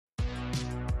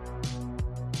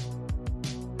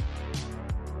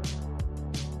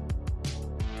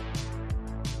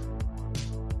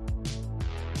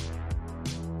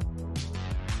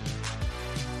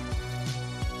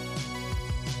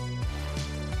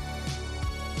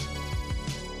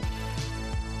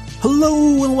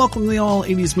Hello and welcome to the All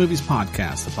 80s Movies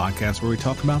Podcast, the podcast where we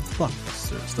talk about the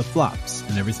blockbusters, the flops,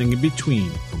 and everything in between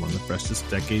from one of the freshest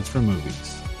decades for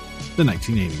movies, the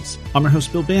 1980s. I'm your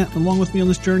host Bill Bant, and along with me on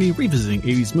this journey revisiting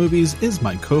 80s movies is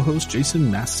my co-host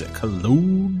Jason Masick.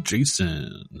 Hello,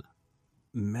 Jason.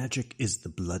 Magic is the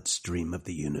bloodstream of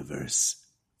the universe.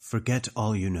 Forget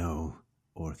all you know,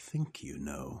 or think you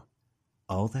know.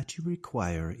 All that you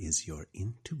require is your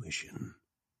intuition.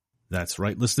 That's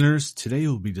right, listeners. Today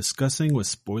we'll be discussing, with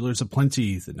spoilers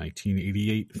aplenty, the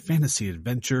 1988 fantasy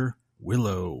adventure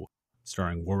Willow,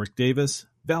 starring Warwick Davis,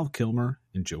 Val Kilmer,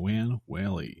 and Joanne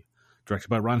Whaley. Directed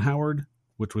by Ron Howard,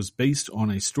 which was based on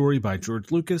a story by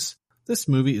George Lucas, this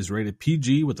movie is rated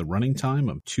PG with a running time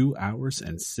of 2 hours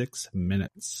and 6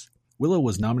 minutes. Willow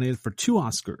was nominated for 2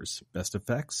 Oscars, Best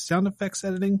Effects, Sound Effects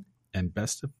Editing, and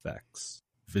Best Effects,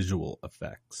 Visual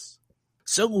Effects.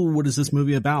 So, what is this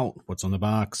movie about? What's on the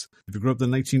box? If you grew up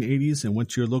in the 1980s and went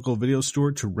to your local video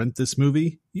store to rent this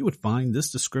movie, you would find this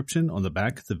description on the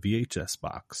back of the VHS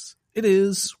box. It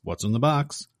is What's on the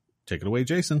Box. Take it away,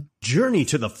 Jason. Journey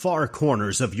to the far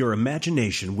corners of your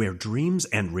imagination where dreams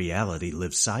and reality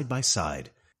live side by side.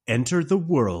 Enter the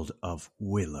world of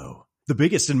Willow. The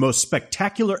biggest and most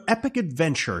spectacular epic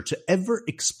adventure to ever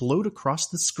explode across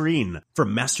the screen.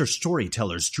 From master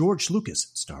storytellers George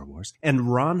Lucas, Star Wars,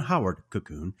 and Ron Howard,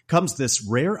 Cocoon, comes this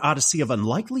rare odyssey of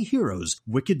unlikely heroes,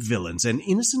 wicked villains, and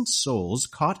innocent souls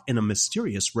caught in a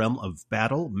mysterious realm of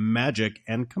battle, magic,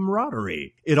 and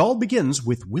camaraderie. It all begins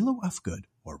with Willow Ufgood,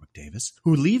 Warwick Davis,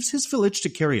 who leaves his village to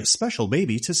carry a special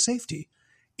baby to safety.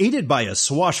 Aided by a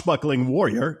swashbuckling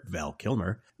warrior, Val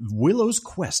Kilmer, Willow's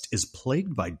quest is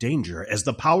plagued by danger as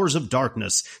the powers of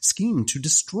darkness scheme to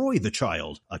destroy the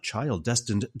child, a child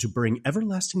destined to bring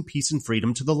everlasting peace and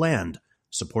freedom to the land.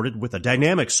 Supported with a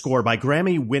dynamic score by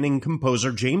Grammy-winning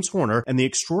composer James Horner and the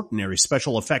extraordinary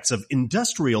special effects of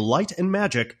industrial light and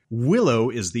magic, Willow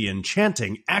is the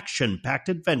enchanting, action-packed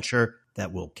adventure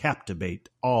that will captivate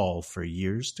all for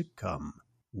years to come.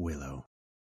 Willow.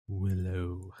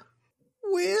 Willow.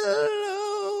 Willow.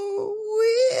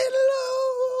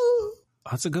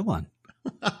 That's a good one.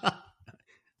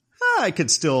 I could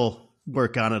still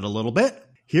work on it a little bit.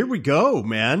 Here we go,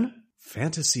 man.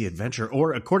 Fantasy adventure,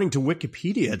 or according to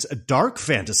Wikipedia, it's a dark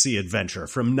fantasy adventure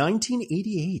from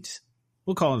 1988.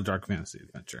 We'll call it a dark fantasy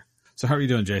adventure. So how are you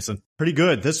doing, Jason? Pretty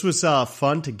good. This was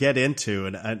fun to get into,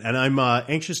 and I'm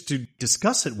anxious to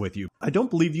discuss it with you. I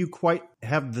don't believe you quite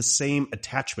have the same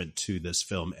attachment to this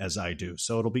film as I do,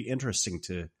 so it'll be interesting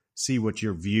to see what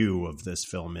your view of this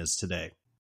film is today.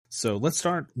 So let's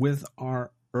start with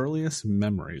our earliest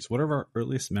memories. What are our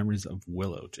earliest memories of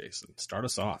Willow, Jason? Start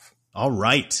us off. All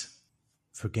right.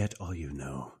 Forget all you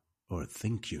know, or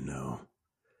think you know.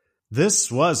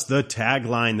 This was the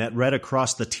tagline that read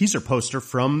across the teaser poster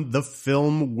from the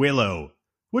film Willow,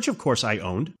 which of course I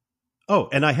owned. Oh,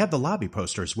 and I had the lobby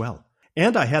poster as well.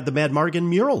 And I had the Mad Mardigan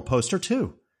mural poster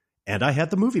too. And I had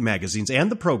the movie magazines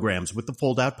and the programs with the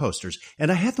fold-out posters.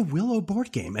 And I had the Willow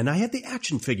board game. And I had the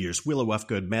action figures, Willow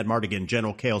Ufgood, Mad Mardigan,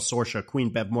 General Kale, Sorsha,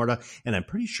 Queen Bevmorda. And I'm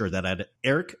pretty sure that I had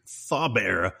Eric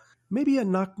Thauber, maybe a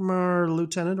Nockmar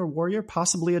lieutenant or warrior,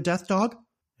 possibly a death dog.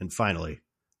 And finally,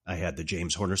 I had the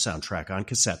James Horner soundtrack on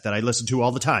cassette that I listened to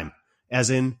all the time. As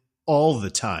in, all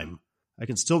the time. I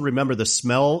can still remember the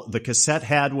smell the cassette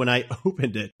had when I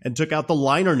opened it and took out the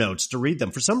liner notes to read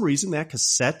them. For some reason, that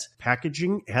cassette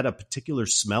packaging had a particular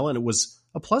smell, and it was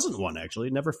a pleasant one, actually.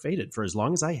 It never faded for as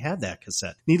long as I had that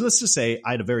cassette. Needless to say,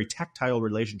 I had a very tactile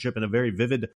relationship and a very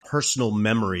vivid personal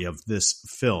memory of this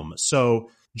film. So,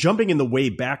 jumping in the way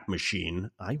back machine,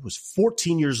 I was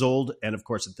 14 years old, and of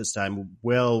course at this time,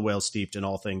 well steeped in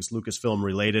all things Lucasfilm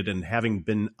related, and having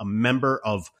been a member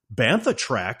of Bantha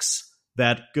Tracks,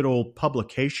 that good old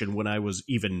publication when I was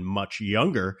even much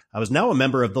younger, I was now a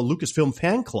member of the Lucasfilm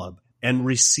fan club and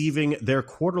receiving their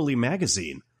quarterly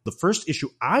magazine. The first issue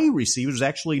I received was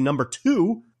actually number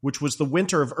 2, which was the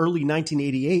winter of early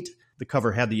 1988. The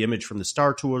cover had the image from the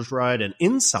Star Tours ride, and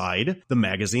inside the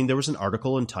magazine there was an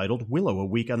article entitled Willow, a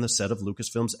week on the set of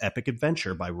Lucasfilm's epic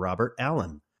adventure by Robert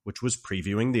Allen, which was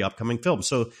previewing the upcoming film.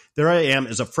 So there I am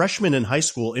as a freshman in high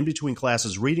school, in between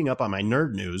classes, reading up on my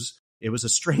nerd news. It was a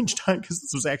strange time because this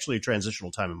was actually a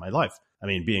transitional time in my life. I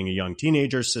mean, being a young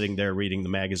teenager, sitting there reading the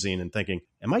magazine and thinking,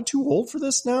 am I too old for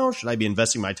this now? Should I be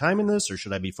investing my time in this? Or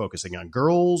should I be focusing on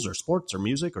girls or sports or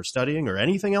music or studying or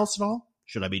anything else at all?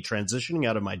 Should I be transitioning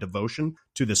out of my devotion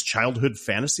to this childhood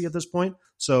fantasy at this point?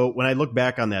 So when I look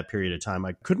back on that period of time,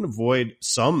 I couldn't avoid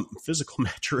some physical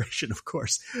maturation, of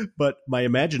course, but my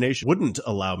imagination wouldn't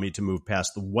allow me to move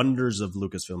past the wonders of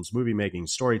Lucasfilm's movie making,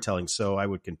 storytelling. So I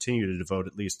would continue to devote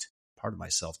at least part of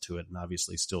myself to it, and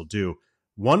obviously still do.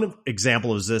 One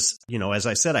example is this, as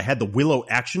I said, I had the Willow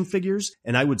action figures,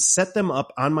 and I would set them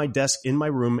up on my desk in my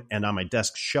room and on my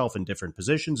desk shelf in different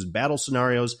positions and battle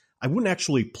scenarios. I wouldn't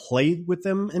actually play with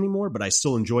them anymore, but I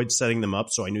still enjoyed setting them up,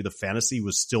 so I knew the fantasy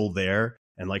was still there.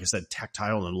 And like I said,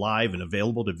 tactile and live and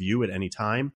available to view at any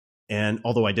time. And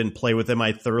although I didn't play with them,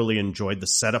 I thoroughly enjoyed the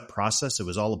setup process. It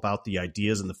was all about the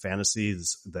ideas and the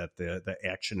fantasies that the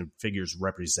action figures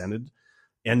represented,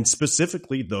 and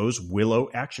specifically those Willow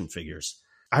action figures.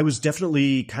 I was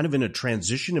definitely kind of in a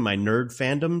transition in my nerd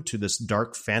fandom to this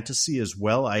dark fantasy as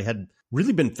well. I had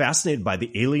really been fascinated by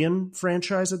the Alien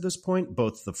franchise at this point,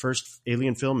 both the first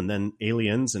Alien film and then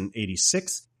Aliens in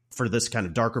 '86. For this kind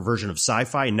of darker version of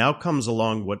sci-fi. Now comes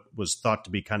along what was thought to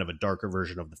be kind of a darker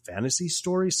version of the fantasy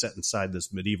story set inside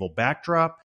this medieval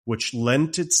backdrop, which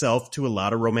lent itself to a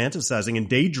lot of romanticizing and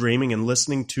daydreaming and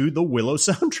listening to the Willow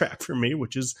soundtrack for me,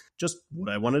 which is just what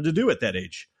I wanted to do at that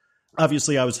age.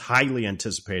 Obviously, I was highly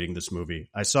anticipating this movie.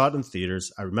 I saw it in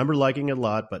theaters. I remember liking it a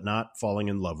lot, but not falling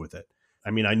in love with it.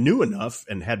 I mean, I knew enough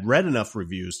and had read enough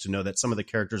reviews to know that some of the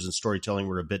characters and storytelling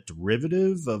were a bit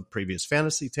derivative of previous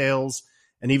fantasy tales,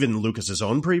 and even Lucas's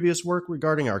own previous work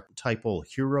regarding archetypal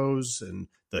heroes and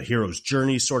the hero's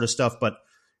journey sort of stuff. But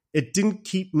it didn't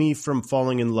keep me from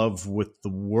falling in love with the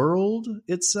world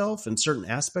itself and certain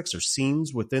aspects or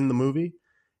scenes within the movie.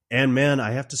 And man,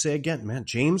 I have to say again, man,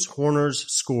 James Horner's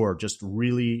score just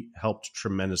really helped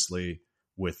tremendously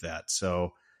with that.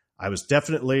 So I was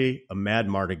definitely a Mad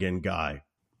Mardigan guy,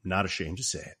 not ashamed to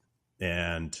say it,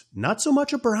 and not so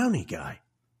much a Brownie guy.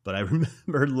 But I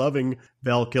remember loving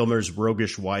Val Kilmer's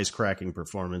roguish, wisecracking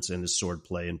performance and his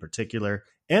swordplay in particular,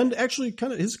 and actually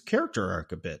kind of his character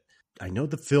arc a bit. I know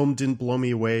the film didn't blow me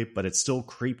away, but it still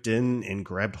creeped in and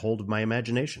grabbed hold of my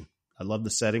imagination. I love the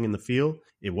setting and the feel.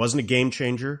 It wasn't a game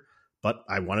changer, but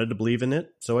I wanted to believe in it,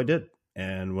 so I did.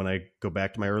 And when I go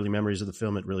back to my early memories of the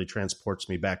film, it really transports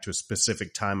me back to a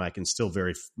specific time I can still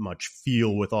very much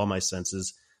feel with all my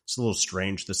senses. It's a little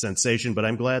strange, the sensation, but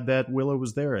I'm glad that Willow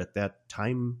was there at that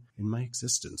time in my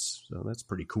existence. So that's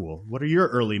pretty cool. What are your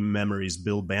early memories,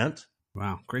 Bill Bant?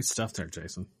 Wow, great stuff there,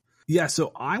 Jason. Yeah,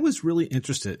 so I was really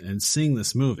interested in seeing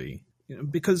this movie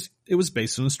because it was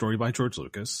based on a story by George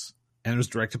Lucas, and it was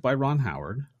directed by Ron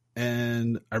Howard.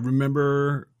 And I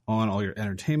remember on all your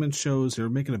entertainment shows, they were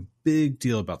making a big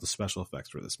deal about the special effects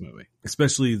for this movie,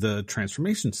 especially the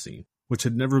transformation scene, which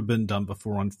had never been done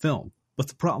before on film. But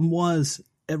the problem was,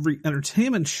 every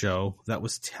entertainment show that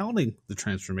was telling the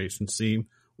transformation scene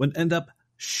would end up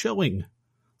showing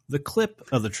the clip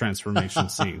of the transformation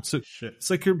scene. So it's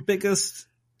like your biggest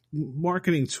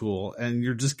marketing tool, and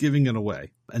you're just giving it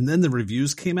away. And then the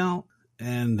reviews came out,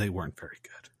 and they weren't very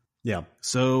good. Yeah.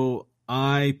 So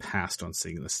I passed on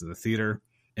seeing this in the theater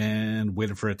and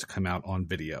waited for it to come out on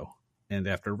video. And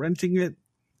after renting it,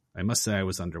 I must say I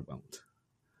was underwhelmed.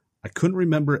 I couldn't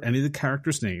remember any of the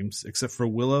characters' names except for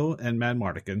Willow and Mad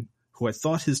Mardigan, who I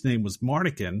thought his name was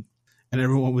Mardigan, and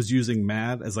everyone was using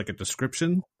Mad as like a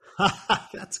description.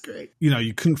 That's great.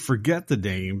 You couldn't forget the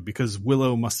name because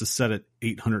Willow must have said it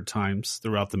 800 times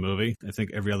throughout the movie. I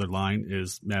think every other line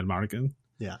is Mad Mardigan.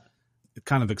 Yeah. It's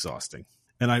kind of exhausting.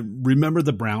 And I remember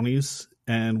the brownies,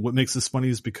 and what makes this funny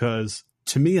is because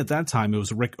to me at that time it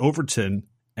was Rick Overton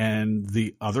and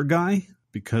the other guy,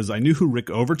 because I knew who Rick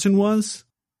Overton was.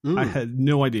 I had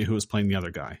no idea who was playing the other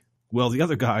guy. Well, the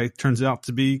other guy turns out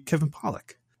to be Kevin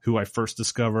Pollak, who I first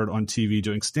discovered on TV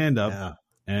doing stand-up. Yeah.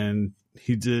 And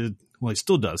he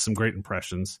still does some great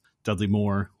impressions. Dudley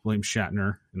Moore, William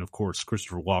Shatner, and of course,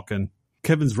 Christopher Walken.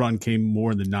 Kevin's run came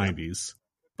more in the 90s.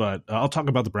 But I'll talk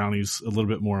about the brownies a little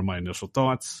bit more in my initial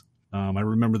thoughts. I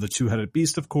remember the two-headed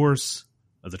beast, of course,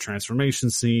 the transformation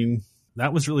scene.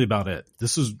 That was really about it.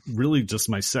 This was really just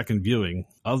my second viewing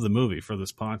of the movie for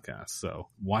this podcast. So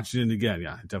watching it again,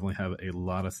 I definitely have a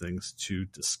lot of things to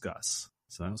discuss.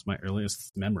 So that was my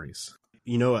earliest memories.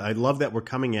 I love that we're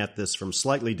coming at this from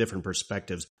slightly different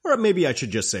perspectives, or maybe I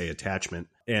should just say attachment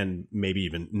and maybe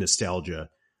even nostalgia.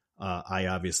 I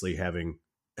obviously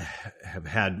have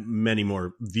had many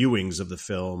more viewings of the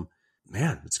film.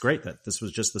 Man, it's great that this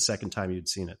was just the second time you'd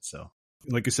seen it. So,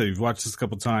 like you said, you've watched this a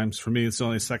couple times. For me, it's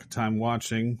only a second time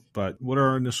watching. But what are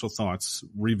our initial thoughts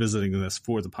revisiting this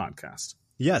for the podcast?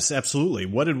 Yes, absolutely.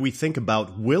 What did we think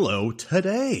about Willow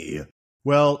today?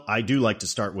 Well, I do like to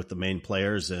start with the main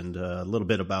players and a little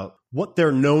bit about what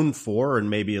they're known for and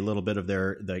maybe a little bit of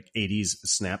their 80s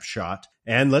snapshot.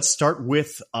 And let's start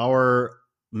with our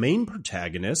main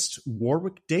protagonist,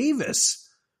 Warwick Davis,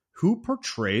 who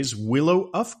portrays Willow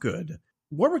Ufgood.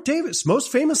 Warwick Davis,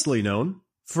 most famously known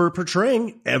for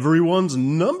portraying everyone's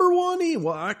number one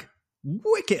Ewok,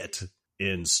 Wicket,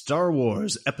 in Star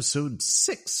Wars Episode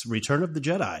 6, Return of the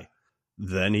Jedi.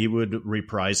 Then he would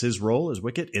reprise his role as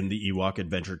Wicket in the Ewok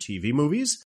Adventure TV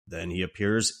movies. Then he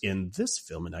appears in this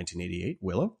film in 1988,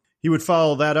 Willow. He would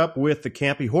follow that up with the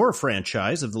campy horror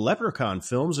franchise of the Leprechaun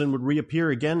films and would reappear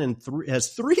again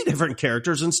as three different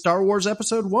characters in Star Wars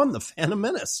Episode 1, The Phantom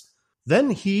Menace.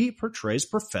 Then he portrays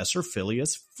Professor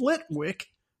Phileas Flitwick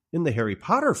in the Harry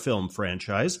Potter film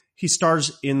franchise. He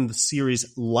stars in the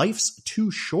series Life's Too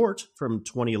Short from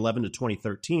 2011 to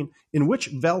 2013, in which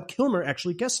Val Kilmer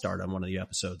actually guest starred on one of the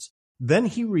episodes. Then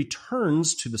he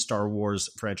returns to the Star Wars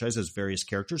franchise as various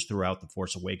characters throughout The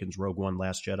Force Awakens, Rogue One,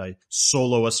 Last Jedi,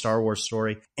 Solo, A Star Wars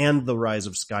Story, and The Rise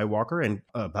of Skywalker, and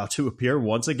about to appear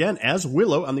once again as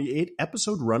Willow on the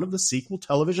 8-episode run of the sequel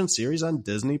television series on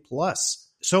Disney+.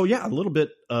 So yeah, a little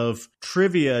bit of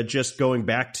trivia just going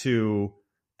back to,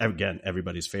 again,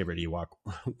 everybody's favorite Ewok,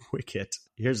 Wicket.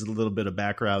 Here's a little bit of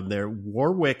background there.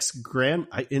 Warwick's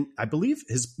I believe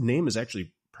his name is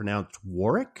actually pronounced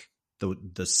Warwick.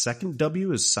 The second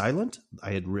W is silent.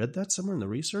 I had read that somewhere in the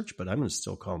research, but I'm going to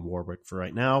still call him Warwick for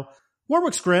right now.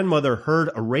 Warwick's grandmother heard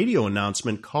a radio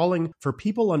announcement calling for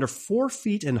people under 4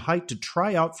 feet in height to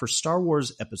try out for Star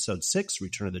Wars Episode 6,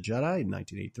 Return of the Jedi in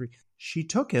 1983. She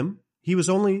took him. He was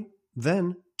only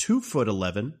then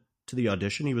 2'11" to the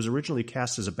audition. He was originally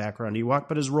cast as a background Ewok,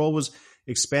 but his role was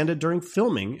expanded during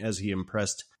filming as he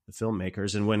impressed the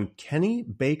filmmakers. And when Kenny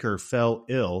Baker fell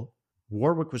ill,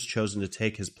 Warwick was chosen to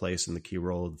take his place in the key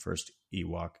role of the first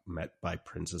Ewok, met by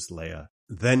Princess Leia.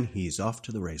 Then he's off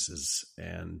to the races,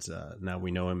 and now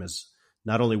we know him as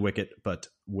not only Wicket, but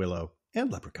Willow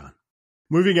and Leprechaun.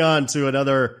 Moving on to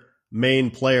another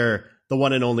main player, the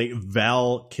one and only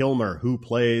Val Kilmer, who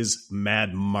plays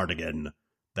Mad Mardigan.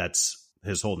 That's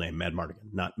his whole name, Mad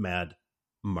Mardigan, not Mad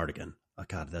Mardigan. Oh,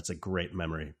 God, that's a great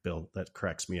memory, Bill. That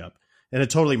cracks me up. And it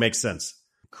totally makes sense.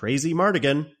 Crazy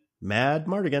Mardigan, Mad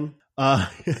Mardigan.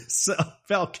 So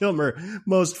Val Kilmer,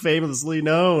 most famously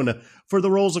known for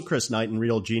the roles of Chris Knight in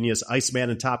Real Genius,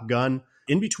 Iceman, and Top Gun.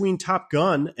 In between Top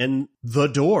Gun and The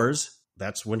Doors,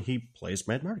 that's when he plays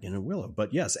Mad Mardigan in Willow.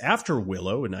 But yes, after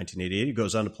Willow in 1988, he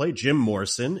goes on to play Jim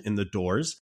Morrison in The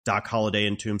Doors, Doc Holliday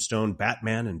in Tombstone,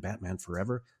 Batman and Batman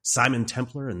Forever, Simon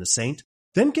Templar in The Saint.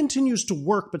 Then continues to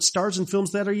work, but stars in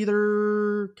films that are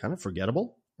either kind of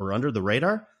forgettable or under the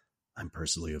radar. I'm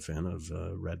personally a fan of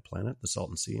Red Planet, The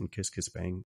Salton Sea, and Kiss Kiss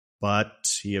Bang.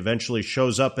 But he eventually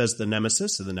shows up as the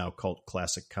nemesis of the now cult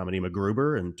classic comedy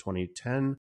MacGruber in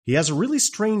 2010. He has a really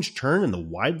strange turn in the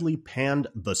widely panned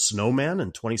The Snowman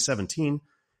in 2017.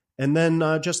 And then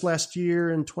just last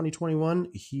year in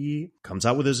 2021, he comes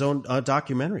out with his own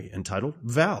documentary entitled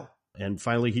Val. And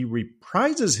finally, he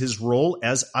reprises his role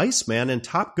as Iceman in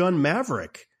Top Gun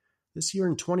Maverick this year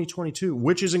in 2022,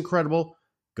 which is incredible.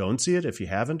 Go and see it if you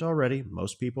haven't already.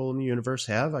 Most people in the universe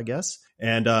have, I guess.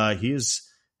 And he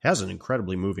has an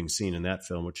incredibly moving scene in that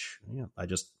film, which I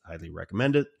just highly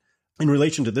recommend it. In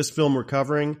relation to this film we're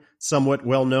covering, somewhat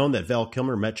well known that Val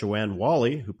Kilmer met Joanne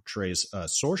Whalley, who portrays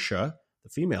Sorsha, the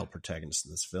female protagonist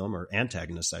in this film, or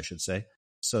antagonist, I should say.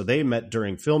 So they met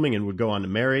during filming and would go on to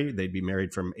marry. They'd be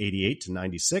married from 88 to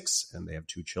 96, and they have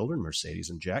 2 children, Mercedes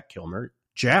and Jack Kilmer.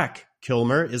 Jack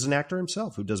Kilmer is an actor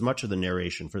himself who does much of the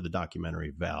narration for the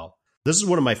documentary Val. This is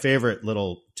one of my favorite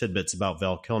little tidbits about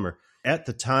Val Kilmer. At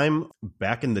the time,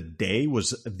 back in the day,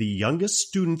 was the youngest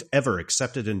student ever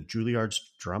accepted in Juilliard's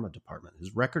drama department.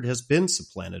 His record has been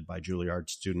supplanted by Juilliard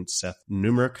student Seth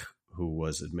Numerick, who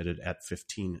was admitted at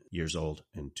 15 years old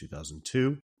in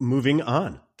 2002. Moving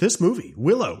on. This movie,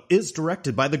 Willow, is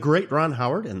directed by the great Ron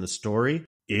Howard, and the story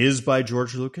is by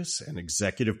George Lucas and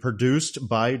executive produced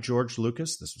by George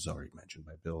Lucas. This was already mentioned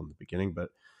by Bill in the beginning, but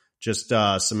just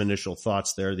some initial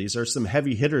thoughts there. These are some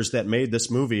heavy hitters that made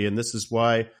this movie, and this is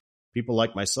why people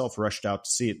like myself rushed out to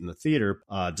see it in the theater,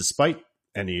 despite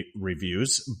any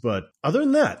reviews. But other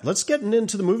than that, let's get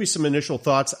into the movie, some initial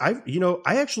thoughts. I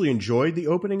actually enjoyed the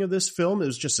opening of this film. It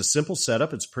was just a simple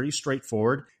setup. It's pretty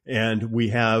straightforward. And we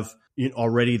have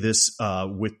already this,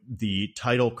 with the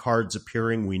title cards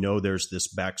appearing, we know there's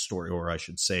this backstory, or I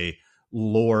should say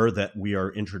lore, that we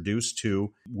are introduced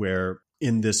to, where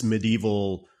in this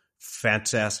medieval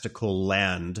fantastical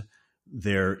land,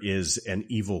 there is an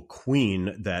evil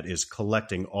queen that is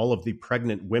collecting all of the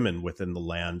pregnant women within the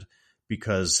land,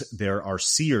 because there are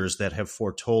seers that have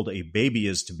foretold a baby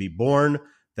is to be born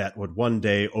that would one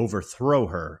day overthrow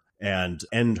her and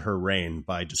end her reign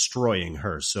by destroying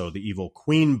her. So the evil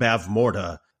Queen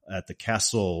Bavmorda at the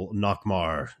castle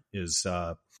Nockmar is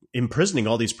imprisoning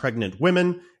all these pregnant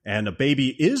women, and a baby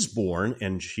is born,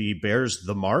 and she bears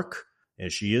the mark,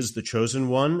 and she is the chosen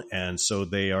one, and so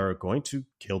they are going to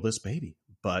kill this baby.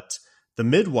 But the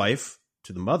midwife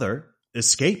to the mother,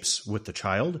 escapes with the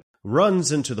child,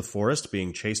 runs into the forest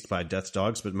being chased by death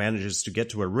dogs, but manages to get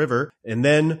to a river, and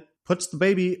then puts the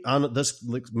baby on this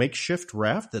makeshift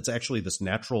raft that's actually this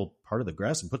natural part of the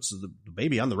grass, and puts the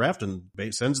baby on the raft and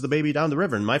sends the baby down the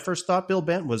river. And my first thought, Bill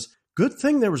Bent, was good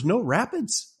thing there was no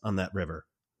rapids on that river.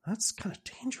 That's kind of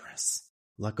dangerous.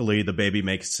 Luckily, the baby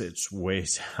makes its way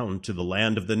down to the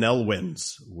land of the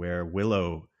Nelwynds, where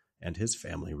Willow and his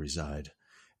family reside.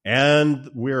 And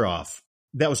we're off.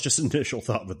 That was just an initial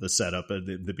thought with the setup at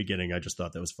the beginning. I just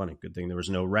thought that was funny. Good thing there was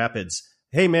no rapids.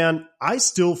 Hey, man, I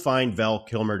still find Val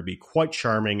Kilmer to be quite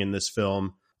charming in this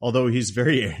film, although his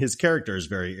character is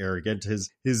very arrogant.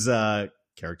 His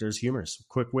character is humorous,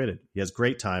 quick-witted. He has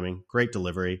great timing, great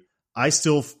delivery. I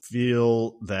still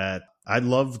feel that I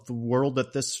love the world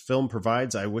that this film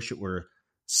provides. I wish it were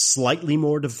slightly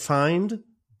more defined,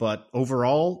 but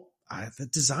overall, the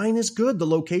design is good. The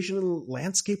location and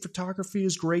landscape photography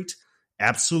is great.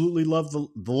 Absolutely love the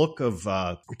look of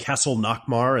Castle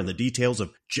Nockmar and the details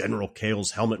of General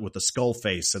Kale's helmet with the skull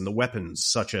face and the weapons,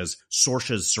 such as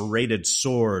Sorsha's serrated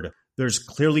sword. There's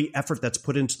clearly effort that's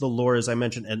put into the lore, as I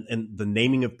mentioned, and the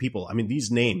naming of people. I mean,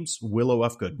 these names, Willow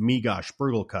Ufgood, Meegosh,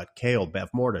 Burglecut, Kale,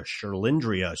 Bavmorda,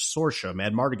 Sherlindria, Sorsha,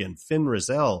 Madmartigan, Finn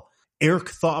Rizal, Eric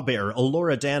Thawbear,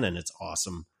 Alora Dannon. It's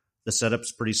awesome. The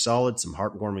setup's pretty solid, some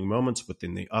heartwarming moments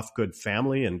within the Ufgood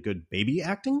family and good baby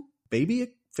acting,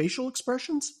 baby facial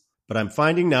expressions. But I'm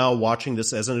finding now, watching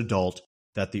this as an adult,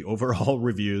 that the overall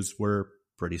reviews were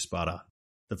pretty spot on.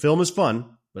 The film is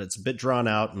fun, but it's a bit drawn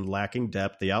out and lacking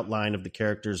depth. The outline of the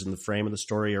characters and the frame of the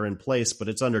story are in place, but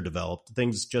it's underdeveloped.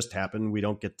 Things just happen. We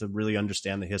don't get to really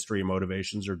understand the history,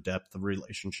 motivations, or depth of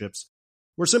relationships.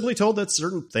 We're simply told that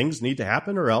certain things need to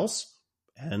happen or else,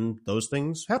 and those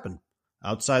things happen.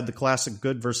 Outside the classic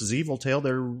good versus evil tale,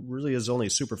 there really is only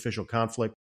superficial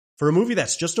conflict. For a movie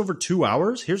that's just over 2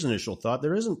 hours, here's an initial thought.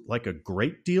 There isn't like a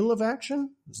great deal of action.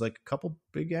 There's like a couple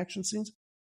big action scenes.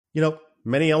 You know,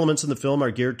 many elements in the film are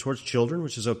geared towards children,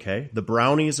 which is okay. The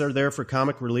brownies are there for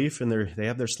comic relief, and they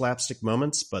have their slapstick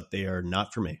moments, but they are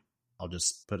not for me. I'll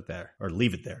just put it there, or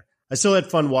leave it there. I still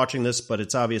had fun watching this, but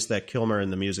it's obvious that Kilmer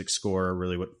and the music score are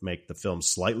really what make the film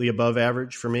slightly above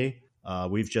average for me.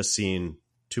 We've just seen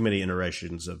too many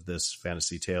iterations of this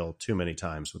fantasy tale too many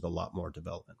times with a lot more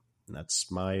development. And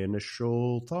that's my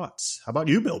initial thoughts. How about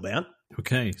you, Bill Bant?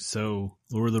 Okay, so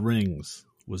Lord of the Rings,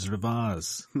 Wizard of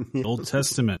Oz, Old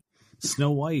Testament,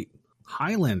 Snow White,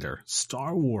 Highlander,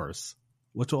 Star Wars.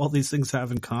 What do all these things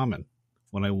have in common?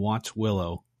 When I watch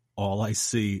Willow, all I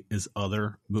see is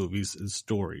other movies and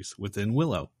stories within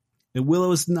Willow. And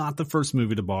Willow is not the first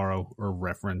movie to borrow or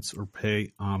reference or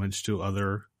pay homage to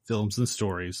other films and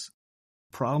stories.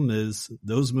 Problem is,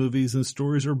 those movies and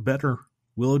stories are better.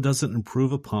 Willow doesn't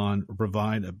improve upon or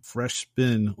provide a fresh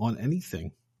spin on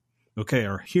anything. Okay,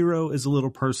 our hero is a little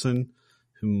person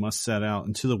who must set out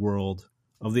into the world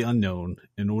of the unknown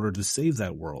in order to save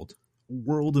that world, a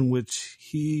world in which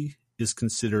he is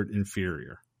considered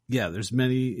inferior. Yeah, there's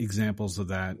many examples of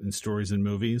that in stories and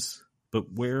movies,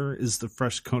 but where is the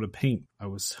fresh coat of paint? I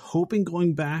was hoping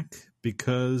going back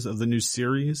because of the new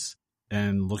series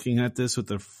and looking at this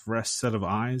with a fresh set of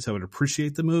eyes, I would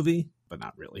appreciate the movie, but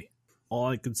not really. All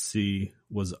I could see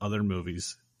was other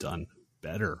movies done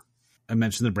better. I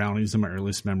mentioned the brownies in my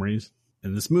earliest memories,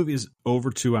 and this movie is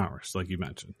over 2 hours, like you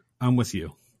mentioned. I'm with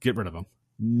you. Get rid of them.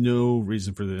 No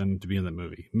reason for them to be in the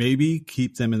movie. Maybe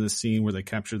keep them in the scene where they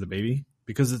capture the baby,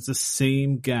 because it's the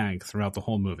same gag throughout the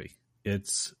whole movie.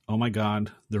 It's, oh my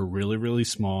God, they're really, really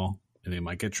small, and they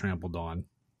might get trampled on,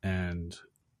 and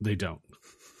they don't.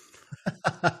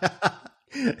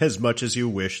 As much as you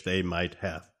wish they might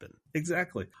have been.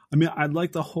 Exactly. I mean, I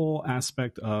like the whole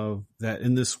aspect of that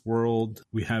in this world,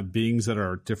 we have beings that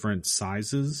are different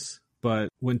sizes, but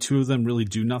when two of them really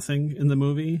do nothing in the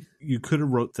movie, you could have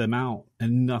wrote them out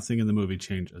and nothing in the movie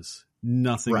changes.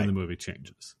 Nothing in the movie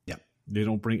changes. Yeah. They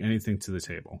don't bring anything to the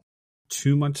table.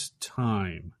 Too much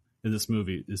time in this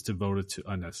movie is devoted to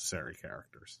unnecessary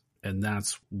characters. And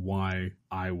that's why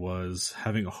I was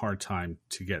having a hard time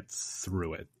to get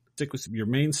through it. Stick with your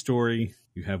main story.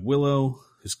 You have Willow,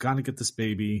 who's got to get this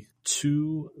baby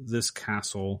to this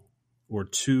castle or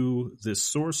to this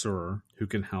sorcerer who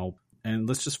can help. And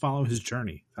let's just follow his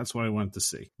journey. That's what I wanted to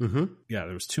see. Mm-hmm. Yeah,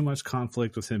 there was too much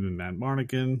conflict with him and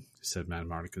Madmartigan. He said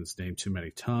Madmartigan's name too many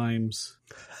times.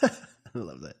 I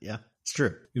love that. Yeah, it's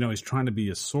true. You know, he's trying to be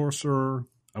a sorcerer.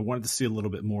 I wanted to see a little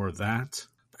bit more of that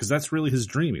because that's really his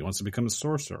dream. He wants to become a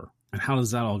sorcerer. And how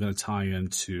is that all going to tie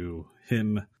into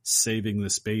him saving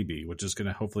this baby, which is going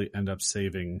to hopefully end up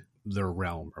saving their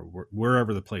realm or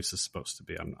wherever the place is supposed to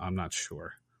be? I'm not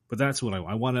sure. But that's what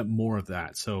I wanted more of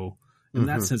that. So in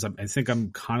that sense, I think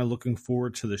I'm kind of looking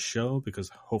forward to the show because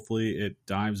hopefully it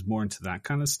dives more into that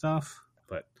kind of stuff.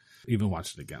 But even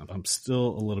watching it again, I'm still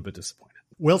a little bit disappointed.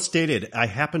 Well stated. I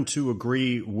happen to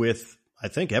agree with, I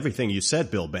think, everything you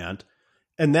said, Bill Bant.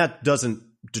 And that doesn't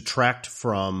detract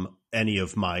from any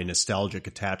of my nostalgic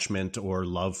attachment or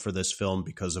love for this film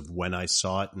because of when I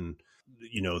saw it and,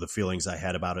 the feelings I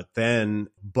had about it then.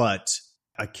 But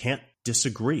I can't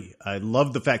disagree. I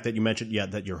love the fact that you mentioned,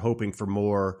 that you're hoping for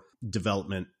more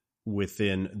development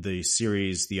within the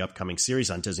series, the upcoming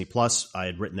series on Disney Plus. I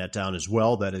had written that down as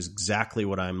well. That is exactly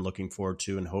what I'm looking forward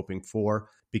to and hoping for,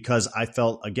 because I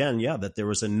felt, again, that there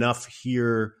was enough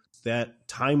here, that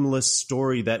timeless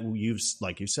story that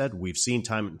like you said, we've seen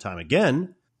time and time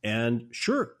again. And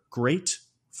sure, great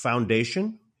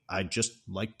foundation. I'd just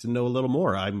like to know a little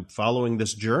more. I'm following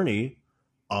this journey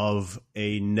of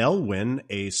a Nelwyn,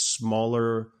 a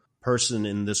smaller person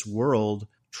in this world,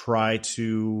 try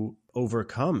to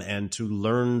overcome and to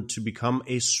learn to become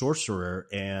a sorcerer.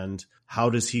 And how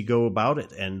does he go about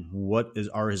it? And what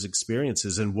are his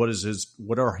experiences? And what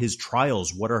are his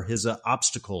trials? What are his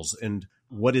obstacles? And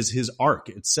what is his arc,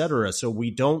 etc.? So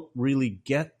we don't really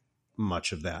get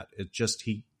much of that. It just,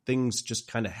 things just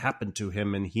kind of happen to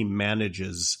him and he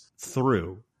manages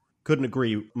through. Couldn't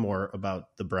agree more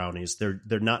about the brownies.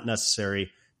 They're not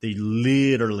necessary. They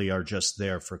literally are just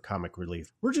there for comic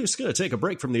relief. We're just going to take a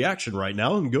break from the action right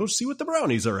now and go see what the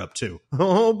brownies are up to.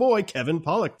 Oh boy, Kevin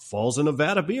Pollak falls in a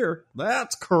vat of beer.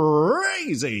 That's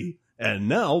crazy. And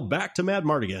now back to Mad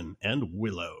Mardigan and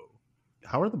Willow.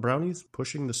 How are the brownies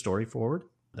pushing the story forward?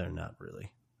 They're not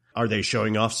really. Are they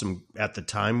showing off at the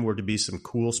time were to be some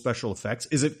cool special effects?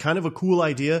 Is it kind of a cool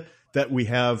idea that we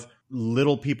have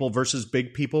little people versus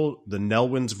big people, the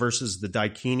Nelwyns versus the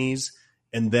Daikinis,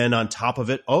 and then on top of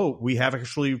it, we have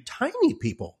actually tiny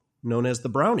people known as the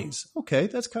brownies. Okay,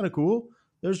 that's kind of cool.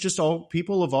 There's just all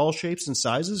people of all shapes and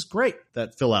sizes. Great,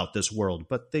 that fill out this world.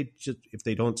 But if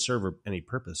they don't serve any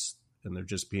purpose and they're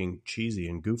just being cheesy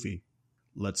and goofy,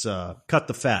 let's cut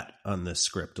the fat on this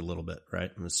script a little bit,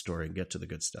 right? In the story and get to the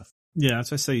good stuff. Yeah,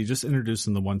 as I say, you just introduce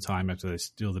them the one time after they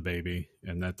steal the baby,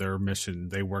 and that their mission,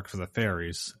 they work for the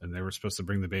fairies, and they were supposed to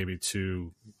bring the baby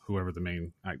to whoever the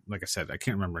main, like I said, I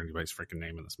can't remember anybody's freaking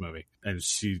name in this movie. And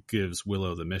she gives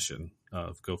Willow the mission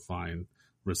of go find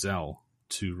Roselle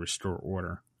to restore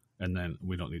order, and then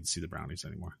we don't need to see the brownies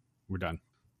anymore. We're done.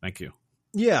 Thank you.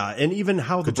 Yeah, and even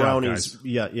how Good the brownies,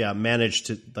 job, managed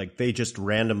to, they just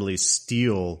randomly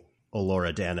steal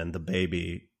Elora Danan, the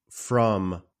baby,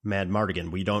 from Mad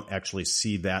Mardigan. We don't actually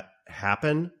see that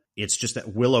happen. It's just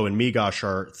that Willow and Migosh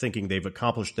are thinking they've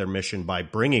accomplished their mission by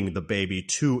bringing the baby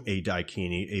to a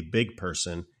Daikini, a big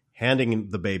person,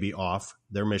 handing the baby off.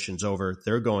 Their mission's over.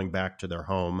 They're going back to their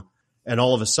home. And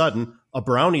all of a sudden, a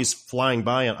brownie's flying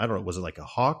by, and I don't know, was it like a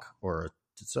hawk or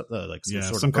some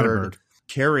sort of bird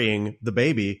carrying the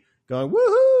baby, going,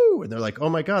 woohoo! And they're like, oh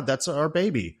my God, that's our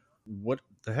baby. What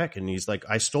the heck? And he's like,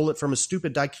 I stole it from a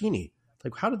stupid Daikini.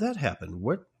 Like, how did that happen?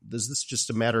 What is this just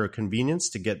a matter of convenience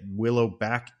to get Willow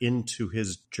back into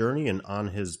his journey and on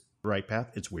his right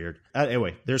path? It's weird.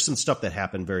 Anyway, there's some stuff that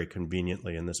happened very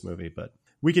conveniently in this movie, but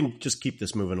we can just keep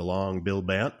this moving along, Bill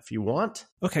Bant, if you want.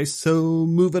 Okay, so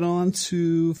moving on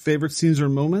to favorite scenes or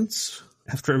moments.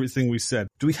 After everything we said,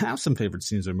 do we have some favorite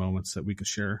scenes or moments that we can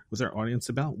share with our audience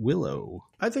about Willow?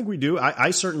 I think we do. I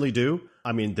certainly do.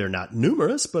 I mean, they're not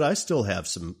numerous, but I still have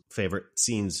some favorite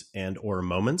scenes and or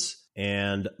moments.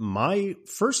 And my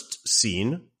first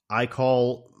scene, I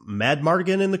call Mad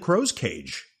Mardigan in the Crow's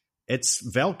Cage. It's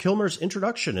Val Kilmer's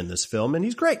introduction in this film, and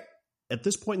he's great. At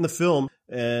this point in the film,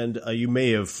 and you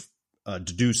may have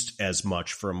deduced as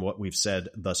much from what we've said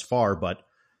thus far, but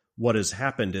what has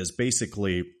happened is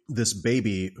basically this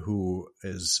baby who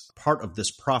is part of this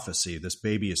prophecy, this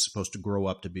baby is supposed to grow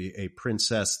up to be a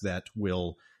princess that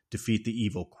will defeat the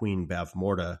evil Queen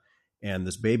Bavmorda. And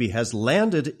this baby has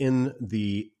landed in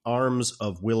the arms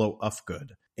of Willow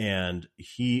Ufgood. And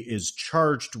he is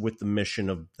charged with the mission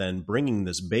of then bringing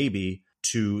this baby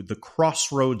to the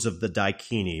crossroads of the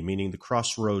Daikini, meaning the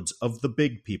crossroads of the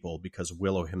big people, because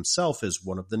Willow himself is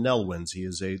one of the Nelwyns. He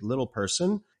is a little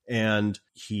person, and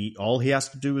all he has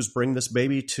to do is bring this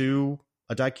baby to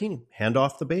a Daikini, hand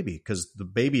off the baby, because the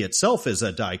baby itself is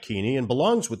a Daikini and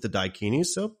belongs with the Daikini,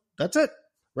 so that's it,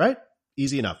 right?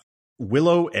 Easy enough.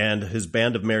 Willow and his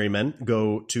band of merry men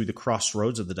go to the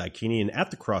crossroads of the Daikini, and at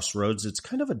the crossroads, it's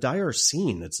kind of a dire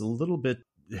scene. It's a little bit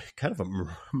kind of a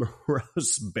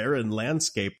morose, barren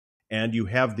landscape, and you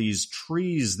have these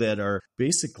trees that are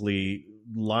basically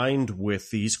lined with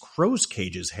these crow's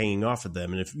cages hanging off of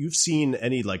them. And if you've seen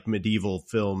any like medieval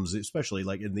films, especially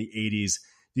like in the 80s,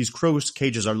 these crow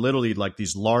cages are literally like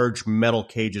these large metal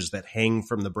cages that hang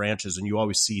from the branches, and you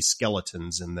always see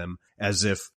skeletons in them, as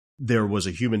if there was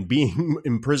a human being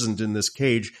imprisoned in this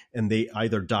cage and they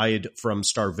either died from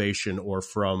starvation or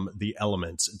from the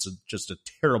elements. It's just a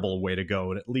terrible way to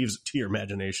go, and it leaves it to your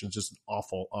imagination. It's just an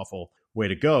awful, awful way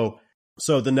to go.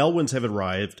 So the Nelwyns have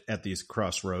arrived at these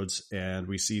crossroads, and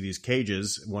we see these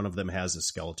cages. One of them has a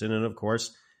skeleton in it, of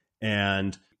course.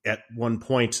 And at one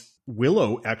point,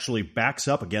 Willow actually backs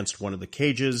up against one of the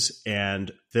cages,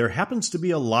 and there happens to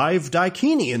be a live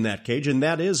daikini in that cage, and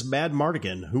that is Mad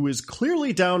Mardigan, who is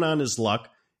clearly down on his luck.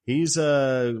 He's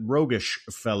a roguish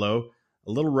fellow,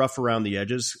 a little rough around the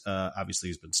edges. Obviously,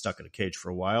 he's been stuck in a cage for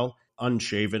a while,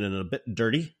 unshaven and a bit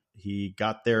dirty. He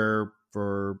got there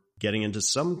for getting into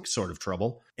some sort of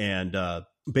trouble, and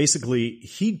basically,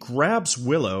 he grabs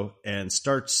Willow and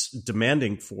starts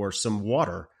demanding for some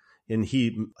water. And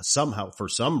he somehow, for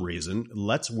some reason,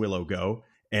 lets Willow go.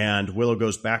 And Willow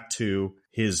goes back to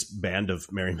his band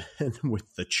of merry men with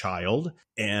the child.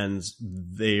 And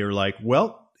they are like,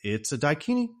 well, it's a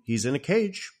daikini. He's in a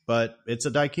cage, but it's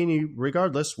a daikini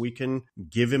regardless. We can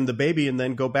give him the baby and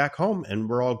then go back home and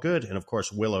we're all good. And of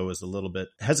course, Willow is a little bit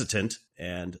hesitant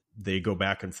and they go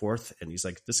back and forth. And he's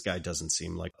like, this guy doesn't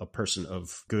seem like a person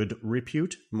of good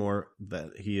repute, more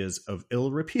that he is of ill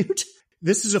repute.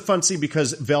 This is a fun scene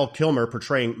because Val Kilmer,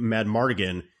 portraying Mad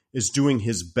Mardigan, is doing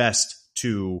his best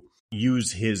to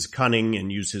use his cunning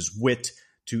and use his wit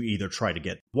to either try to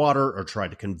get water or try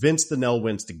to convince the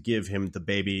Nelwyns to give him the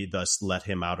baby, thus let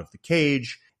him out of the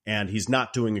cage. And he's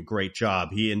not doing a great job.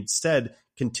 He instead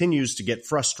continues to get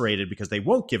frustrated because they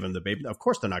won't give him the baby. Of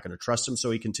course, they're not going to trust him,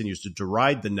 so he continues to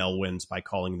deride the Nelwyns by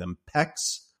calling them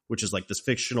pecks, which is like this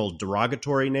fictional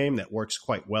derogatory name that works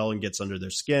quite well and gets under their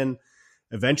skin.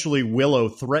 Eventually, Willow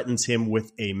threatens him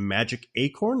with a magic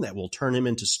acorn that will turn him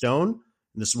into stone.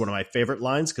 And this is one of my favorite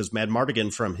lines because Mad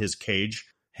Mardigan from his cage,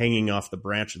 hanging off the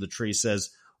branch of the tree, says,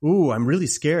 "Ooh, I'm really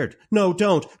scared. No,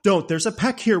 don't. There's a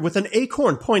peck here with an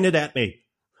acorn pointed at me."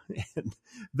 And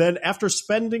then after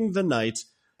spending the night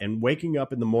and waking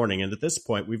up in the morning, and at this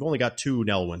point, we've only got 2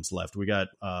 Nelwyns left. We got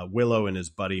Willow and his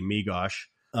buddy Migosh.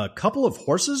 A couple of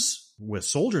horses with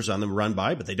soldiers on them run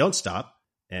by, but they don't stop.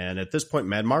 And at this point,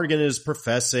 Mad Mardigan is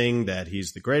professing that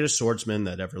he's the greatest swordsman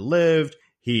that ever lived.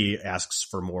 He asks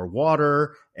for more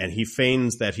water, and he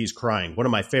feigns that he's crying. One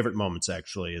of my favorite moments,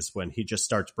 actually, is when he just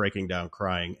starts breaking down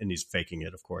crying, and he's faking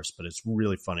it, of course, but it's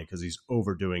really funny because he's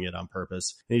overdoing it on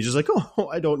purpose. And he's just like, oh,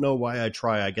 I don't know why I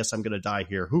try. I guess I'm going to die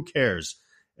here. Who cares?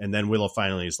 And then Willow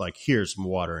finally is like, here's some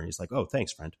water. And he's like, oh,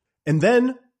 thanks, friend. And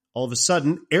then all of a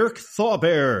sudden, Eric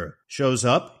Thawbear shows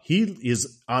up. He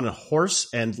is on a horse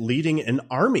and leading an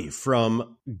army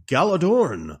from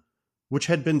Galadorn, which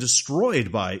had been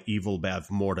destroyed by evil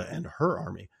Bavmorda and her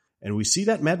army. And we see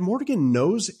that Mad Mardigan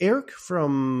knows Eric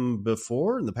from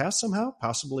before in the past somehow.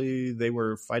 Possibly they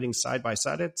were fighting side by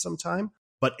side at some time.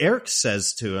 But Eric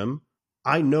says to him,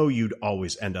 I know you'd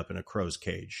always end up in a crow's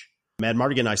cage. Mad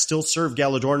Mardigan, I still serve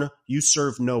Galadorn. You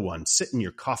serve no one. Sit in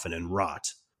your coffin and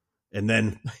rot. And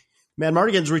then Mad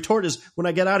Mardigan's retort is, when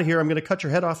I get out of here, I'm going to cut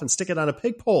your head off and stick it on a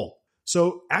pig pole.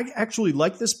 So I actually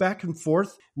like this back and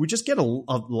forth. We just get a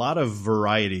lot of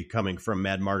variety coming from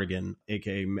Mad Mardigan,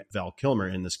 a.k.a. Val Kilmer,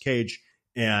 in this cage.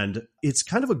 And it's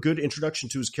kind of a good introduction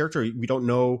to his character. We don't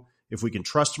know if we can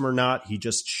trust him or not. He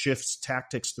just shifts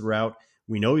tactics throughout.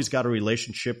 We know he's got a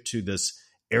relationship to this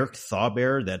Eric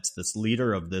Thawbear, that's this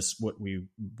leader of this, what we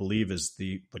believe is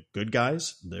the good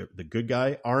guys, the good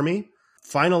guy army.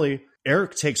 Finally,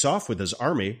 Eric takes off with his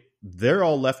army. They're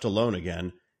all left alone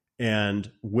again. And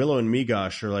Willow and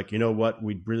Migosh are like, you know what?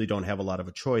 We really don't have a lot of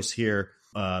a choice here.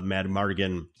 Mad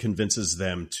Mardigan convinces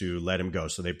them to let him go.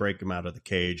 So they break him out of the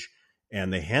cage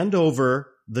and they hand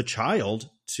over the child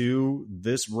to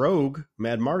this rogue,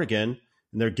 Mad Mardigan.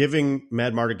 And they're giving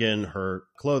Mad Mardigan her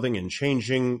clothing and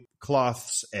changing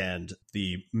cloths and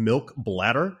the milk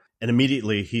bladder. And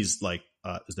immediately he's like,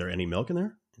 is there any milk in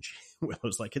there? And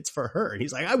Willow's like, it's for her. And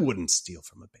he's like, I wouldn't steal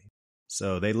from a baby.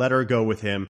 So they let her go with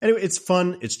him. Anyway, it's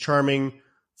fun. It's charming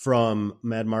from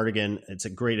Mad Mardigan. It's a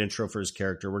great intro for his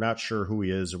character. We're not sure who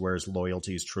he is or where his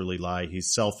loyalties truly lie.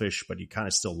 He's selfish, but you kind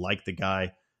of still like the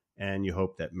guy. And you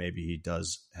hope that maybe he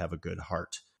does have a good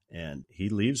heart. And he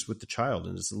leaves with the child.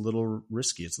 And it's a little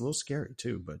risky. It's a little scary,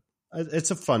 too. But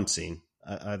it's a fun scene.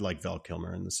 I like Val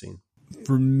Kilmer in the scene.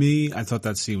 For me, I thought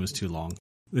that scene was too long.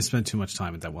 They spent too much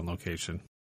time at that one location.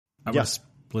 I would have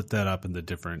split that up into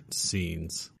different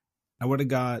scenes. I would have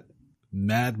got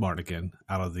Mad Mardigan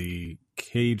out of the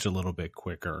cage a little bit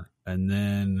quicker, and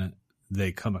then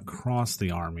they come across the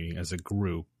army as a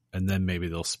group, and then maybe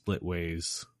they'll split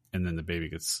ways, and then the baby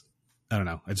gets I don't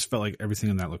know. I just felt like everything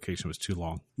in that location was too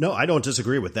long. No, I don't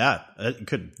disagree with that. It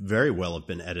could very well have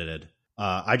been edited.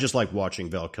 I just like watching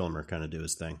Val Kilmer kind of do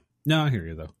his thing. No, I hear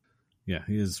you, though. Yeah,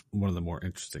 he is one of the more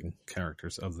interesting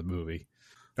characters of the movie.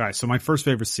 All right, so my first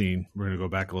favorite scene, we're going to go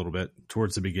back a little bit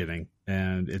towards the beginning,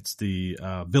 and it's the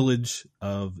village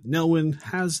of Nelwyn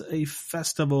has a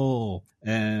festival,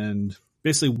 and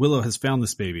basically Willow has found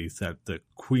this baby that the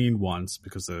queen wants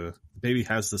because the baby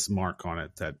has this mark on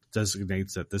it that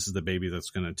designates that this is the baby that's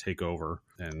going to take over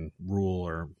and rule,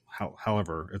 or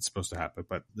however it's supposed to happen.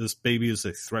 But this baby is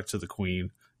a threat to the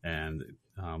queen, and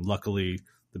luckily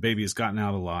the baby has gotten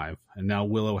out alive, and now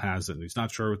Willow has it, and he's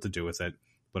not sure what to do with it.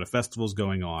 But a festival's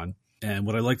going on. And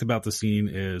what I liked about the scene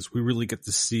is we really get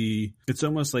to see, it's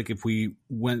almost like if we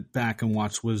went back and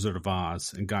watched Wizard of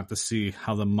Oz and got to see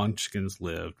how the Munchkins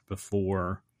lived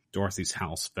before Dorothy's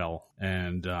house fell.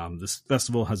 And this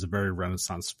festival has a very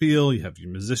Renaissance feel. You have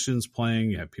your musicians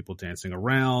playing, you have people dancing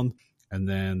around, and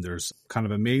then there's kind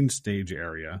of a main stage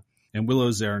area. And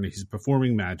Willow's there and he's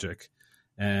performing magic.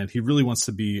 And he really wants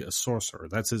to be a sorcerer.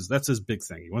 That's his big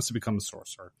thing. He wants to become a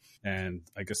sorcerer. And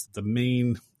I guess the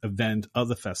main event of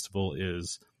the festival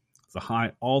is the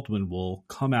High Aldwin will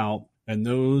come out, and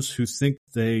those who think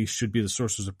they should be the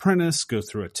sorcerer's apprentice go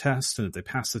through a test, and if they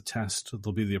pass the test,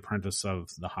 they'll be the apprentice of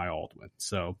the High Aldwin.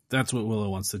 So that's what Willow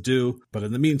wants to do. But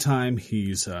in the meantime,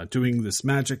 he's doing this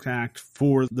magic act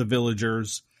for the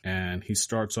villagers. And he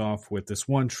starts off with this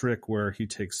one trick where he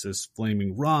takes this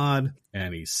flaming rod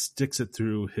and he sticks it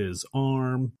through his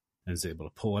arm and is able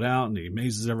to pull it out, and he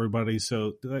amazes everybody.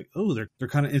 So they're like, oh, they're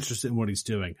kind of interested in what he's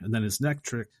doing. And then his next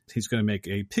trick, he's going to make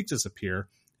a pig disappear.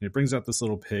 And he brings out this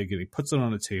little pig and he puts it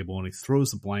on a table and he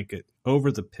throws the blanket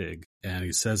over the pig and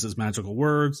he says his magical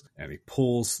words and he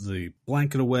pulls the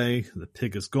blanket away. The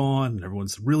pig is gone and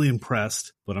everyone's really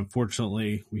impressed. But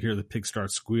unfortunately, we hear the pig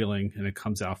start squealing and it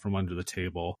comes out from under the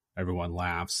table. Everyone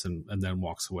laughs and then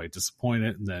walks away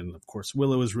disappointed. And then, of course,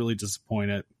 Willow is really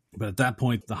disappointed. But at that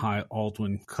point, the High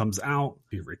Aldwin comes out.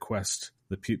 He requests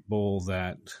the people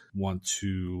that want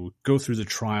to go through the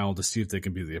trial to see if they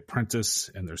can be the apprentice.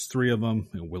 And there's 3 of them,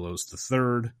 and Willow's the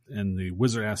 3rd. And the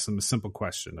wizard asks him a simple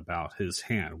question about his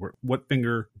hand. What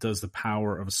finger does the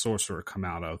power of a sorcerer come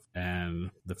out of?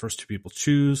 And the first 2 people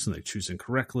choose, and they choose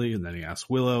incorrectly. And then he asks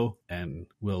Willow, and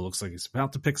Willow looks like he's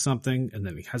about to pick something, and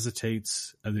then he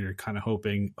hesitates. And then you're kind of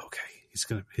hoping, okay,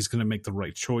 he's gonna make the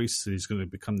right choice. He's gonna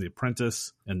become the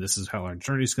apprentice, and this is how our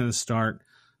journey's gonna start.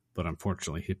 But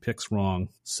unfortunately, he picks wrong.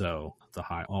 So the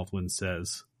High Aldwin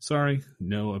says, sorry,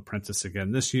 no apprentice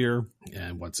again this year.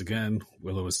 And once again,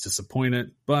 Willow is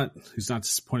disappointed, but he's not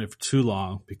disappointed for too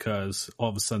long because all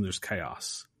of a sudden there's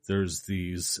chaos. There's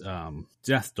these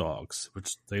death dogs,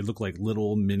 which they look like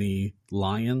little mini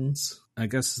lions, I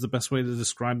guess is the best way to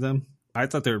describe them. I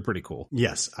thought they were pretty cool.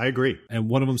 Yes, I agree. And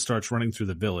one of them starts running through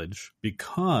the village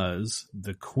because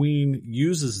the queen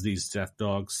uses these death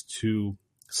dogs to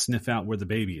sniff out where the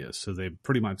baby is. So they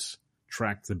pretty much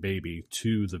track the baby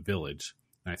to the village.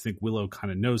 And I think Willow kind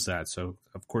of knows that. So,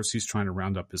 of course, he's trying to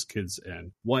round up his kids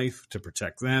and wife to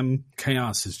protect them.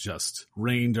 Chaos has just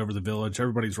reigned over the village.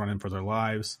 Everybody's running for their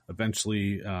lives.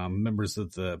 Eventually, members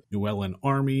of the Llewellyn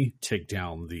army take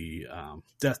down the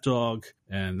death dog.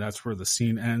 And that's where the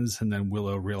scene ends. And then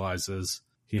Willow realizes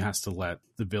he has to let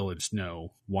the village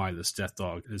know why this death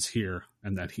dog is here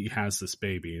and that he has this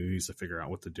baby and he needs to figure out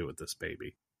what to do with this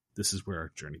baby. This is where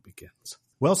our journey begins.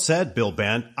 Well said, Bill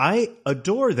Band. I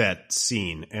adore that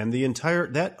scene, and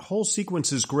that whole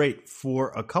sequence is great for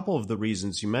a couple of the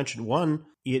reasons you mentioned. One,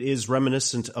 it is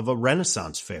reminiscent of a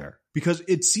Renaissance fair because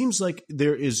it seems like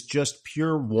there is just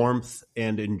pure warmth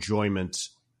and enjoyment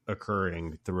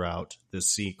occurring throughout this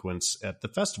sequence at the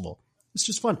festival. It's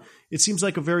just fun. It seems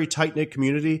like a very tight-knit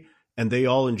community, and they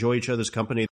all enjoy each other's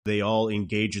company. They all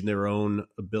engage in their own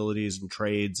abilities and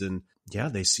trades, and yeah,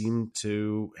 they seem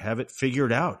to have it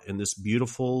figured out in this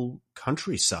beautiful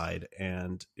countryside.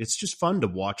 And it's just fun to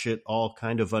watch it all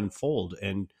kind of unfold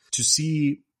and to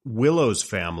see Willow's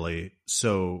family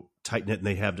so tight-knit and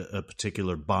they have a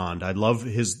particular bond. I love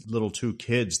his little 2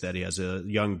 kids that he has, a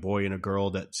young boy and a girl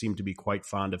that seem to be quite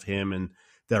fond of him and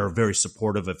that are very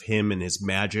supportive of him and his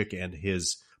magic and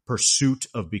his pursuit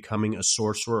of becoming a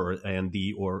sorcerer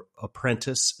or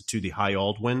apprentice to the High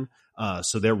Aldwin.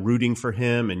 So they're rooting for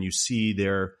him, and you see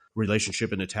their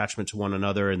relationship and attachment to one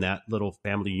another in that little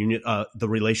family unit. The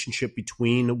relationship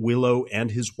between Willow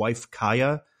and his wife,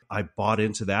 Kaya, I bought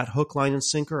into that hook, line, and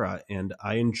sinker, and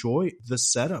I enjoy the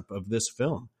setup of this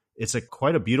film. It's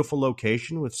quite a beautiful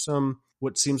location with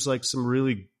what seems like some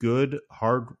really good,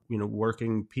 hard,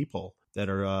 working people that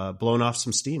are blowing off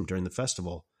some steam during the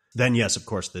festival. Then, yes, of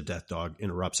course, the death dog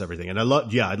interrupts everything. And I love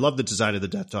the design of the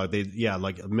death dog.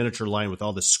 Like a miniature lion with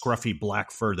all this scruffy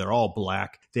black fur. They're all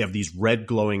black. They have these red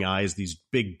glowing eyes, these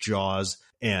big jaws,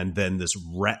 and then this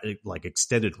rat, like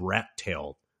extended rat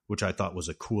tail, which I thought was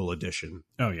a cool addition.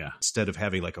 Oh, yeah. Instead of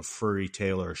having like a furry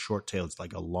tail or a short tail, it's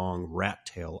like a long rat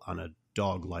tail on a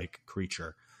dog-like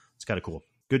creature. It's kind of cool.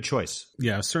 Good choice.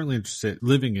 Yeah, I was certainly interested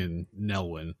living in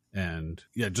Nelwyn, and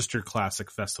just your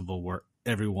classic festival where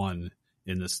everyone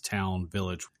in this town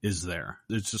village is there.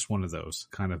 It's just one of those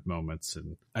kind of moments,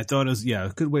 and I thought it was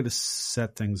a good way to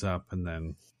set things up. And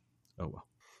then, oh well.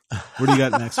 What do you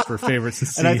got next for favorites to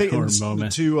see and I think or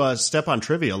moment? To step on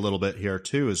trivia a little bit here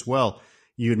too as well.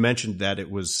 You had mentioned that it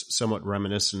was somewhat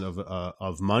reminiscent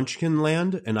of Munchkin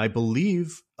Land, and I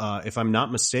believe, if I'm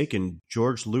not mistaken,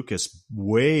 George Lucas,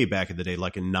 way back in the day,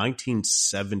 like in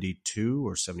 1972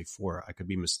 or 74, I could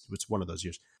be it's one of those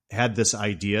years, had this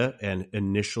idea and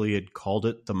initially had called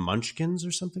it the Munchkins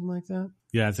or something like that.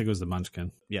 Yeah, I think it was the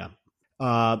Munchkin. Yeah.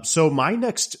 So my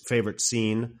next favorite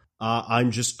scene,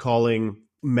 I'm just calling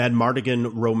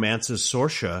Madmartigan romances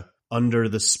Sorsha under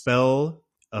the spell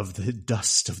of the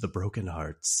dust of the broken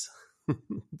hearts.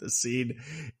 The scene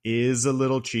is a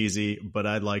little cheesy, but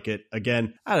I like it.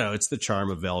 Again, I don't know, it's the charm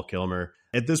of Val Kilmer.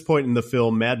 At this point in the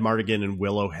film, Madmartigan and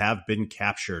Willow have been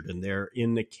captured, and they're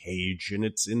in a cage, and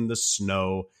it's in the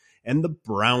snow, and the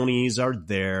brownies are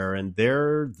there, and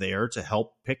they're there to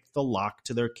help pick the lock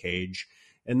to their cage.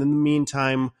 And in the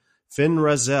meantime, Finn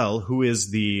Razel, who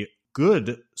is the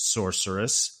good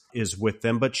sorceress, is with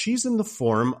them, but she's in the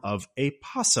form of a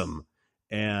possum.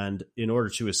 And in order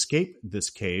to escape this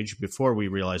cage, before we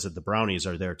realize that the brownies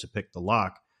are there to pick the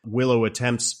lock, Willow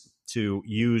attempts to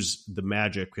use the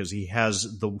magic because he has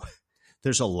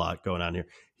there's a lot going on here.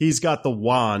 He's got the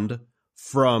wand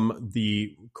from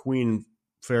the queen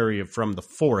fairy from the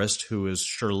forest, who is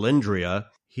Sherlindria.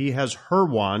 He has her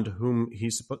wand, whom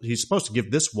he's supposed to give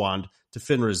this wand to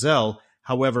Finn Razel.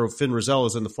 However, Finn Razel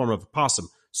is in the form of a possum.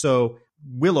 So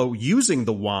Willow, using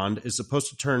the wand, is supposed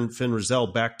to turn Finn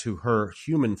Razel back to her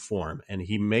human form, and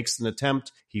he makes an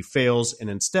attempt, he fails, and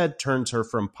instead turns her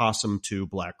from possum to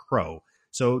Black Crow.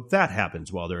 So that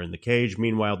happens while they're in the cage.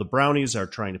 Meanwhile, the brownies are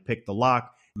trying to pick the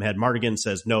lock. Madmartigan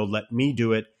says, no, let me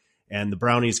do it, and the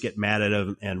brownies get mad at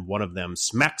him, and one of them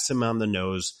smacks him on the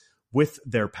nose with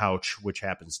their pouch, which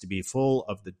happens to be full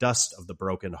of the dust of the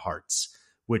broken hearts,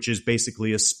 which is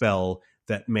basically a spell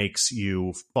that makes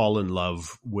you fall in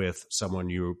love with someone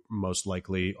you're most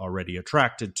likely already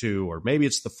attracted to, or maybe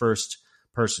it's the first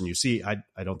person you see.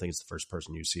 I don't think it's the first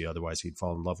person you see, otherwise he'd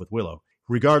fall in love with Willow.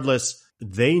 Regardless,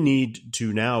 they need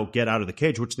to now get out of the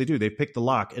cage, which they do. They pick the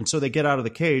lock, and so they get out of the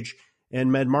cage,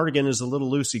 and Madmartigan is a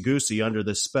little loosey-goosey under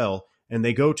this spell, and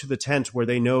they go to the tent where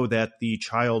they know that the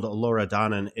child Alora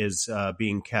Danan is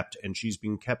being kept, and she's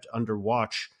being kept under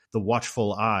watch, the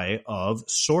watchful eye of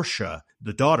Sorsha,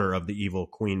 the daughter of the evil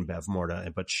Queen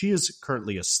Bavmorda. But she is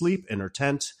currently asleep in her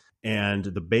tent, and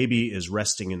the baby is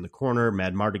resting in the corner.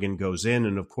 Madmartigan goes in,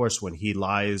 and of course, when he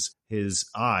lies his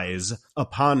eyes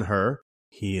upon her,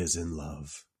 he is in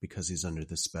love because he's under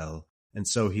the spell. And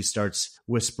so he starts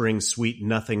whispering sweet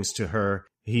nothings to her.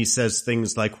 He says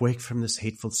things like, wake from this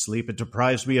hateful sleep. It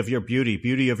deprives me of your beauty,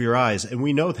 beauty of your eyes. And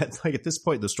we know that, like, at this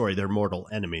point in the story, they're mortal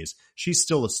enemies. She's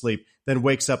still asleep, then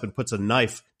wakes up and puts a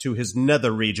knife to his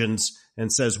nether regions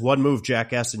and says, one move,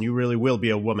 jackass, and you really will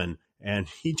be a woman. And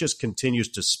he just continues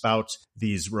to spout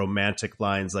these romantic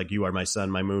lines like, you are my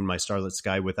sun, my moon, my starlit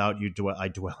sky. Without you, I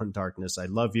dwell in darkness. I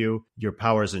love you. Your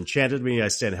powers enchanted me. I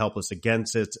stand helpless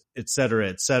against it, etc.,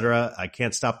 etc. I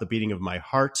can't stop the beating of my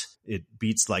heart. It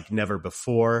beats like never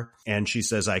before. And she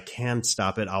says, I can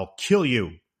stop it. I'll kill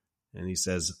you. And he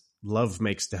says, love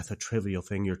makes death a trivial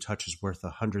thing. Your touch is worth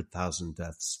 100,000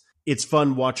 deaths. It's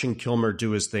fun watching Kilmer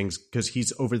do his things because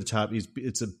he's over the top.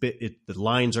 The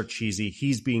lines are cheesy.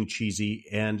 He's being cheesy,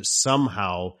 and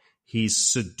somehow he's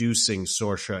seducing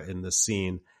Sorsha in the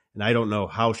scene. And I don't know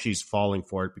how she's falling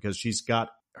for it because she's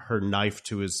got her knife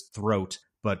to his throat,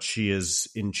 but she is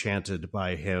enchanted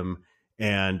by him.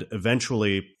 And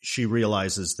eventually she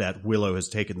realizes that Willow has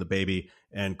taken the baby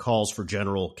and calls for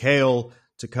General Kale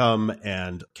to come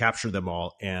and capture them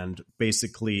all. And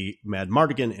basically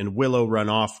Madmartigan and Willow run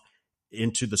off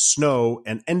into the snow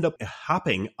and end up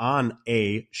hopping on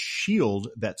a shield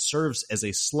that serves as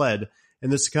a sled. And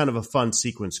this is kind of a fun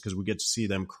sequence because we get to see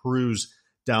them cruise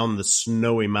down the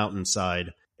snowy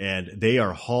mountainside, and they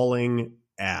are hauling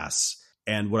ass.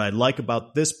 And what I like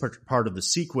about this part of the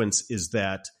sequence is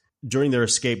that during their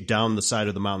escape down the side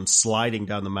of the mountain, sliding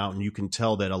down the mountain, you can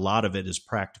tell that a lot of it is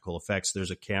practical effects.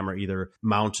 There's a camera either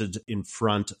mounted in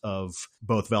front of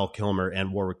both Val Kilmer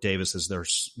and Warwick Davis as they're,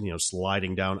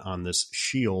 sliding down on this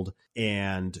shield.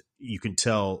 And you can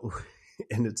tell,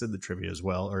 and it's in the trivia as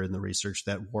well, or in the research,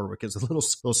 that Warwick is a little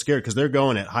scared because they're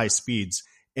going at high speeds.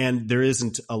 And there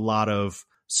isn't a lot of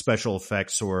special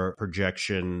effects or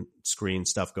projection screen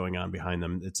stuff going on behind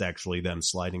them. It's actually them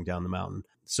sliding down the mountain.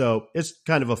 So it's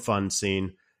kind of a fun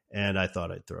scene, and I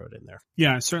thought I'd throw it in there.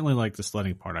 Yeah, I certainly like the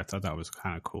sledding part. I thought that was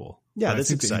kind of cool. Yeah, but that's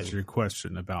I think exciting. To answer your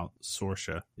question about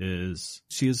Saoirse is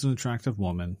she is an attractive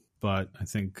woman, but I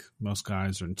think most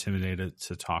guys are intimidated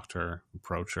to talk to her,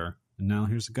 approach her. And now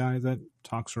here's a guy that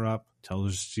talks her up,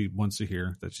 tells her she wants to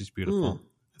hear that she's beautiful.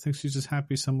 I think she's just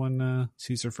happy someone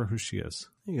sees her for who she is.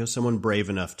 Someone brave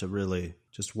enough to really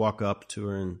just walk up to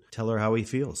her and tell her how he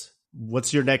feels.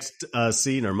 What's your next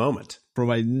scene or moment? For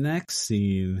my next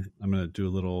scene, I'm going to do a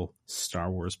little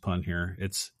Star Wars pun here.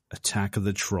 It's Attack of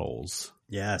the Trolls.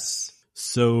 Yes.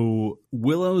 So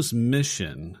Willow's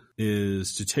mission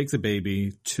is to take the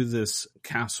baby to this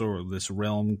castle or this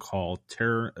realm called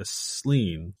Tir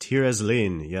Asleen. Tir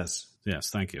Asleen, yes. Yes,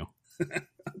 thank you.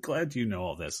 I'm glad you know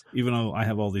all this. Even though I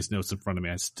have all these notes in front of me,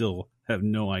 I still have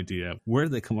no idea where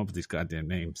they come up with these goddamn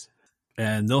names.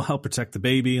 And they'll help protect the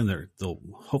baby, and there'll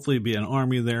hopefully be an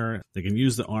army there. They can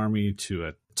use the army to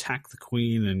attack the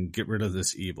queen and get rid of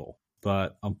this evil.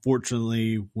 But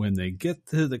unfortunately, when they get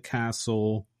to the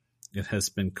castle, it has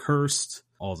been cursed.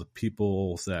 All the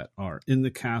people that are in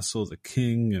the castle, the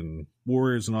king and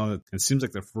warriors and all that, it seems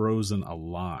like they're frozen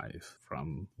alive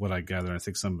from what I gather. I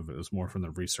think some of it was more from the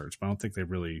research, but I don't think they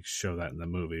really show that in the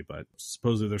movie. But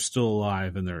supposedly they're still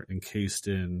alive and they're encased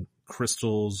in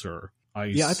crystals or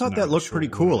ice. Yeah, I thought that looked pretty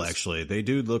cool, actually. They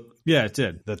do look... Yeah, it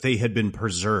did. That they had been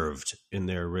preserved in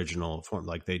their original form.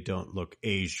 Like, they don't look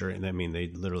aged,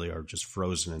 they literally are just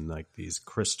frozen in, like, these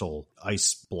crystal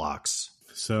ice blocks.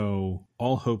 So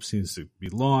all hope seems to be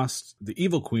lost. The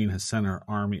evil queen has sent her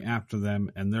army after them,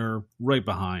 and they're right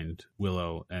behind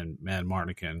Willow and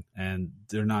Madmartigan, and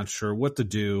they're not sure what to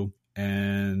do.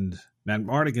 And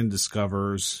Madmartigan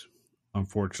discovers,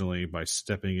 unfortunately, by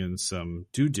stepping in some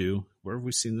doo-doo, where have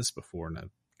we seen this before in a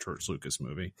George Lucas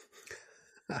movie?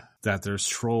 That there's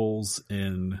trolls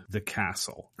in the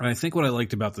castle. And I think what I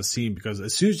liked about the scene, because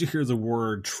as soon as you hear the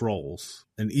word trolls,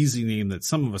 an easy name that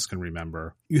some of us can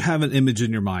remember, you have an image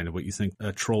in your mind of what you think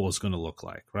a troll is going to look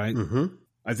like, right? Mm-hmm.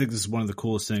 I think this is one of the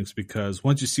coolest things because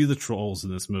once you see the trolls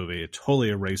in this movie, it totally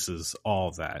erases all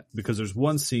of that. Because there's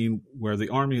one scene where the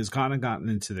army has kind of gotten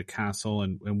into the castle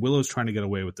and Willow's trying to get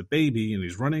away with the baby and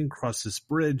he's running across this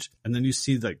bridge. And then you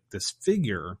see like this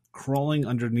figure crawling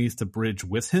underneath the bridge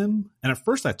with him. And at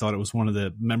first I thought it was one of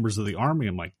the members of the army.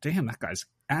 I'm like, damn, that guy's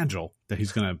agile, that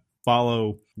he's going to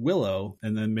follow Willow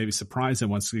and then maybe surprise him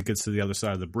once he gets to the other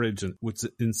side of the bridge and what's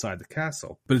inside the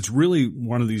castle. But it's really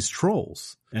one of these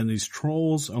trolls. And these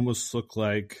trolls almost look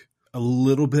like a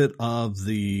little bit of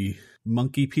the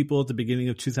monkey people at the beginning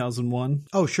of 2001.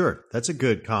 Oh, sure. That's a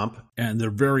good comp. And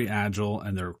they're very agile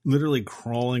and they're literally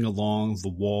crawling along the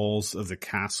walls of the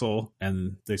castle.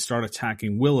 And they start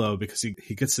attacking Willow because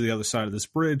he gets to the other side of this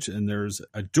bridge and there's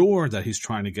a door that he's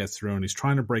trying to get through and he's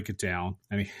trying to break it down.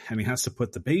 And he has to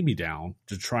put the baby down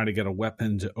to try to get a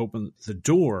weapon to open the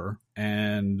door.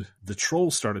 And the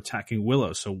trolls start attacking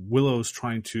Willow. So Willow's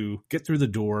trying to get through the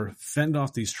door, fend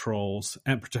off these trolls,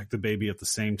 and protect the baby at the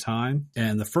same time.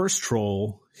 And the first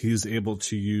troll, he's able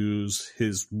to use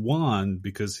his wand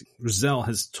because Rizal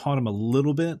has taught him a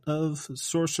little bit of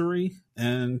sorcery.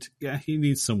 And yeah, he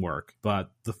needs some work.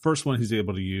 But the first one he's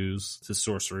able to use the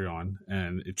sorcery on,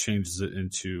 and it changes it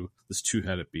into this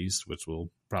two-headed beast, which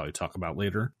we'll probably talk about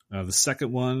later. The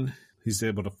second one, he's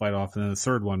able to fight off. And then the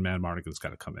third one, Madmartigan's got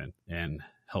to come in and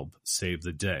help save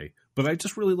the day. But I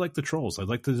just really like the trolls. I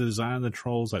like the design of the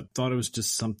trolls. I thought it was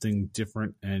just something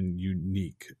different and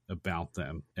unique about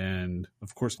them. And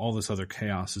of course, all this other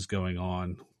chaos is going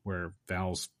on where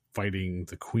Val's fighting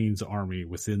the Queen's army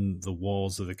within the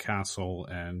walls of the castle,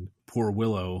 and poor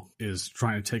Willow is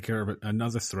trying to take care of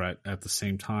another threat at the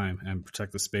same time and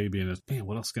protect this baby. And man,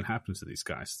 what else can happen to these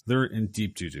guys? They're in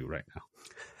deep doo-doo right now.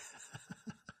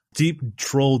 Deep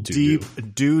troll doo-doo.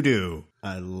 Deep doo-doo.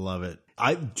 I love it.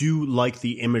 I do like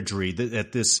the imagery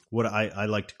at this, what I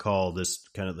like to call this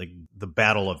kind of like the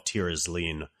Battle of Tir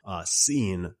Asleen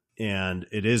scene. And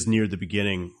it is near the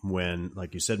beginning when,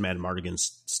 like you said, Madmartigan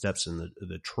steps in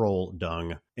the troll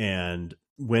dung. And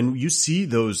when you see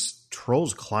those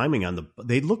trolls climbing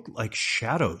they look like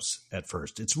shadows at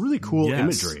first. It's really cool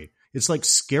imagery. It's like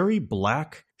scary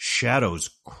black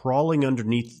shadows crawling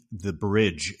underneath the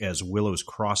bridge as Willow's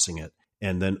crossing it.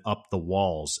 and then up the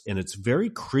walls. And it's very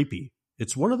creepy.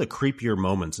 It's one of the creepier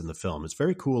moments in the film. It's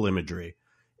very cool imagery.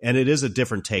 And it is a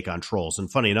different take on trolls.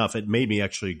 And funny enough, it made me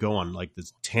actually go on like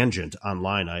this tangent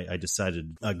online. I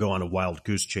decided to go on a wild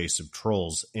goose chase of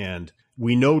trolls. And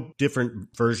we know different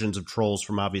versions of trolls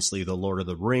from obviously the Lord of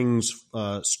the Rings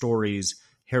stories,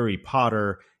 Harry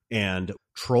Potter, and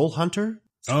Troll Hunter.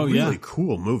 It's a really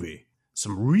cool movie.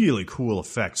 Some really cool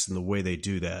effects in the way they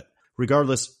do that.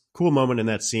 Regardless, cool moment in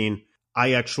that scene.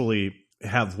 I actually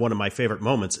have one of my favorite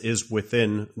moments is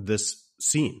within this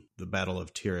scene, the Battle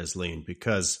of Tir Asleen,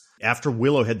 because after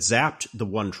Willow had zapped the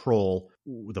one troll,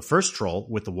 the first troll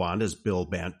with the wand, as Bill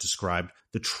Bant described,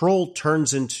 the troll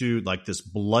turns into like this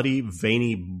bloody,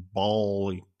 veiny,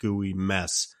 ball, gooey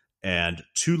mess, and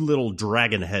two little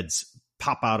dragon heads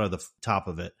pop out of the top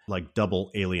of it like double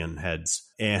alien heads.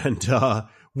 And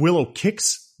Willow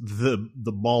kicks the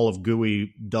ball of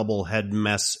gooey double head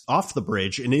mess off the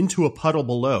bridge and into a puddle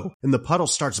below. And the puddle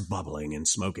starts bubbling and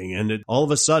smoking. And all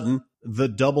of a sudden, the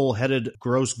double-headed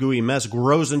gross gooey mess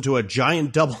grows into a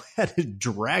giant double-headed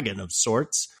dragon of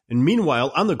sorts. And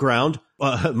meanwhile, on the ground,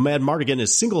 Mad Mardigan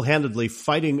is single-handedly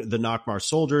fighting the Nockmaar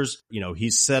soldiers. You know,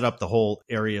 he's set up the whole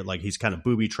area, like he's kind of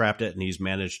booby-trapped it, and he's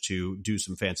managed to do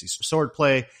some fancy sword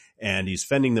play, and he's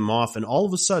fending them off. And all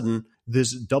of a sudden,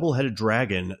 this double-headed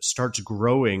dragon starts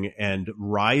growing and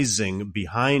rising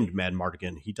behind Mad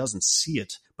Mardigan. He doesn't see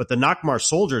it, but the Nockmaar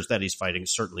soldiers that he's fighting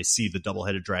certainly see the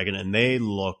double-headed dragon, and they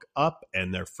look up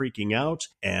and they're freaking out,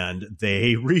 and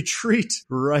they retreat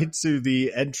right to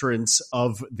the entrance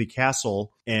of the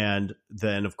castle. And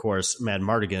then, of course, Mad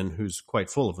Mardigan, who's quite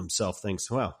full of himself,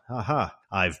 thinks, well, haha,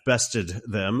 I've bested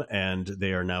them, and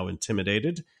they are now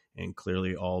intimidated and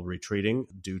clearly all retreating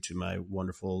due to my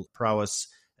wonderful prowess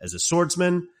as a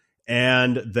swordsman.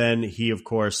 And then he, of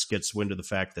course, gets wind of the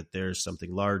fact that there's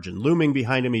something large and looming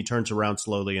behind him. He turns around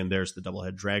slowly, and there's the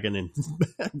double-head dragon. And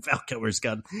Val Kilmer's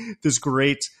got this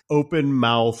great open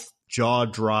mouth,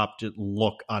 jaw-dropped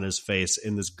look on his face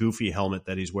in this goofy helmet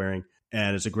that he's wearing.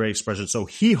 And it's a great expression. So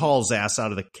he hauls ass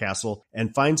out of the castle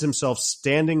and finds himself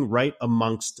standing right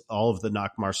amongst all of the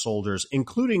Nockmaar soldiers,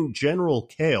 including General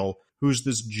Kale, who's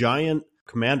this giant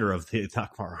commander of the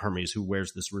Nockmaar armies who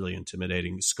wears this really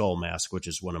intimidating skull mask, which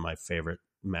is one of my favorite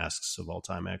masks of all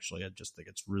time, actually. I just think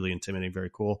it's really intimidating, very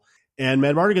cool. And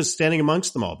Mad Mardigan's standing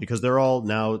amongst them all because they're all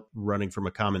now running from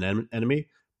a common enemy.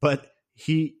 But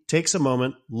he takes a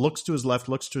moment, looks to his left,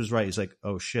 looks to his right. He's like,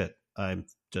 oh, shit, I'm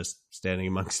just standing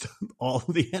amongst all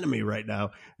of the enemy right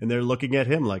now. And they're looking at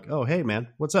him like, oh, hey, man,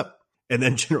 what's up? And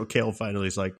then General Kale finally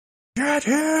is like, get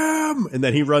him! And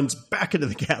then he runs back into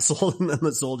the castle, and then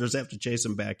the soldiers have to chase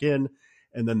him back in.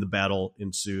 And then the battle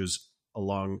ensues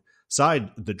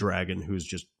alongside the dragon, who's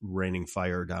just raining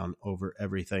fire down over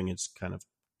everything. It's kind of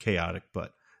chaotic,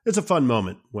 but it's a fun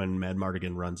moment when Mad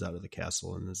Mardigan runs out of the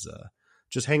castle and is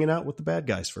just hanging out with the bad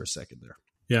guys for a second there.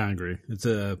 Yeah, I agree. It's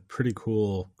a pretty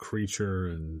cool creature,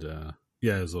 and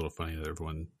yeah, it's a little funny that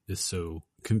everyone is so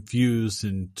confused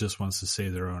and just wants to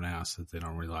save their own ass that they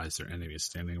don't realize their enemy is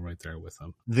standing right there with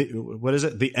them. What is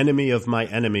it? The enemy of my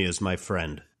enemy is my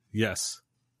friend. Yes.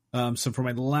 So for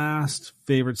my last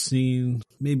favorite scene,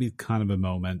 maybe kind of a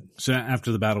moment. So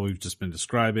after the battle we've just been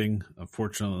describing,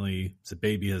 unfortunately, the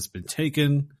baby has been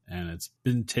taken, and it's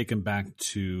been taken back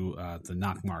to the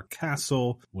Nockmaar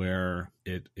castle, where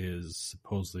it is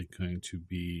supposedly going to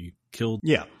be killed.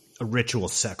 Yeah, a ritual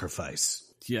sacrifice.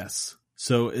 Yes.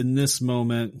 So in this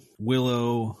moment,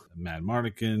 Willow, Mad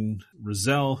Mardigan,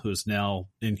 Rizal, who is now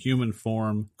in human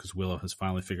form, because Willow has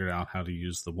finally figured out how to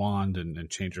use the wand and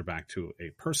change her back to a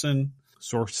person.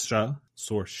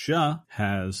 Sorsha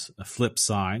has flip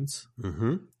sides,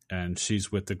 and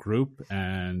she's with the group,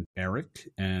 and Eric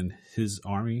and his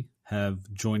army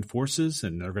have joined forces,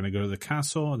 and they're going to go to the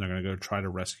castle, and they're going to go try to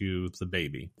rescue the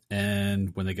baby.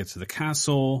 And when they get to the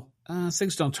castle,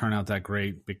 things don't turn out that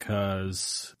great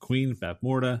because Queen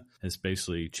Bavmorda has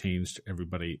basically changed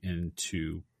everybody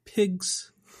into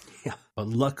pigs. Yeah. But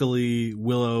luckily,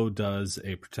 Willow does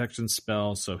a protection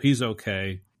spell, so he's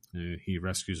okay. He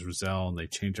rescues Rizal, and they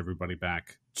change everybody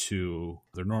back to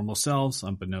their normal selves,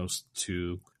 unbeknownst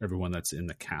to everyone that's in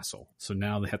the castle. So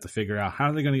now they have to figure out how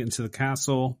are they going to get into the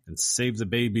castle and save the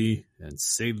baby and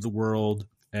save the world.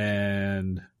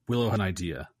 And Willow had an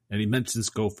idea, and he mentions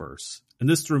gophers. And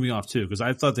this threw me off, too, because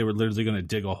I thought they were literally going to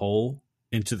dig a hole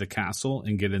into the castle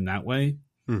and get in that way.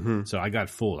 So I got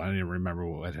fooled. I didn't remember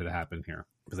what had happened here.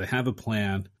 But they have a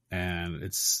plan, and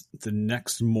it's the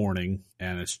next morning,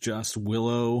 and it's just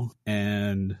Willow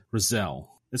and Rizal.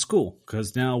 It's cool,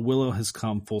 because now Willow has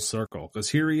come full circle, because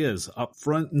here he is, up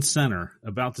front and center,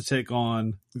 about to take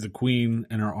on the queen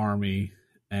and her army,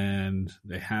 and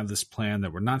they have this plan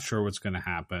that we're not sure what's going to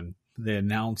happen. They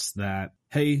announce that,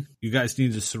 hey, you guys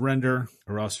need to surrender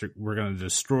or else we're going to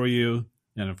destroy you.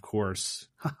 And of course,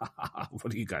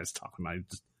 what are you guys talking about?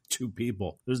 Just 2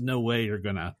 people. There's no way you're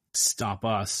going to stop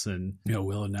us. And,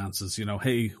 Will announces,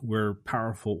 hey, we're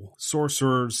powerful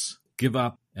sorcerers. Give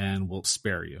up and we'll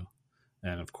spare you.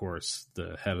 And of course,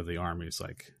 the head of the army is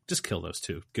like, just kill those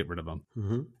 2. Get rid of them.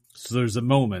 Mm-hmm. So there's a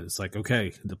moment. It's like,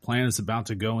 okay, the plan is about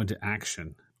to go into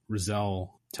action.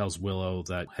 Rizal tells Willow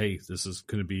that, hey, this is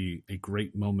going to be a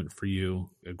great moment for you,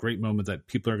 a great moment that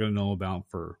people are going to know about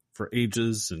for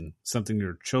ages and something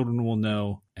your children will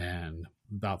know. And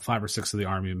about 5 or 6 of the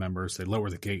army members, they lower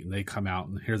the gate and they come out,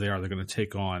 and here they are. They're going to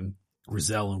take on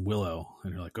Rizal and Willow.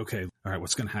 And you're like, okay, all right,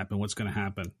 what's going to happen? What's going to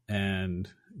happen? And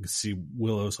you can see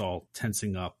Willow's all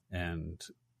tensing up, and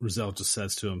Rizal just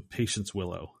says to him, patience,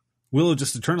 Willow. Willow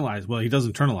just internalizes. Well, he does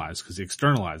internalize because he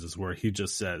externalizes, where he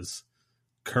just says,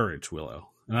 courage, Willow.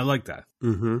 And I like that.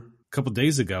 Mm-hmm. A couple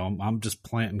days ago, I'm just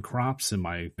planting crops in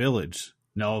my village.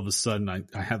 Now all of a sudden,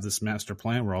 I have this master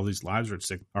plan where all these lives are at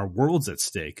stake. Our world's at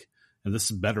stake, and this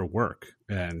is better work.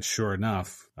 And sure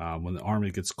enough, when the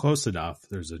army gets close enough,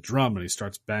 there's a drum, and he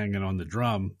starts banging on the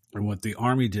drum. And what the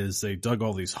army did is they dug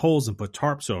all these holes and put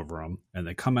tarps over them, and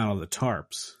they come out of the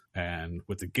tarps. And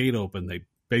with the gate open, they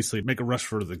basically make a rush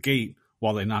for the gate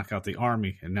while they knock out the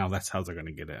army, and now that's how they're going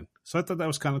to get in. So I thought that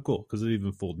was kind of cool, because it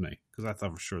even fooled me, because I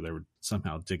thought for sure they were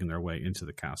somehow digging their way into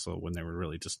the castle when they were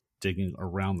really just digging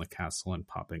around the castle and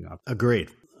popping up.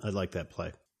 Agreed. I like that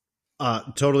play.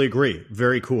 Totally agree.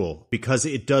 Very cool, because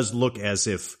it does look as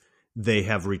if they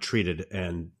have retreated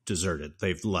and deserted.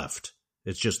 They've left.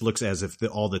 It just looks as if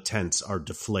all the tents are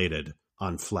deflated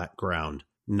on flat ground,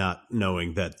 not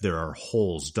knowing that there are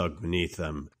holes dug beneath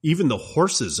them. Even the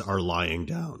horses are lying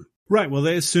down. Right. Well,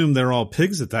 they assumed they're all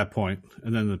pigs at that point,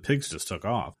 and then the pigs just took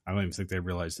off. I don't even think they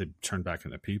realized they'd turned back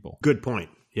into people. Good point.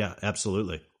 Yeah,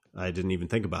 absolutely. I didn't even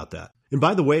think about that. And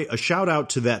by the way, a shout out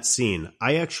to that scene.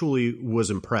 I actually was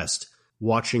impressed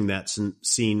watching that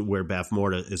scene where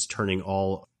Bavmorda is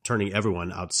turning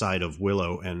everyone outside of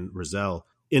Willow and Rizal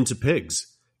into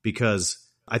pigs, because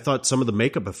I thought some of the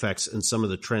makeup effects and some of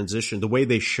the transition, the way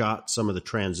they shot some of the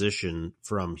transition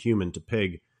from human to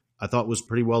pig, I thought was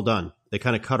pretty well done. They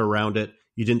kind of cut around it.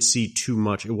 You didn't see too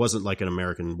much. It wasn't like an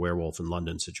American Werewolf in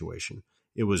London situation.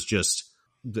 It was just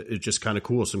kind of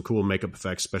cool. Some cool makeup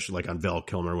effects, especially like on Val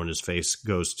Kilmer when his face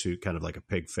goes to kind of like a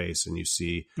pig face, and you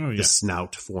see the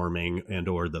snout forming and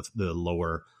or the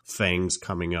lower fangs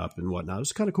coming up and whatnot. It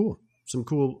was kind of cool. Some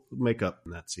cool makeup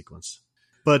in that sequence.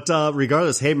 But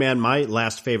regardless, hey man, my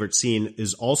last favorite scene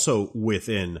is also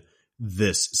within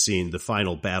this scene, the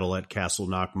final battle at Castle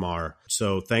Nockmaar.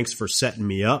 So thanks for setting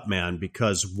me up, man,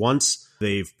 because once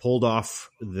they've pulled off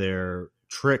their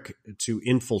trick to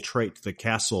infiltrate the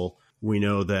castle, we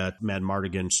know that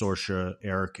Madmartigan, Sorsha,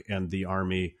 Eric, and the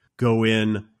army go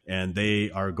in, and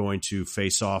they are going to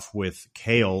face off with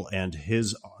Kale and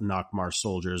his Nockmaar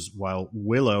soldiers, while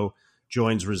Willow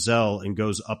joins Rizal and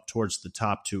goes up towards the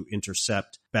top to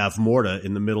intercept Bavmorda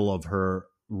in the middle of her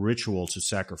ritual to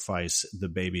sacrifice the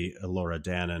baby Elora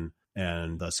Danan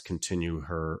and thus continue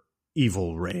her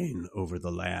evil reign over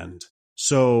the land.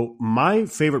 So my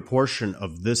favorite portion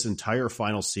of this entire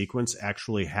final sequence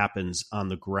actually happens on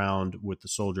the ground with the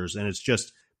soldiers, and it's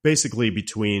just basically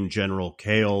between General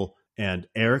Kale and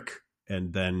Eric,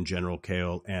 and then General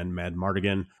Kale and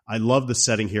Madmartigan. I love the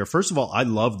setting here. First of all, I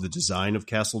love the design of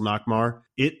Castle Nockmaar.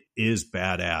 It is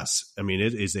badass. I mean,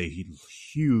 it is a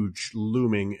huge,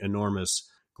 looming, enormous,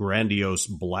 grandiose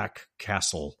black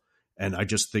castle. And I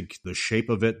just think the shape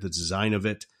of it, the design of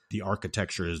it, the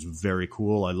architecture is very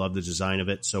cool. I love the design of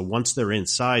it. So once they're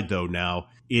inside, though, now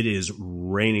it is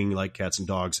raining like cats and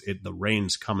dogs. The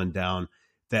rain's coming down.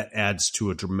 That adds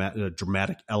to a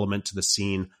dramatic element to the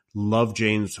scene. Love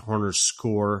James Horner's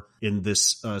score in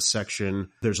this section.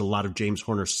 There's a lot of James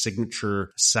Horner's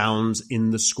signature sounds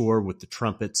in the score with the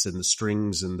trumpets and the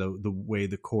strings and the way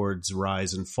the chords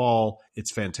rise and fall.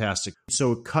 It's fantastic.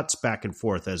 So it cuts back and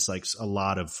forth as like a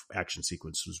lot of action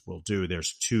sequences will do.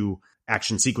 There's two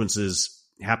action sequences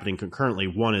happening concurrently.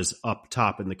 One is up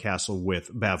top in the castle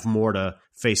with Bavmorda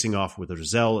facing off with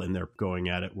Rizal, and they're going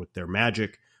at it with their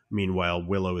magic. Meanwhile,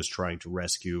 Willow is trying to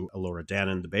rescue Elora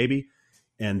Danan, the baby.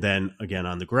 And then again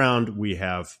on the ground, we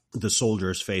have the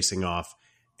soldiers facing off.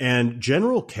 And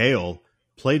General Kale,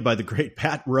 played by the great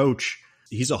Pat Roach,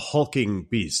 he's a hulking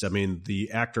beast. I mean,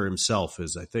 the actor himself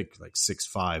is, I think, like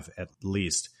 6'5" at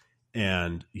least.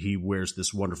 And he wears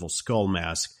this wonderful skull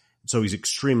mask. So he's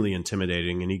extremely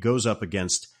intimidating. And he goes up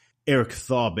against Eric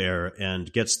Thauber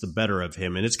and gets the better of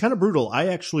him. And it's kind of brutal. I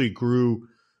actually grew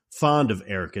fond of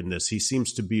Eric in this. He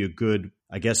seems to be a good,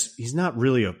 I guess he's not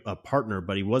really a partner,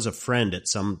 but he was a friend at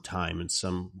some time. And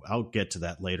I'll get to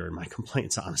that later in my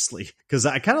complaints, honestly, because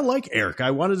I kind of like Eric.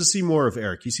 I wanted to see more of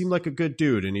Eric. He seemed like a good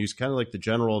dude, and he's kind of like the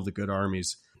general of the good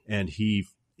armies. And he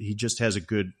just has a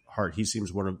good heart. He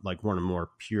seems one of the more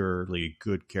purely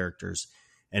good characters.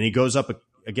 And he goes up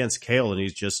against Cale, and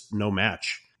he's just no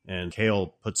match. And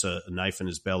Cale puts a knife in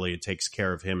his belly and takes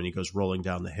care of him, and he goes rolling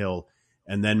down the hill.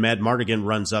 And then Mad Mardigan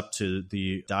runs up to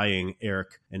the dying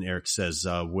Eric, and Eric says,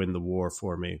 win the war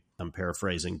for me. I'm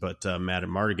paraphrasing, but Mad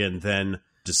Mardigan then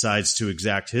decides to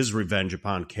exact his revenge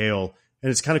upon Cale.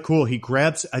 And it's kind of cool. He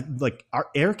grabs,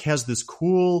 Eric has this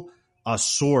cool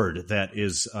sword that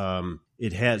is,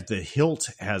 the hilt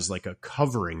has like a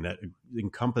covering that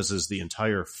encompasses the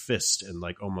entire fist and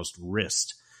like almost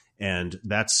wrist. And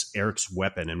that's Eric's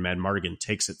weapon. And Mad Mardigan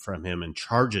takes it from him and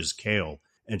charges Cale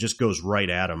and just goes right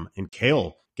at him. And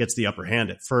Cale gets the upper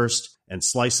hand at first and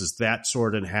slices that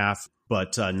sword in half,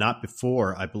 but not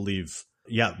before, I believe.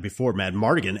 Yeah, before Mad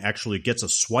Mardigan actually gets a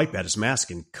swipe at his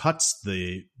mask and cuts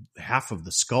the half of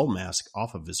the skull mask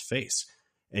off of his face.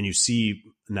 And you see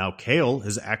now Cale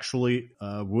is actually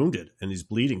wounded and he's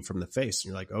bleeding from the face. And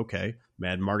you're like, okay,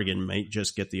 Mad Mardigan might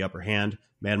just get the upper hand.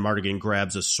 Mad Mardigan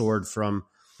grabs a sword from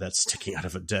that's sticking out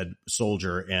of a dead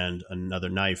soldier and another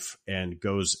knife and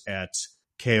goes at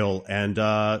Cale and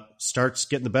starts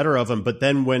getting the better of him. But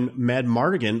then when Mad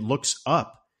Mardigan looks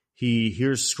up, he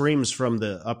hears screams from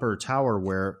the upper tower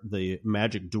where the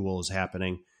magic duel is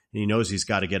happening. And he knows he's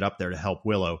got to get up there to help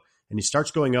Willow. And he starts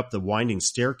going up the winding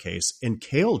staircase, and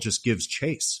Cale just gives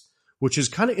chase, which is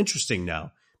kind of interesting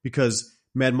now because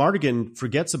Mad Mardigan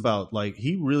forgets about,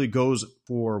 he really goes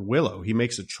for Willow. He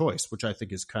makes a choice, which I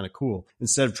think is kind of cool.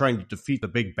 Instead of trying to defeat the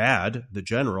big bad, the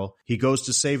general, he goes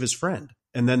to save his friend.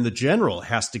 And then the general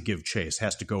has to give chase,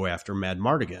 has to go after Mad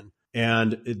Mardigan.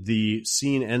 And the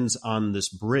scene ends on this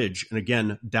bridge. And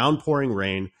again, downpouring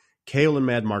rain, Cale and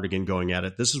Mad Mardigan going at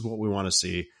it. This is what we want to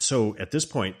see. So at this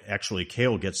point, actually,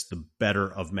 Cale gets the better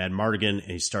of Mad Mardigan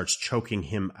and he starts choking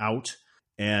him out.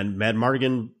 And Mad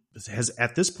Mardigan has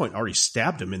at this point already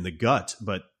stabbed him in the gut,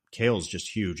 but Cale's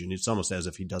just huge. And it's almost as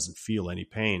if he doesn't feel any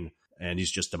pain and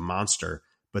he's just a monster.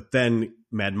 But then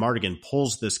Mad Mardigan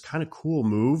pulls this kind of cool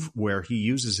move where he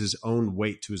uses his own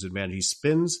weight to his advantage. He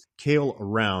spins Cale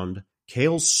around.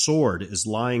 Cale's sword is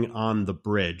lying on the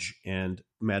bridge, and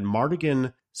Mad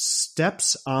Mardigan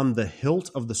steps on the hilt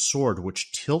of the sword,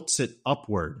 which tilts it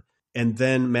upward. And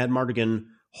then Mad Mardigan,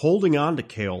 holding on to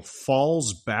Cale,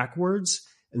 falls backwards.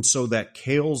 And so that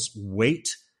Cale's weight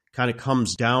kind of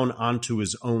comes down onto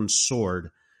his own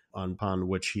sword, upon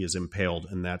which he is impaled.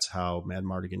 And that's how Mad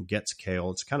Mardigan gets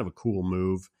Cale. It's kind of a cool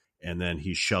move. And then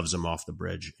he shoves him off the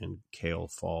bridge and Cale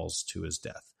falls to his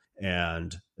death.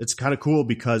 And it's kind of cool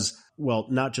because, well,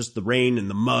 not just the rain and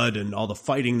the mud and all the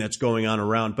fighting that's going on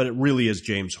around, but it really is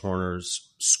James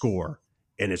Horner's score.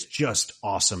 And it's just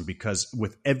awesome because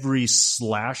with every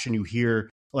slash, and you hear,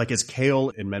 as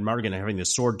Cale and Mad Mardigan are having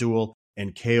this sword duel,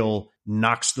 and Cale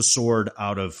knocks the sword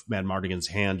out of Mad Mardigan's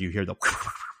hand, you hear the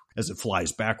as it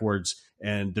flies backwards.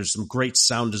 And there's some great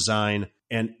sound design.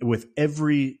 And with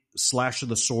every slash of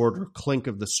the sword or clink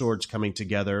of the swords coming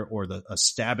together or a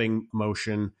stabbing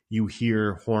motion, you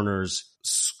hear Horner's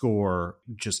score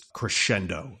just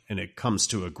crescendo. And it comes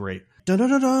to a great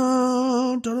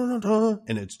dun-dun-dun-dun, dun-dun-dun-dun.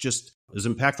 And it's just as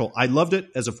impactful. I loved it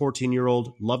as a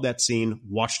 14-year-old. Loved that scene.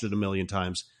 Watched it a million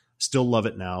times. Still love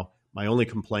it now. My only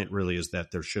complaint really is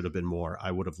that there should have been more.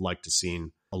 I would have liked to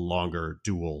seen a longer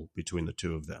duel between the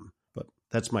two of them. But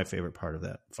that's my favorite part of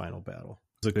that final battle.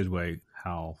 It's a good way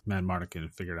how Mad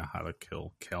Mardigan figured out how to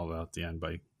kill Cale at the end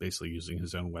by basically using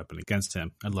his own weapon against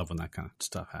him. I love when that kind of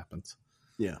stuff happens.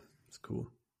 Yeah, it's cool.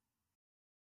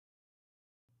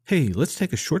 Hey, let's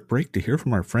take a short break to hear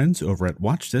from our friends over at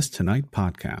Watch This Tonight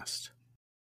podcast.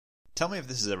 Tell me if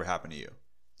this has ever happened to you.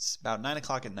 It's about 9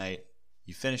 o'clock at night.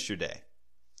 You finished your day.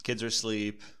 Kids are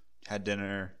asleep, had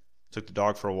dinner, took the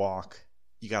dog for a walk.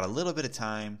 You got a little bit of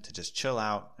time to just chill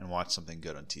out and watch something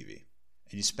good on TV.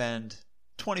 And you spend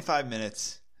 25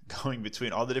 minutes going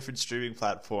between all the different streaming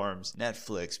platforms,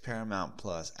 Netflix, Paramount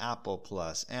Plus, Apple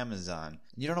Plus, Amazon.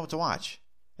 You don't know what to watch.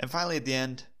 And finally at the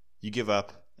end, you give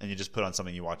up and you just put on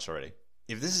something you watched already.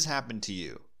 If this has happened to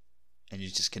you and you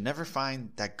just can never find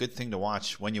that good thing to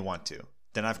watch when you want to,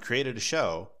 then I've created a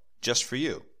show just for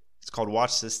you. It's called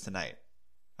Watch This Tonight.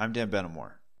 I'm Dan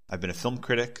Benamore. I've been a film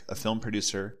critic, a film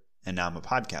producer, and now I'm a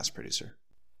podcast producer.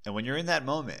 And when you're in that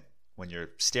moment, when you're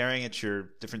staring at your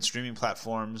different streaming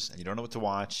platforms and you don't know what to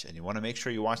watch and you want to make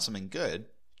sure you watch something good,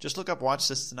 just look up Watch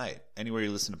This Tonight anywhere you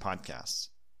listen to podcasts.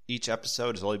 Each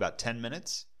episode is only about 10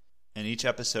 minutes, and each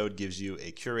episode gives you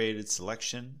a curated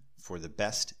selection for the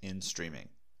best in streaming.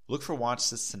 Look for Watch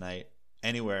This Tonight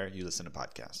anywhere you listen to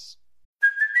podcasts.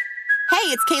 Hey,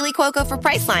 it's Kaylee Cuoco for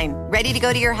Priceline. Ready to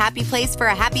go to your happy place for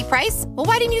a happy price? Well,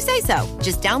 why didn't you say so?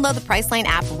 Just download the Priceline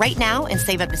app right now and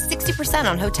save up to 60%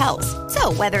 on hotels.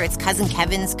 So whether it's Cousin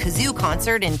Kevin's Kazoo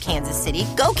Concert in Kansas City,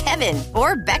 go Kevin,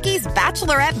 or Becky's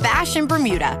Bachelorette Bash in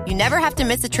Bermuda, you never have to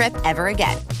miss a trip ever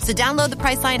again. So download the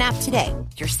Priceline app today.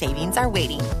 Your savings are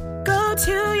waiting. Go to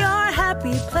your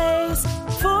happy place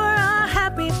for a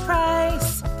happy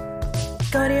price.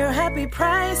 Go to your happy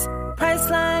price,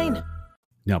 Priceline.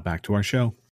 Now back to our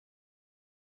show.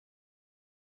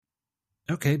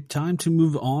 Okay, time to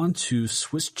move on to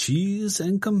Swiss cheese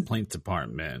and complaint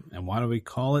department. And why do we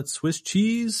call it Swiss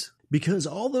cheese? Because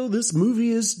although this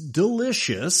movie is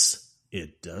delicious,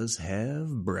 it does have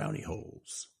brownie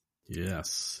holes.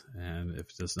 Yes, and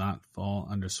if it does not fall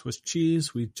under Swiss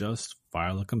cheese, we just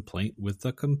file a complaint with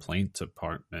the complaint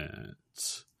department.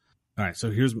 All right,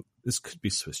 so this could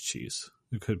be Swiss cheese.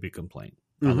 It could be complaint.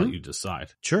 I'll let you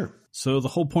decide. Sure. So the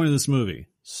whole point of this movie,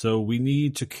 so we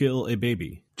need to kill a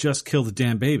baby. Just kill the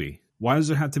damn baby. Why does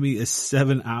there have to be a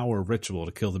 7-hour ritual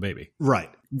to kill the baby?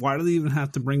 Right. Why do they even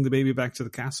have to bring the baby back to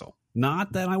the castle?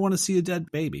 Not that I want to see a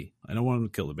dead baby. I don't want them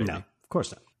to kill the baby. No, of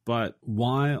course not. But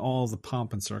why all the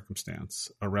pomp and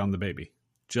circumstance around the baby?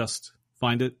 Just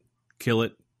find it, kill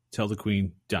it, tell the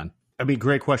queen, done. I mean,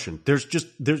 great question.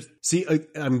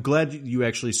 I'm glad you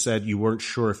actually said you weren't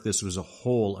sure if this was a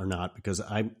hole or not, because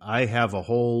I have a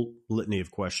whole litany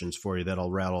of questions for you that I'll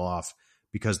rattle off,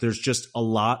 because there's just a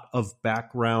lot of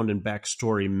background and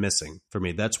backstory missing for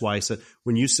me. That's why I said,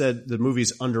 when you said the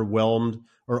movie's underwhelming,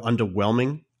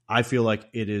 I feel like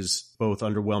it is both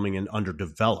underwhelming and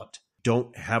underdeveloped.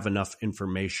 Don't have enough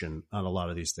information on a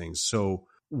lot of these things. So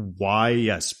why,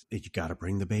 yes, you got to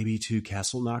bring the baby to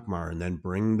Castle Nockmar and then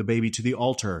bring the baby to the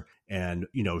altar. And,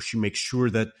 she makes sure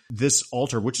that this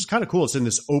altar, which is kind of cool, it's in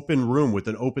this open room with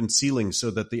an open ceiling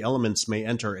so that the elements may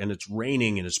enter, and it's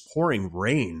raining and it's pouring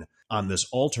rain on this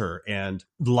altar and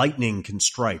lightning can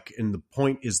strike. And the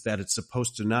point is that it's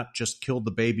supposed to not just kill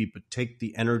the baby, but take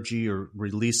the energy or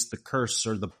release the curse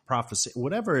or the prophecy,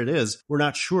 whatever it is. We're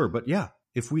not sure. But yeah,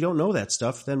 if we don't know that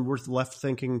stuff, then we're left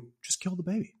thinking, just kill the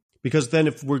baby. Because then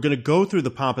if we're going to go through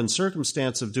the pomp and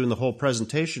circumstance of doing the whole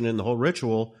presentation and the whole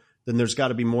ritual, then there's got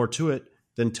to be more to it.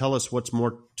 Then tell us what's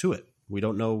more to it. We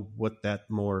don't know what that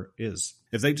more is.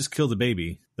 If they just kill the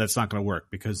baby, that's not going to work,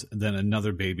 because then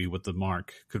another baby with the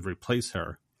mark could replace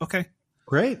her. Okay.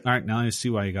 Great. All right, now I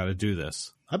see why you got to do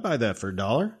this. I buy that for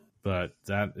 $1. But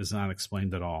that is not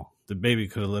explained at all. The baby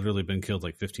could have literally been killed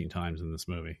like 15 times in this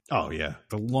movie. Oh, yeah.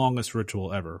 The longest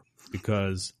ritual ever,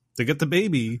 because they get the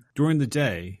baby during the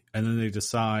day, and then they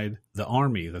decide the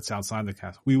army that's outside the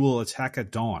castle, we will attack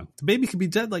at dawn. The baby could be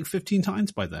dead like 15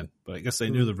 times by then, but I guess they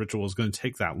knew the ritual was going to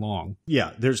take that long.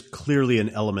 Yeah, there's clearly an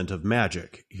element of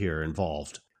magic here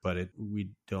involved, but we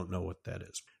don't know what that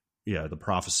is. Yeah, the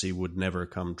prophecy would never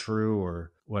come true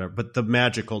or whatever, but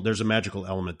there's a magical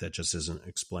element that just isn't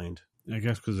explained. I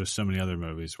guess because there's so many other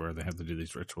movies where they have to do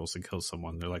these rituals to kill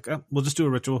someone. They're like, oh, we'll just do a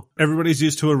ritual. Everybody's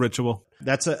used to a ritual.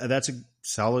 That's a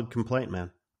solid complaint,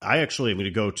 man. I actually am going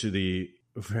to go to the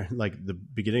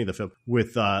beginning of the film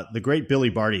with the great Billy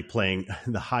Barty playing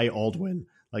the High Aldwyn,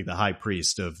 like the high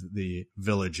priest of the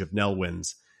village of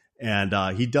Nelwyn's.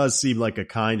 And he does seem like a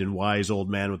kind and wise old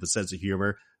man with a sense of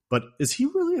humor. But is he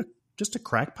really just a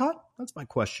crackpot? That's my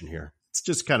question here. It's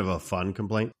just kind of a fun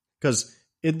complaint, because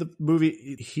in the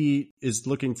movie, he is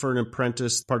looking for an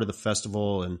apprentice, part of the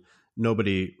festival, and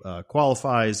nobody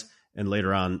qualifies. And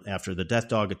later on, after the death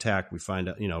dog attack, we find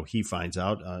out, he finds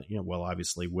out,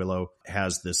 obviously Willow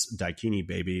has this Daikini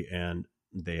baby and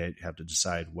they have to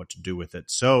decide what to do with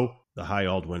it. So the High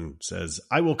Aldwyn says,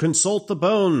 I will consult the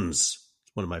bones.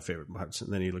 It's one of my favorite parts.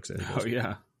 And then he looks at it and goes, oh,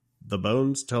 yeah. The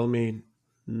bones tell me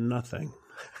nothing.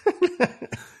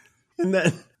 And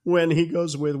then when he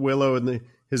goes with Willow and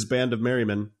his band of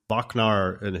merrymen,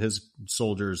 Lochnar and his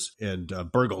soldiers, and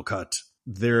Burglecut,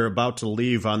 they're about to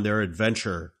leave on their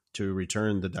adventure to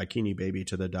return the Daikini baby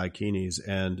to the Daikinis.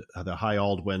 And the High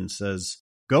Aldwyn says,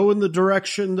 go in the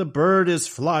direction the bird is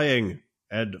flying.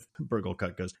 And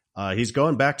Burglecut goes, he's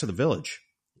going back to the village.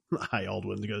 High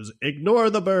Aldwyn goes, ignore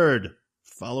the bird.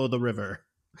 Follow the river.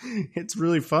 It's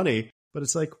really funny, but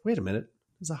it's like, wait a minute.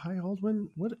 Is a High Aldwyn?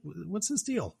 What's his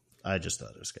deal? I just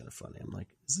thought it was kind of funny. I'm like,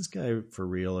 is this guy for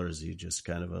real, or is he just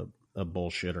kind of a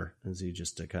bullshitter? Is he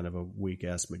just a kind of a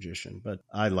weak-ass magician? But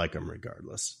I like him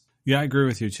regardless. Yeah, I agree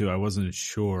with you, too. I wasn't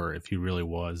sure if he really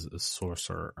was a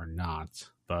sorcerer or not,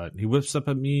 but he whips up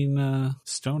a mean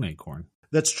stone acorn.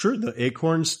 That's true. The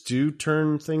acorns do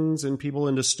turn things and people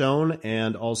into stone.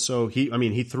 And also,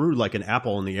 he threw like an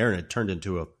apple in the air and it turned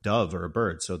into a dove or a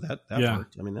bird. So that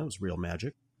worked. I mean, that was real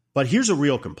magic. But here's a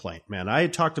real complaint, man. I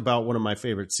had talked about one of my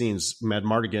favorite scenes, Mad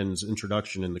Mardigan's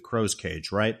introduction in the crow's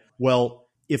cage, right? Well,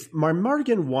 if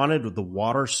Mardigan wanted the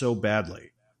water so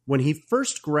badly, when he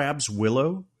first grabs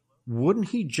Willow, wouldn't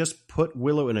he just put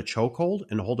Willow in a chokehold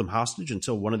and hold him hostage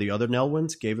until one of the other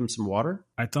Nelwynds gave him some water?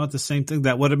 I thought the same thing.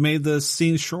 That would have made the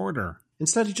scene shorter.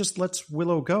 Instead, he just lets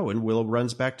Willow go, and Willow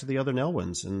runs back to the other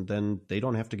Nelwynds, and then they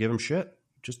don't have to give him shit.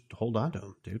 Just hold on to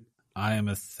him, dude. I am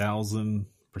 1,000%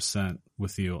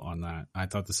 with you on that. I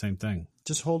thought the same thing.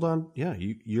 Just hold on. Yeah,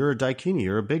 you're a Daikini.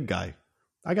 You're a big guy.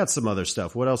 I got some other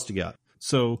stuff. What else do you got?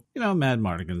 So, Mad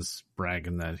Mardigan's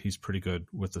bragging that he's pretty good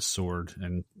with a sword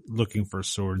and looking for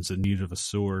swords in need of a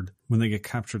sword. When they get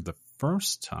captured the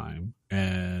first time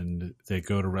and they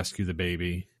go to rescue the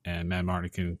baby and Mad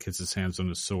Mardigan gets his hands on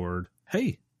his sword,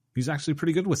 hey, he's actually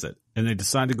pretty good with it. And they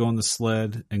decide to go on the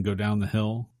sled and go down the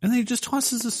hill and then he just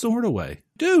tosses his sword away.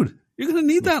 Dude, you're going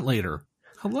to need that later.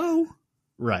 Hello?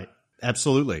 Right.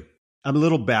 Absolutely. I'm a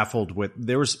little baffled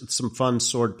there was some fun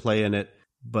sword play in it,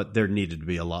 but there needed to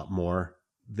be a lot more.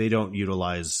 They don't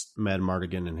utilize Mad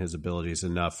Mardigan and his abilities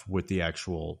enough with the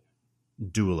actual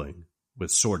dueling,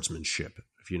 with swordsmanship,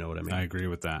 if you know what I mean. I agree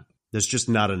with that. There's just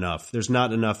not enough. There's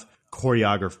not enough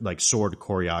choreography, like sword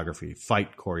choreography,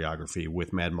 fight choreography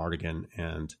with Mad Mardigan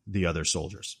and the other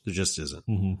soldiers. There just isn't.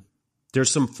 Mm-hmm.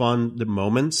 There's some fun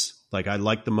moments. Like I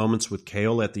like the moments with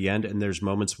Kale at the end, and there's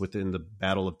moments within the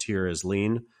Battle of Tyr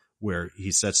Asleen where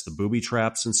he sets the booby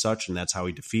traps and such, and that's how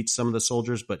he defeats some of the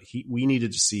soldiers. But we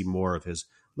needed to see more of his.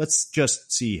 Let's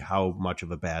just see how much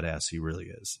of a badass he really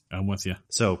is. I'm with you.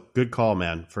 So good call,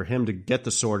 man. For him to get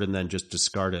the sword and then just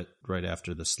discard it right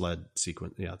after the sled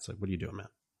sequence. Yeah, it's like, what are you doing, man?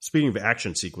 Speaking of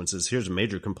action sequences, here's a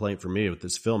major complaint for me with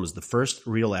this film is the first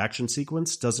real action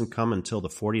sequence doesn't come until the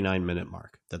 49-minute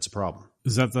mark. That's a problem.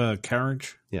 Is that the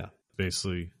carriage? Yeah.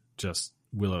 Basically just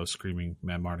Willow screaming,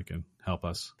 Mad Mardigan, help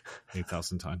us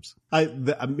 8,000 times.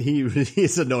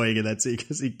 He's annoying in that scene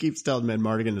because he keeps telling Mad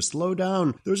Mardigan to slow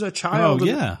down. There's a child. Oh,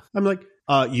 yeah. I'm like,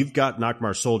 you've got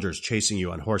Nockmaar soldiers chasing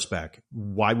you on horseback.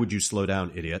 Why would you slow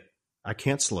down, idiot? I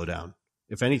can't slow down.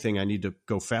 If anything, I need to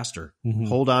go faster. Mm-hmm.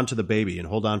 Hold on to the baby and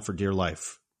hold on for dear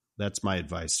life. That's my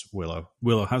advice, Willow.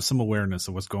 Willow, have some awareness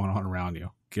of what's going on around you.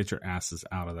 Get your asses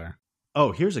out of there.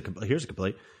 Oh, here's a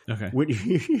complaint. Okay. When you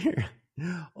hear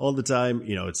all the time,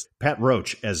 it's Pat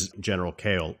Roach as General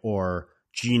Kale or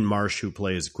Jean Marsh, who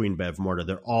plays Queen Bavmorda.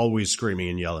 They're always screaming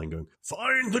and yelling, going,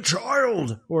 "Find the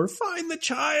child!" or "Find the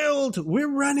child! We're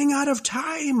running out of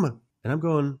time!" And I'm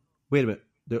going, wait a minute.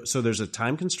 So there's a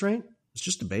time constraint? It's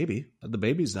just a baby. The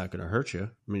baby's not going to hurt you.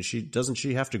 I mean, doesn't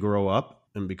she have to grow up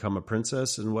and become a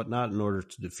princess and whatnot in order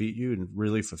to defeat you and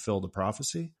really fulfill the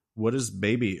prophecy? What is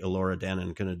baby Elora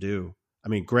Danan going to do? I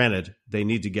mean, granted, they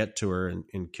need to get to her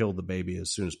and kill the baby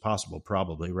as soon as possible,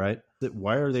 probably, right?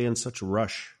 Why are they in such a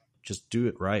rush? Just do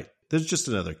it right. There's just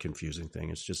another confusing thing.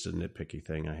 It's just a nitpicky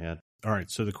thing I had. All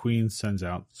right, so the queen sends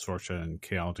out Sorcha and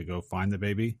Kale to go find the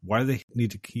baby. Why do they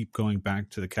need to keep going back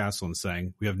to the castle and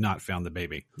saying, we have not found the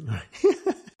baby?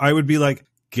 I would be like,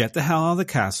 get the hell out of the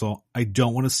castle. I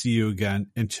don't want to see you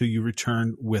again until you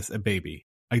return with a baby.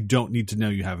 I don't need to know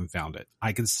you haven't found it.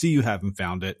 I can see you haven't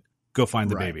found it. Go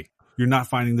find the baby. You're not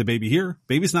finding the baby here.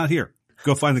 Baby's not here.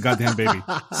 Go find the goddamn baby.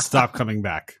 Stop coming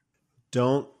back.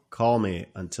 Don't call me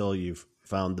until you've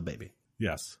found the baby.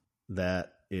 Yes.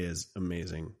 That is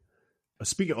amazing.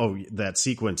 Speaking of that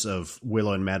sequence of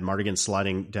Willow and Mad Mardigan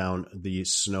sliding down the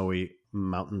snowy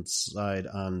mountainside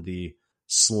on the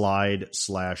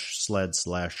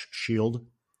slide/sled/shield,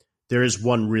 there is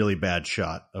one really bad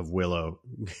shot of Willow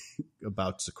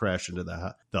about to crash into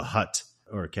the hut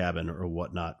or cabin or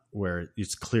whatnot, where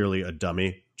it's clearly a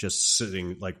dummy just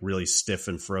sitting like really stiff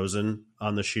and frozen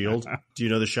on the shield. Do you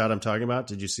know the shot I'm talking about?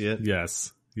 Did you see it?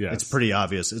 Yes. It's pretty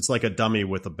obvious. It's like a dummy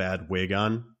with a bad wig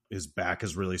on. His back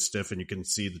is really stiff and you can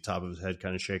see the top of his head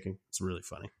kind of shaking. It's really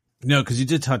funny. No, because you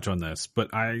did touch on this,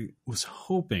 but I was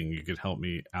hoping you could help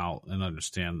me out and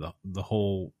understand the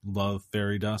whole love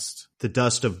fairy dust. The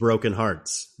dust of broken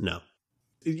hearts. No.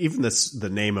 Even the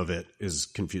name of it is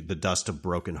confused. The dust of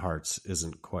broken hearts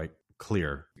isn't quite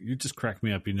clear. You just cracked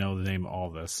me up. You know the name of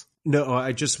all this. No,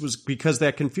 I just was, because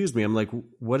that confused me. I'm like,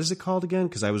 what is it called again?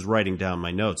 Because I was writing down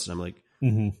my notes and I'm like,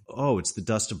 oh, it's the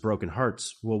dust of broken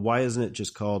hearts. Well, why isn't it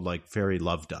just called like fairy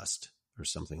love dust or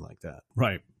something like that?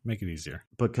 Right. Make it easier.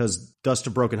 Because dust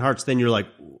of broken hearts, then you're like,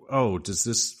 oh,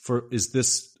 is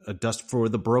this a dust for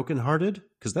the brokenhearted?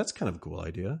 Because that's kind of a cool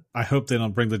idea. I hope they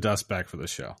don't bring the dust back for the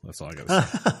show. That's all I got to say.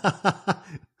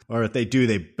 Or if they do,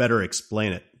 they better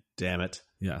explain it. Damn it.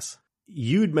 Yes.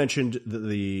 You'd mentioned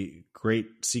the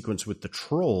great sequence with the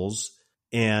trolls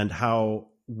and how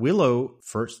Willow,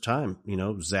 first time,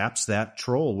 zaps that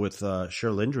troll with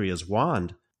Sherlindria's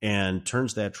wand and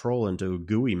turns that troll into a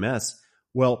gooey mess.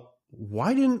 Well,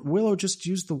 why didn't Willow just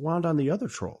use the wand on the other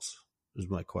trolls? Is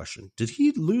my question. Did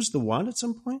he lose the wand at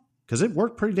some point? Because it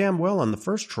worked pretty damn well on the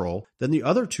first troll. Then the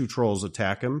other two trolls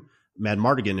attack him. Mad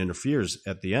Mardigan interferes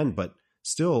at the end, but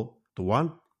still, the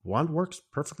wand works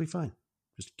perfectly fine.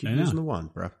 Just keep using the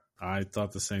wand, bro. I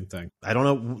thought the same thing. I don't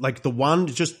know, like the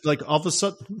wand just like all of a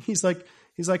sudden he's like,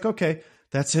 okay,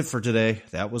 that's it for today.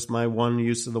 That was my one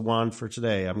use of the wand for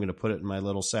today. I'm going to put it in my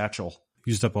little satchel.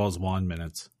 Used up all his wand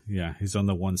minutes. Yeah, he's on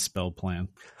the one spell plan.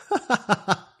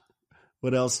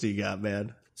 What else do you got,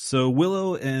 man? So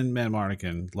Willow and Mad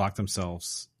Mardigan lock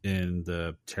themselves in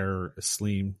the Terror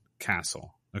Isleam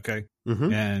castle. Okay.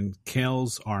 Mm-hmm. And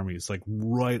Kale's army is like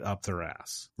right up their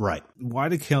ass. Right. Why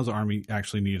did Kale's army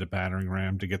actually need a battering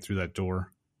ram to get through that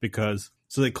door? Because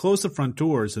so they close the front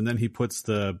doors and then he puts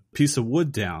the piece of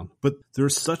wood down. But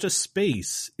there's such a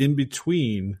space in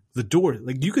between the door.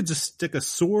 Like you could just stick a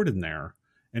sword in there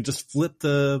and just flip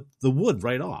the wood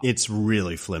right off. It's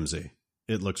really flimsy.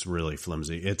 It looks really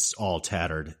flimsy. It's all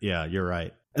tattered. Yeah, you're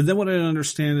right. And then what I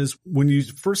understand is when you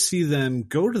first see them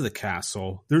go to the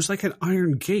castle, there's like an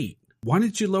iron gate. Why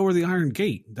didn't you lower the iron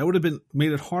gate? That would have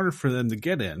made it harder for them to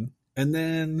get in. And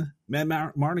then Mad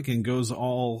Mardigan goes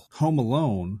all Home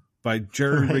Alone by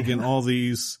jerry-rigging all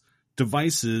these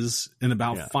devices in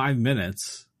about 5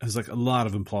 minutes. It's like a lot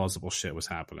of implausible shit was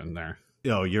happening there.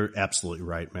 Oh, you're absolutely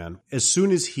right, man. As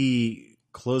soon as he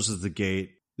closes the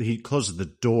gate, he closes the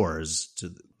doors to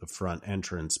the front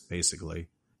entrance, basically,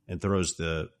 and throws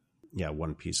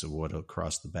one piece of wood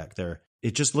across the back there.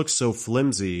 It just looks so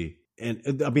flimsy.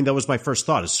 And I mean, that was my first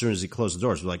thought. As soon as he closed the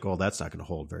doors, we're like, oh, that's not going to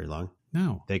hold very long.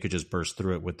 No. They could just burst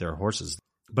through it with their horses.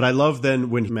 But I love then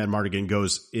when Mad Mardigan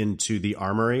goes into the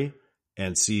armory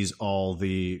and sees all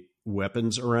the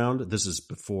weapons around. This is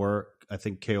before, I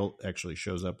think, Kale actually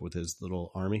shows up with his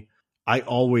little army. I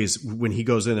always, when he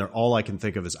goes in there, all I can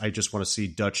think of is I just want to see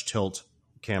Dutch tilt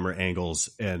camera angles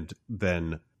and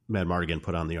then Mad Mardigan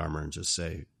put on the armor and just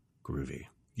say, groovy.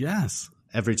 Yes.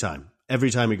 Every time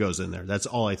he goes in there. That's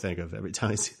all I think of every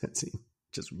time I see that scene.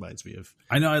 Just reminds me of.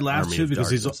 I know I laughed too because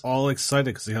Darkness. He's all excited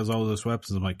because he has all those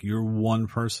weapons. I'm like, you're one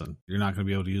person. You're not going to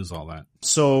be able to use all that.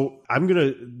 So I'm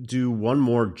going to do one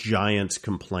more giant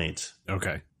complaint.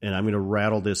 Okay. And I'm going to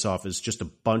rattle this off as just a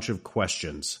bunch of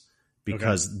questions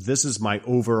because this is my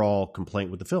overall complaint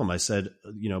with the film. I said,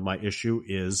 my issue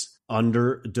is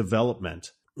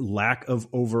underdevelopment, lack of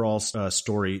overall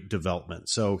story development.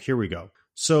 So here we go.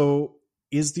 So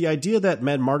is the idea that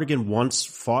Mad Mardigan once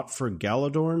fought for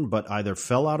Galadorn, but either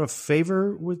fell out of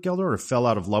favor with Galadorn or fell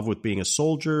out of love with being a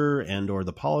soldier and or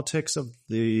the politics of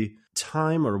the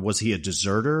time? Or was he a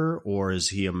deserter or is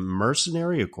he a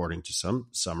mercenary, according to some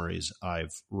summaries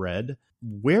I've read?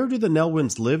 Where do the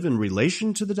Nelwyns live in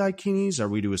relation to the Dakinis? Are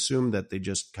we to assume that they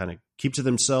just kind of keep to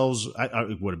themselves?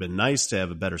 It would have been nice to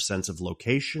have a better sense of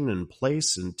location and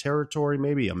place and territory,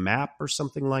 maybe a map or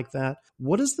something like that.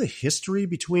 What is the history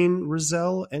between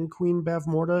Rizal and Queen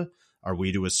Bavmorda? Are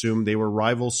we to assume they were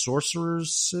rival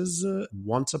sorcerers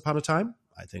once upon a time?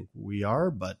 I think we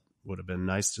are, but would have been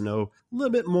nice to know a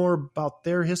little bit more about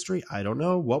their history. I don't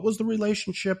know. What was the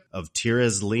relationship of Tir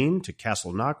Asleen to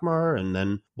Castle Nockmar? And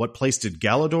then what place did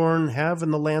Galadorn have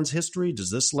in the land's history? Does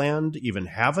this land even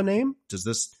have a name? Does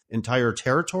this entire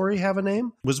territory have a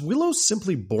name? Was Willow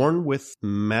simply born with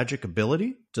magic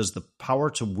ability? Does the power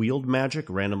to wield magic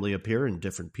randomly appear in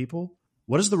different people?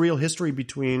 What is the real history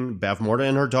between Bavmorda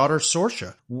and her daughter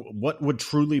Sorsha? What would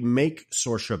truly make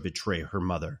Sorsha betray her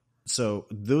mother? So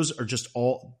those are just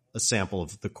all a sample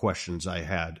of the questions I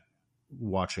had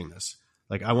watching this.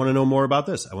 Like, I want to know more about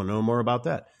this. I want to know more about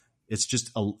that. It's just,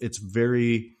 it's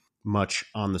very much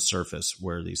on the surface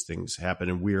where these things happen.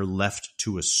 And we're left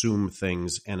to assume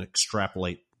things and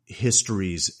extrapolate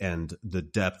histories and the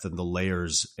depth and the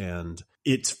layers. And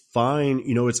it's fine.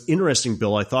 It's interesting,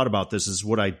 Bill. I thought about this is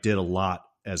what I did a lot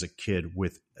as a kid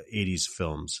with 80s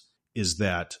films is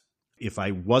that if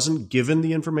I wasn't given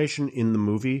the information in the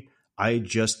movie, I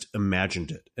just imagined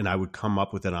it and I would come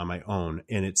up with it on my own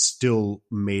and it still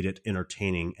made it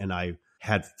entertaining and I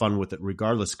had fun with it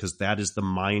regardless because that is the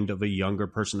mind of a younger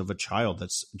person, of a child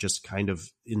that's just kind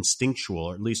of instinctual,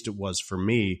 or at least it was for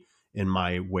me in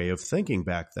my way of thinking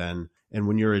back then. And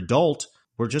when you're adult,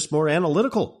 we're just more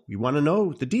analytical. We want to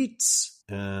know the deets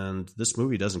and this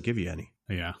movie doesn't give you any.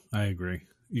 Yeah, I agree.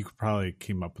 You could probably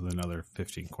came up with another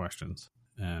 15 questions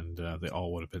and they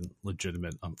all would have been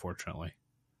legitimate, unfortunately.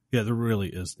 Yeah, there really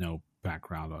is no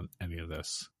background on any of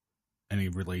this, any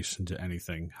relation to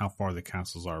anything, how far the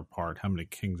castles are apart, how many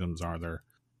kingdoms are there,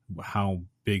 how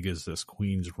big is this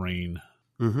queen's reign.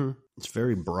 Mm-hmm. It's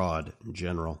very broad in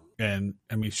general. And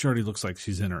I mean, she already looks like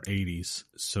she's in her 80s.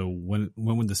 So when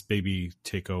would this baby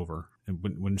take over? And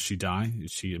when she die?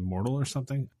 Is she immortal or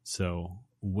something? So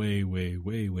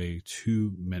way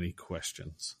too many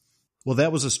questions. Well,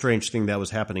 that was a strange thing that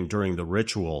was happening during the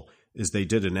ritual, is they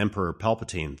did an Emperor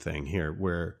Palpatine thing here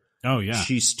where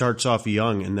she starts off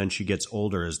young and then she gets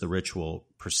older as the ritual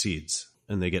proceeds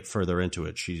and they get further into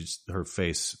it. Her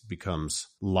face becomes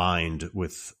lined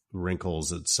with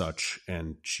wrinkles and such,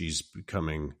 and she's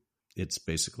becoming, it's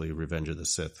basically Revenge of the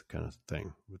Sith kind of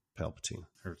thing with Palpatine.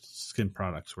 Her skin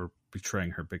products were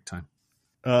betraying her big time.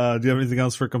 Do you have anything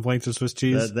else for complaints of Swiss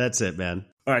cheese? That's it, man.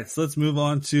 All right, so let's move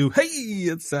on to, hey,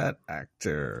 it's that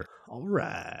actor. All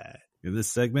right. In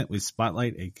this segment, we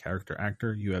spotlight a character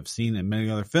actor you have seen in many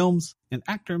other films, an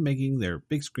actor making their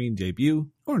big screen debut,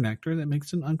 or an actor that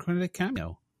makes an uncredited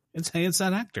cameo. It's Hey, It's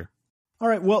That Actor. All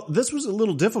right, well, this was a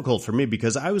little difficult for me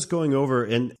because I was going over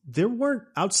and there weren't,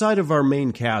 outside of our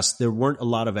main cast, there weren't a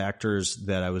lot of actors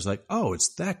that I was like, oh,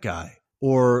 it's that guy.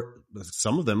 Or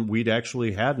some of them we'd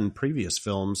actually had in previous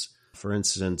films. For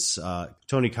instance,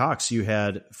 Tony Cox you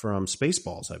had from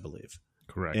Spaceballs, I believe.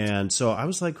 Correct. And so I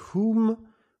was like, whom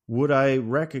would I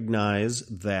recognize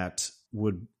that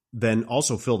would then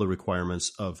also fill the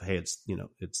requirements of, hey,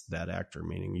 it's that actor,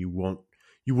 meaning you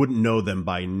wouldn't know them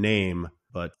by name,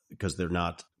 but because they're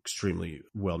not extremely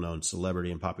well-known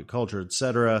celebrity in pop culture,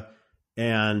 etc.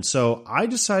 And so I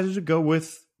decided to go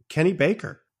with Kenny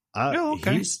Baker.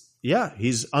 Okay.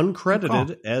 He's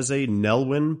uncredited as a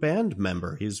Nelwyn band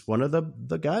member. He's one of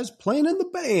the guys playing in the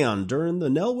band during the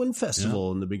Nelwyn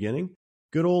Festival in the beginning.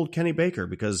 Good old Kenny Baker,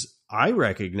 because I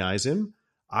recognize him.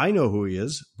 I know who he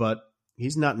is, but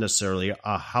he's not necessarily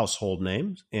a household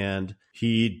name, and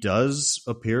he does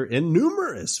appear in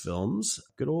numerous films.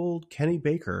 Good old Kenny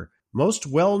Baker, most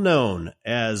well known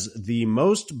as the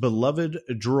most beloved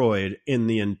droid in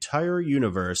the entire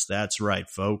universe. That's right,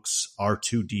 folks,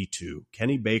 R2-D2.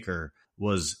 Kenny Baker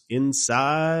was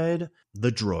inside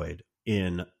the droid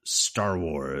in Star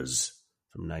Wars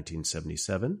from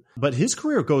 1977. But his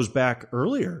career goes back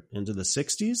earlier into the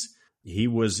 60s. He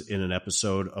was in an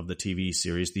episode of the TV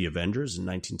series The Avengers in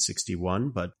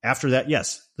 1961. But after that,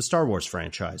 yes, the Star Wars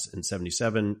franchise in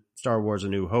 77, Star Wars A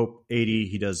New Hope, 80,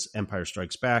 he does Empire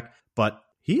Strikes Back. But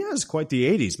he has quite the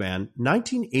 80s, man.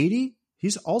 1980,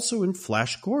 he's also in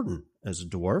Flash Gordon as a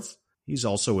dwarf. He's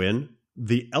also in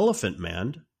The Elephant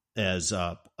Man as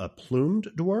a plumed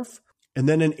dwarf. And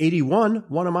then in 81,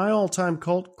 one of my all-time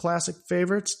cult classic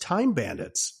favorites, Time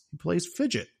Bandits. He plays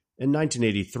Fidget. In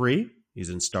 1983, he's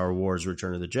in Star Wars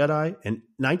Return of the Jedi. In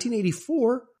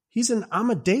 1984, he's in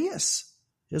Amadeus.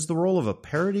 He has the role of a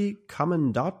parody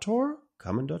commendator?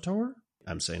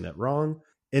 I'm saying that wrong.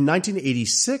 In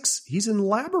 1986, he's in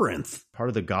Labyrinth, part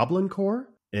of the Goblin Corps.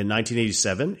 In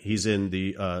 1987, he's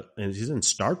in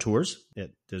Star Tours at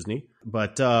Disney.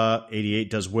 But 88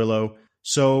 does Willow.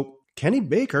 So Kenny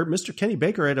Baker, Mr. Kenny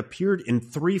Baker, had appeared in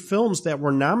 3 films that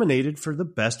were nominated for the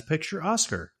Best Picture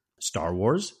Oscar: Star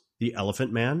Wars, The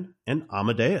Elephant Man, and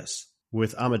Amadeus,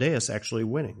 with Amadeus actually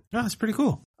winning. Oh, that's pretty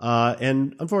cool.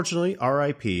 And unfortunately,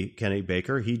 R.I.P. Kenny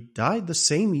Baker. He died the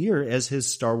same year as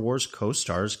his Star Wars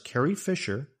co-stars Carrie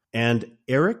Fisher and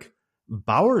Eric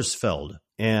Bauersfeld.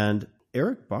 And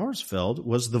Eric Bauersfeld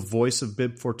was the voice of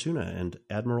Bib Fortuna and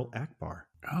Admiral Akbar.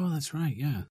 Oh, that's right,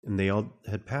 yeah. And they all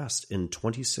had passed in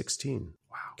 2016.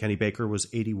 Wow. Kenny Baker was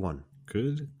 81.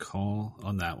 Good call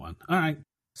on that one. All right.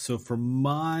 So for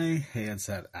my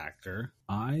handset actor,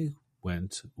 I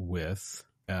went with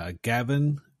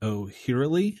Gavin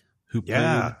O'Hurley, who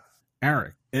played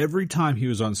Eric. Every time he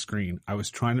was on screen, I was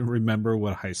trying to remember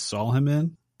what I saw him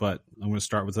in, but I'm going to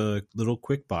start with a little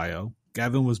quick bio.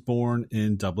 Gavin was born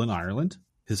in Dublin, Ireland.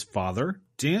 His father,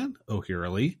 Dan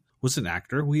O'Hurley, was an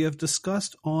actor we have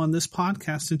discussed on this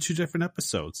podcast in 2 different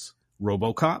episodes.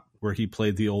 RoboCop, where he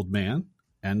played the old man,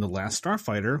 and The Last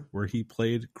Starfighter, where he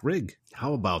played Grig.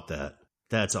 How about that?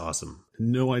 That's awesome.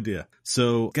 No idea.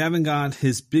 So Gavin got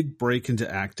his big break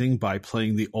into acting by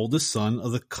playing the oldest son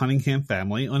of the Cunningham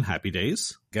family on Happy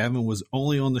Days. Gavin was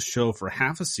only on the show for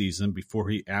half a season before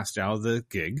he asked out of the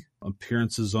gig.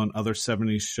 Appearances on other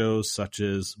 70s shows such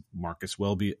as Marcus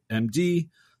Welby, MD,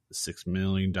 The $6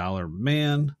 Million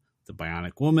Man, The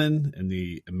Bionic Woman, and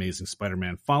The Amazing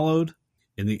Spider-Man followed.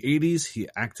 In the 80s, he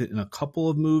acted in a couple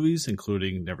of movies,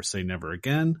 including Never Say Never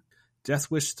Again,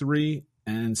 Death Wish 3,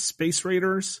 and Space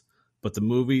Raiders. but the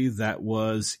movie that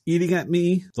was eating at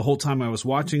me the whole time I was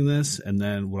watching this, and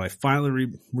then when I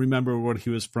finally remember what he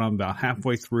was from about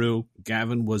halfway through,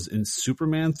 Gavin was in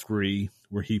Superman 3,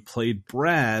 where he played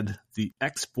Brad, the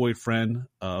ex-boyfriend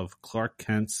of Clark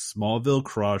Kent's Smallville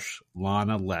crush,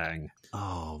 Lana Lang.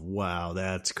 Oh, wow,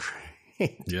 that's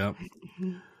great. Yep.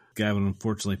 Gavin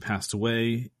unfortunately passed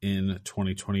away in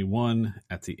 2021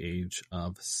 at the age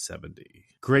of 70.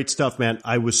 Great stuff, man.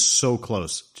 I was so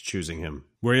close to choosing him.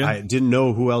 Were you? I didn't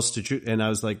know who else to choose. And I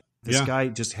was like, this guy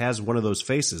just has one of those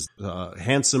faces.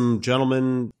 Handsome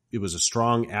gentleman. It was a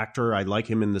strong actor. I like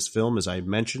him in this film. As I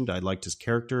mentioned, I liked his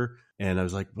character. And I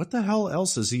was like, what the hell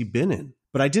else has he been in?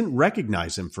 But I didn't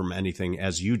recognize him from anything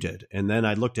as you did. And then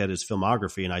I looked at his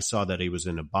filmography and I saw that he was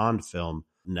in a Bond film,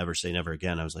 Never Say Never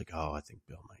Again. I was like, oh, I think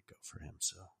Bill might go for him.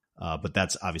 So, but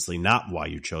that's obviously not why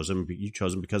you chose him. You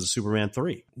chose him because of Superman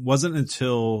 3. Wasn't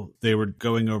until they were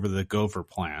going over the Gopher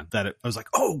plan that I was like,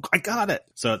 oh, I got it.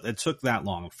 So it took that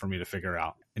long for me to figure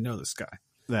out. I know this guy.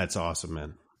 That's awesome,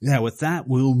 man. Yeah, with that,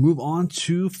 we'll move on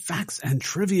to facts and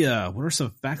trivia. What are some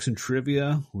facts and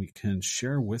trivia we can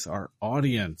share with our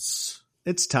audience?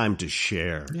 It's time to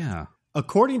share. Yeah.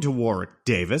 According to Warwick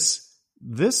Davis,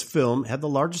 this film had the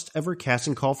largest ever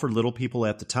casting call for little people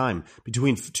at the time.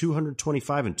 Between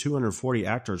 225 and 240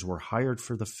 actors were hired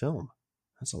for the film.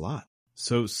 That's a lot.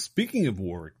 So speaking of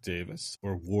Warwick Davis,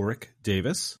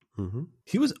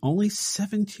 he was only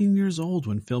 17 years old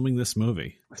when filming this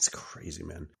movie. That's crazy,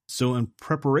 man. So in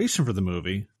preparation for the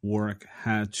movie, Warwick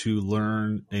had to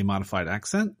learn a modified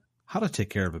accent, how to take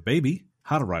care of a baby,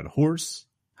 how to ride a horse,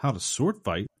 how to sword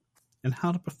fight, and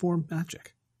how to perform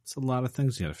magic. It's a lot of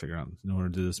things you had to figure out in order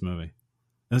to do this movie.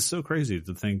 And it's so crazy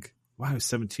to think, wow, he's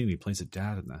 17, he plays a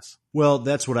dad in this. Well,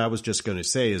 that's what I was just going to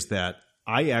say, is that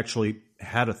I actually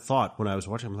had a thought when I was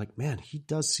watching. I'm like, man, he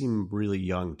does seem really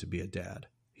young to be a dad.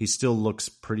 He still looks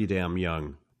pretty damn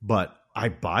young, but I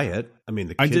buy it. I mean,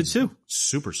 the kid's I did too.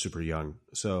 Super, super young.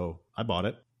 So I bought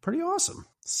it. Pretty awesome.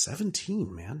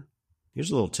 17, man. Here's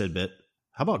a little tidbit.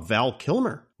 How about Val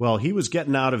Kilmer? Well, he was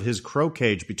getting out of his crow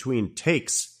cage between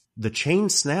takes. The chain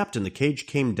snapped and the cage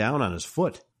came down on his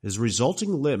foot. His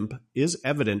resulting limp is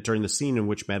evident during the scene in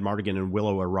which Madmartigan and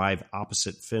Willow arrive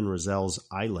opposite Finn Razel's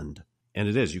island. And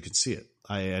it is. You can see it.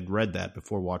 I had read that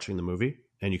before watching the movie,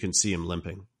 and you can see him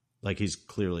limping. Like he's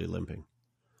clearly limping.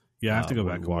 Yeah, I have to go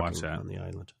back and watch that. On the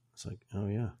island. It's like, oh,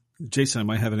 yeah. Jason, I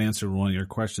might have an answer to one of your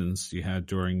questions you had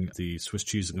during the Swiss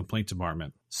Cheese and Complaint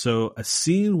Department. So a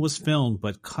scene was filmed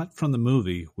but cut from the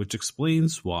movie, which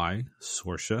explains why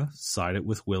Sorsha sided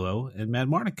with Willow and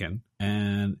Madmartigan.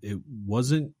 And it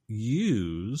wasn't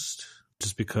used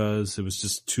just because it was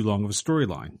just too long of a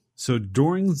storyline. So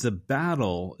during the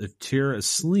battle of Tir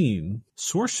Asleen,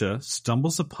 Sorsha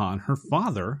stumbles upon her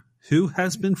father, who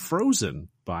has been frozen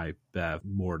by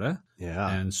Bavmorda. Yeah.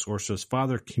 And Sorsha's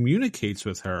father communicates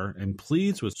with her and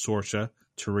pleads with Sorsha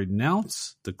to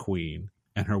renounce the queen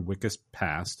and her wicked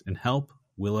past and help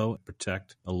Willow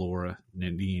protect Alora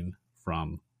Nadine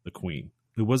from the queen.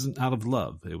 It wasn't out of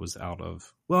love. It was out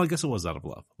of, well, I guess it was out of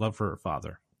love. Love for her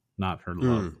father, not her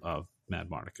love of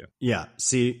Madmartigan. Yeah,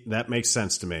 see, that makes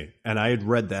sense to me. And I had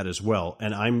read that as well.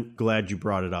 And I'm glad you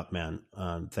brought it up, man.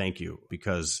 Thank you,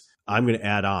 because I'm going to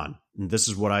add on. And this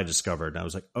is what I discovered. And I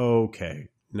was like, okay,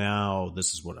 now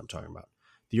this is what I'm talking about.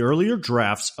 The earlier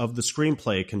drafts of the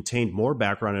screenplay contained more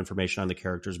background information on the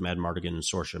characters Madmartigan and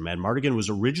Sorsha. Madmartigan was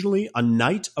originally a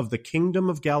knight of the Kingdom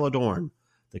of Galadorn,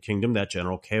 the kingdom that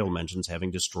General Kael mentions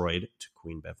having destroyed to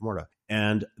Queen Bavmorda,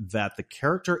 and that the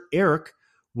character Eric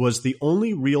was the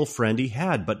only real friend he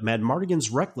had, but Madmartigan's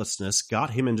recklessness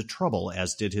got him into trouble,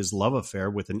 as did his love affair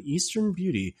with an Eastern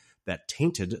beauty that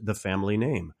tainted the family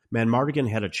name. Madmartigan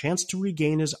had a chance to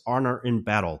regain his honor in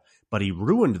battle, but he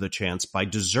ruined the chance by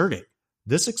deserting.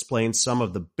 This explains some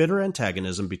of the bitter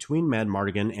antagonism between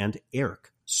Madmartigan and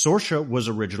Eric. Sorsha was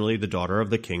originally the daughter of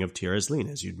the king of Tir Asleen,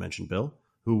 as you'd mentioned, Bill,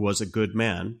 who was a good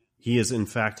man. He is, in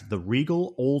fact, the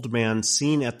regal old man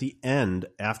seen at the end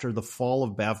after the fall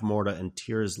of Bavmorda and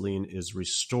Tir Asleen is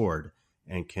restored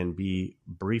and can be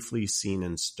briefly seen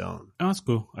in stone. Oh, that's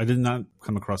cool. I did not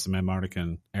come across the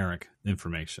Madmartigan Eric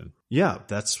information. Yeah,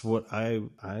 that's what I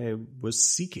was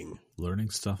seeking. Learning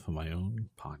stuff on my own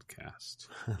podcast.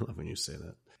 I love when you say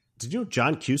that. Did you know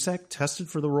John Cusack tested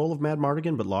for the role of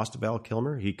Madmartigan but lost to Val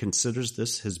Kilmer? He considers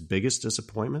this his biggest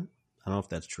disappointment. I don't know if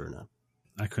that's true or not.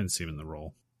 I couldn't see him in the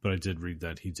role, but I did read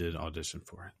that he did audition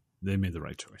for it. They made the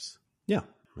right choice. Yeah,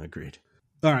 agreed.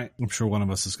 All right. I'm sure one of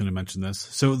us is going to mention this.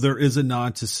 So there is a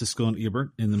nod to Siskel and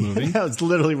Ebert in the movie. That was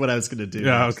literally what I was going to do.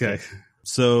 Yeah, okay.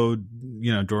 So,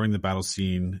 during the battle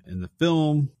scene in the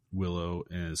film, Willow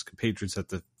and his compatriots have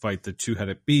to fight the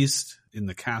two-headed beast in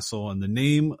the castle. And the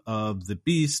name of the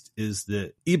beast is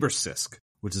the Ebersisk,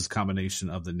 which is a combination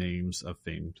of the names of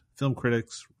famed film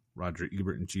critics Roger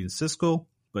Ebert and Gene Siskel.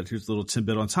 But here's a little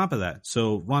tidbit on top of that.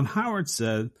 So Ron Howard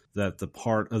said that the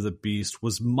part of the beast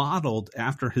was modeled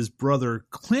after his brother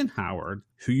Clint Howard,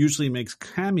 who usually makes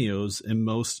cameos in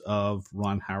most of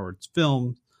Ron Howard's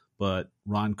films, but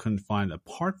Ron couldn't find a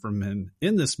part from him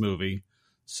in this movie,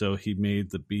 so he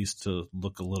made the beast to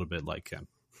look a little bit like him.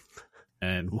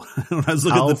 And when I was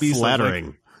looking at the beast,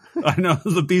 flattering. I know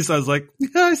the beast. I was like,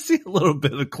 yeah, I see a little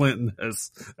bit of Clint in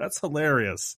this. That's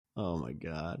hilarious. Oh my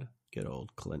God. Good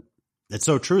old Clint. It's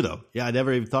so true though. Yeah, I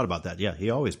never even thought about that. Yeah,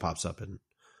 he always pops up in.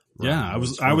 I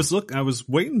was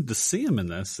waiting to see him in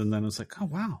this, and then I was like, oh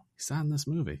wow, he's not in this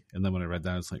movie. And then when I read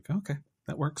that, I was like, okay,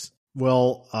 that works.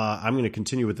 Well, I'm going to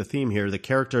continue with the theme here. The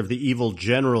character of the evil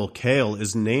General Kale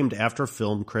is named after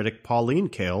film critic Pauline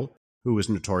Kael, who was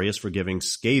notorious for giving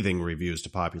scathing reviews to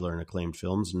popular and acclaimed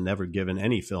films and never given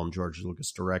any film George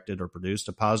Lucas directed or produced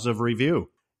a positive review.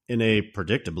 In a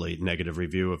predictably negative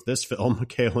review of this film,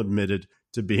 Kael admitted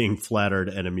to being flattered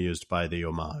and amused by the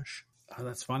homage. Oh,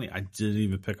 that's funny. I didn't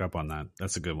even pick up on that.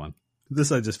 That's a good one.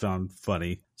 This I just found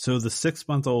funny. So the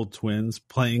 6-month-old twins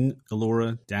playing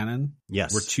Elora Danan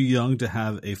were too young to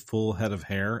have a full head of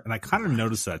hair. And I kind of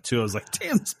noticed that too. I was like,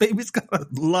 damn, this baby's got a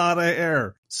lot of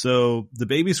hair. So the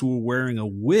babies were wearing a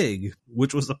wig,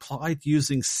 which was applied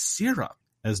using syrup,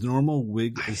 as normal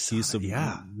wig adhesive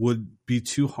would be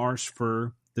too harsh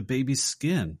for the baby's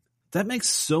skin. That makes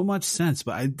so much sense.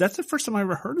 But that's the first time I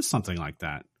ever heard of something like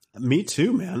that. Me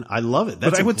too, man. I love it.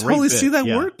 But I would totally see that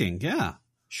working. Yeah.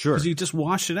 Sure. Because you just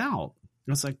wash it out.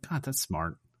 I was like, God, that's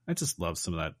smart. I just love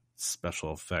some of that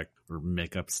special effect or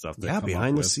makeup stuff. Yeah,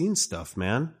 behind the scenes stuff,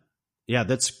 man. Yeah,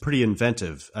 that's pretty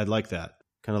inventive. I like that.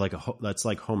 Kind of like that's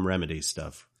like home remedy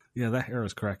stuff. Yeah, that hair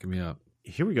is cracking me up.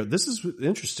 Here we go. This is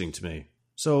interesting to me.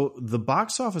 So the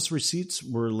box office receipts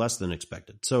were less than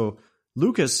expected. So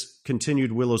Lucas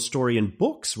continued Willow's story in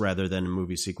books rather than in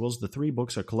movie sequels. The 3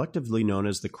 books are collectively known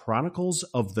as the Chronicles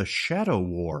of the Shadow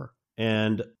War.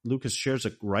 And Lucas shares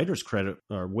a writer's credit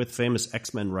with famous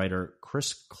X-Men writer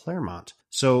Chris Claremont.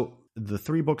 So the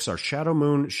 3 books are Shadow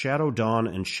Moon, Shadow Dawn,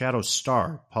 and Shadow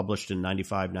Star, published in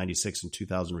 95, 96, and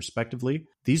 2000 respectively.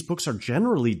 These books are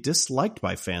generally disliked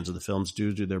by fans of the films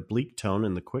due to their bleak tone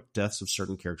and the quick deaths of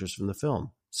certain characters from the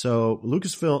film. So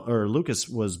Lucas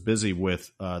was busy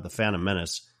with The Phantom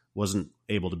Menace, wasn't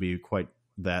able to be quite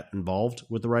that involved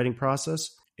with the writing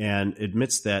process, and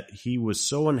admits that he was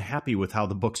so unhappy with how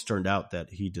the books turned out that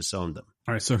he disowned them.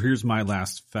 All right, so here's my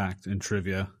last fact and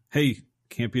trivia. Hey,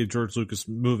 can't be a George Lucas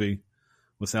movie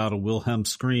without a Wilhelm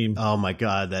scream. Oh my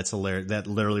God, that's hilarious. That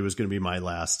literally was going to be my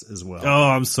last as well. Oh,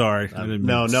 I'm sorry.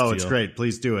 No, it's great.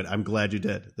 Please do it. I'm glad you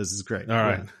did. This is great. All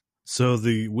right. So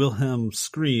the Wilhelm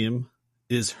scream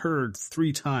is heard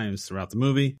 3 times throughout the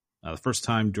movie. The first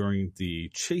time during the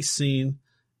chase scene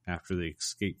after they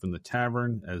escape from the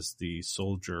tavern as the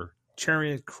soldier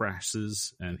chariot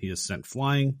crashes and he is sent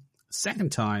flying. The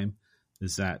second time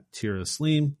is at Tir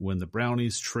Aslim when the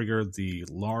brownies trigger the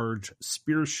large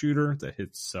spear shooter that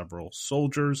hits several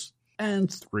soldiers.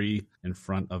 And 3 in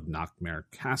front of Knockmare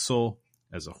Castle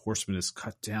as a horseman is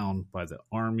cut down by the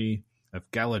army of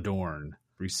Galadorn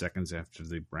 3 seconds after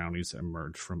the brownies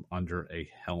emerge from under a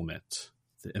helmet.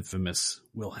 The infamous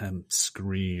Wilhelm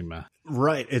scream.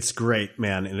 Right. It's great,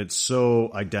 man. And it's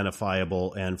so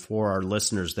identifiable. And for our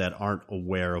listeners that aren't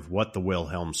aware of what the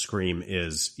Wilhelm scream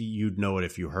is, you'd know it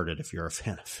if you heard it, if you're a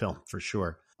fan of film, for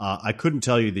sure. I couldn't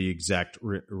tell you the exact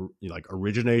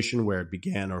origination, where it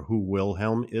began, or who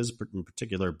Wilhelm is in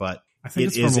particular, but I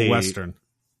think it's from a Western.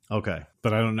 Okay.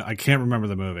 But I don't know. I can't remember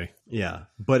the movie. Yeah.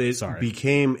 But it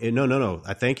became... No.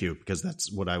 I thank you, because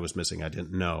that's what I was missing. I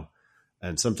didn't know.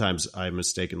 And sometimes I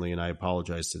mistakenly, and I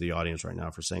apologize to the audience right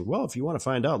now for saying, well, if you want to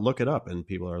find out, look it up. And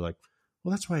people are like, well,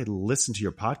 that's why I listen to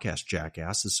your podcast,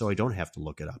 jackasses, so I don't have to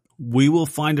look it up. We will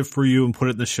find it for you and put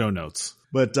it in the show notes.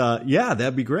 But yeah,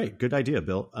 that'd be great. Good idea,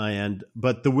 Bill.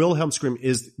 But the Wilhelm scream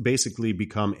is basically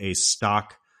become a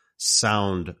stock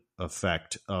sound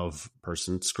effect of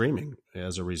person screaming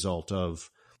as a result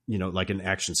of, like an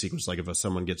action sequence. Like if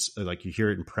someone gets, like you hear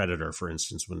it in Predator, for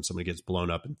instance, when somebody gets blown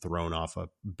up and thrown off a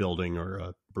building or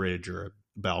a bridge or a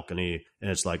balcony, and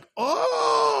it's like,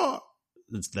 oh,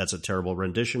 that's a terrible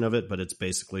rendition of it, but it's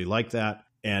basically like that.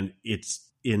 And it's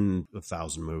in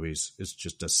 1,000 movies. It's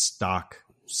just a stock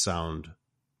sound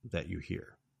that you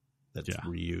hear that's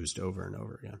reused over and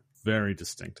over again. Very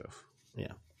distinctive.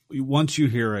 Yeah. Once you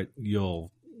hear it,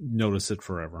 you'll notice it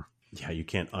forever. Yeah, you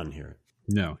can't unhear it.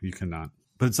 No, you cannot.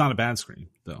 But it's not a bad scream,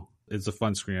 though. it's a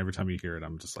fun scream. Every time you hear it,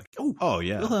 I'm just like, oh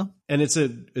yeah. Willow. And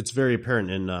it's very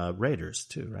apparent in Raiders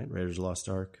too, right? Raiders Lost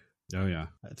Ark. Oh yeah.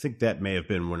 I think that may have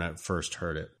been when I first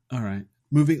heard it. All right.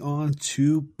 Moving on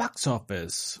to box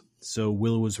office. So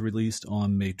Willow was released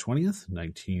on May 20th,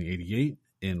 1988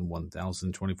 in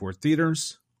 1,024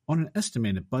 theaters. On an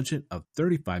estimated budget of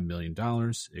 $35 million,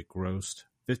 it grossed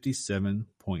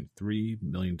 $57.3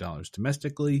 million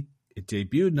domestically. It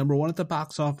debuted number 1 at the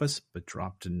box office, but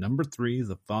dropped to number 3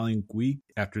 the following week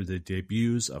after the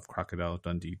debuts of Crocodile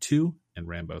Dundee 2 and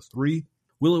Rambo 3.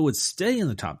 Willow would stay in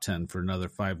the top 10 for another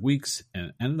 5 weeks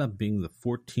and ended up being the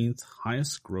 14th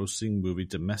highest grossing movie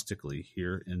domestically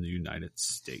here in the United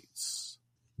States.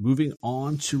 Moving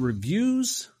on to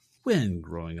reviews. When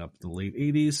growing up in the late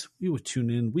 80s, we would tune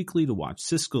in weekly to watch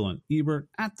Siskel and Ebert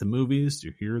at the movies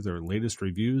to hear their latest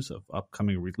reviews of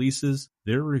upcoming releases.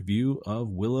 Their review of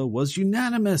Willow was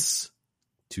unanimous.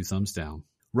 2 thumbs down.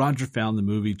 Roger found the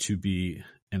movie to be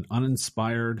an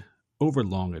uninspired,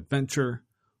 overlong adventure,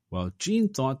 while Gene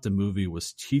thought the movie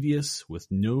was tedious with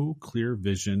no clear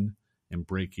vision and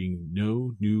breaking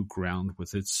no new ground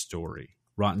with its story.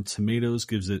 Rotten Tomatoes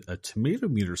gives it a tomato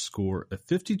meter score of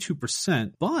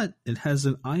 52%, but it has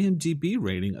an IMDb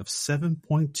rating of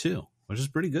 7.2, which is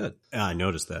pretty good. Yeah, I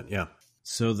noticed that, yeah.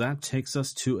 So that takes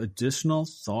us to additional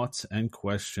thoughts and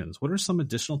questions. What are some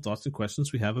additional thoughts and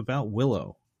questions we have about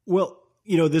Willow? Well,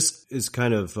 you know, this is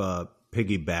kind of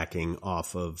piggybacking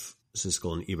off of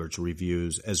Siskel and Ebert's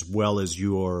reviews, as well as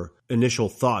your initial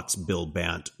thoughts, Bill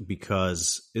Bant,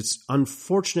 because it's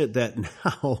unfortunate that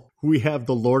now we have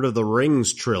the Lord of the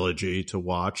Rings trilogy to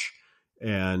watch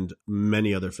and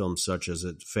many other films such as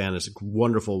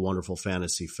wonderful, wonderful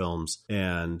fantasy films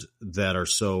and that are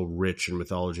so rich in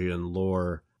mythology and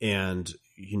lore. And,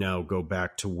 you know, go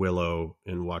back to Willow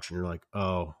and watch and you're like,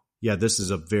 oh, yeah, this is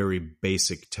a very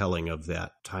basic telling of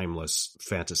that timeless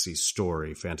fantasy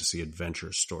story, fantasy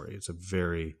adventure story. It's a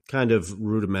very kind of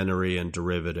rudimentary and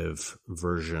derivative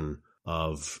version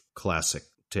of classic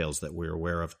tales that we're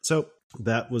aware of. So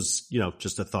that was, you know,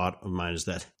 just a thought of mine, is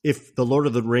that if The Lord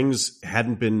of the Rings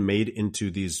hadn't been made into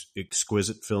these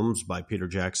exquisite films by Peter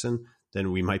Jackson,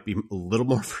 then we might be a little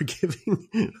more forgiving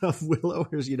of Willow,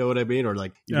 you know what I mean? Or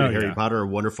like Harry Potter or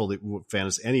wonderful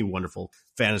fantasy, any wonderful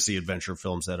fantasy adventure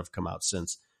films that have come out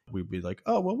since. We'd be like,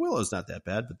 oh, well, Willow's not that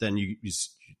bad. But then you're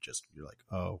like,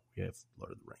 oh, we have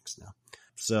Lord of the Rings now.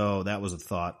 So that was a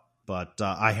thought. But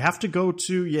I have to go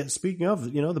to, speaking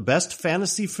of, you know, the best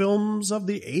fantasy films of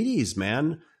the 80s,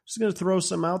 man. Just going to throw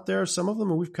some out there. Some of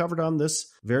them we've covered on this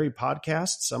very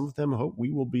podcast. Some of them I hope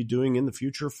we will be doing in the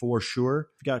future for sure.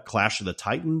 We got Clash of the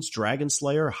Titans, Dragon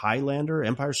Slayer, Highlander,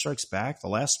 Empire Strikes Back, The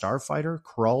Last Starfighter,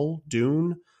 Krull,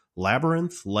 Dune,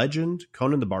 Labyrinth, Legend,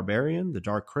 Conan the Barbarian, The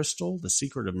Dark Crystal, The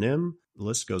Secret of Nim. The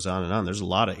list goes on and on. There's a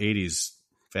lot of 80s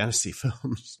fantasy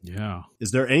films. Yeah.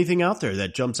 Is there anything out there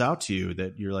that jumps out to you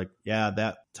that you're like, yeah,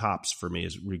 that tops for me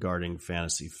is regarding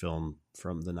fantasy film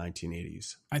from the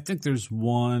 1980s? I think there's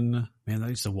one, man, I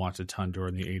used to watch a ton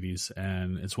during the 80s,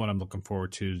 and it's one I'm looking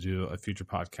forward to do a future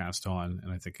podcast on,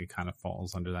 and I think it kind of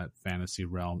falls under that fantasy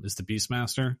realm, is The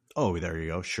Beastmaster. Oh, there you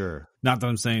go. Sure. Not that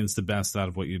I'm saying it's the best out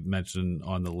of what you mentioned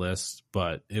on the list,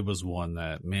 but it was one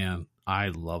that, man, I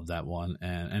love that one.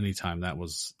 And anytime that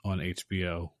was on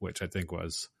HBO, which I think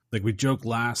was, like I joked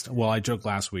last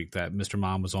week that Mr.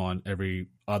 Mom was on every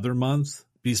other month.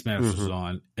 Beastmaster was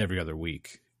on every other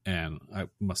week. And I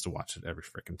must have watched it every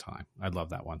freaking time. I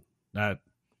love that one. That,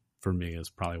 for me,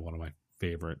 is probably one of my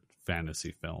favorite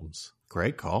fantasy films.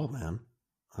 Great call, man.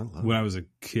 I love when it. I was a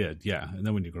kid, yeah. And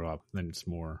then when you grow up, then it's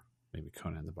more maybe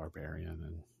Conan the Barbarian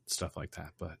and stuff like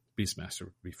that. But Beastmaster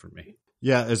would be for me.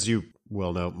 Yeah, as you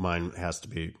well know, mine has to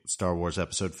be Star Wars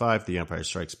Episode 5, The Empire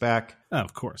Strikes Back. Oh,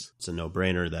 of course. It's a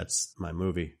no-brainer. That's my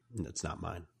movie. It's not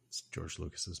mine. It's George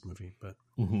Lucas's movie. But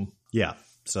yeah,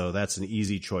 so that's an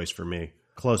easy choice for me.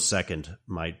 Close second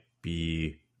might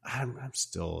be, I'm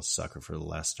still a sucker for The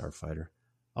Last Starfighter.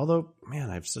 Although,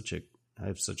 man, I have such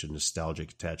a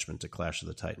nostalgic attachment to Clash of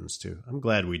the Titans too. I'm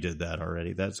glad we did that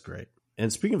already. That's great.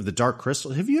 And speaking of The Dark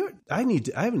Crystal, I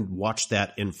haven't watched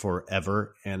that in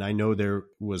forever, and I know there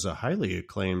was a highly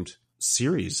acclaimed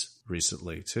series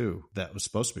recently too that was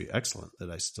supposed to be excellent that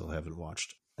I still haven't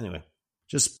watched. Anyway,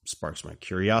 just sparks my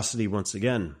curiosity once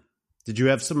again. Did you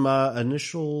have some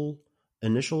initial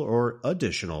or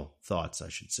additional thoughts, I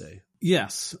should say?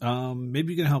 Yes.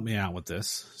 Maybe you can help me out with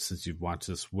this since you've watched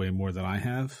this way more than I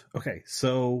have. Okay,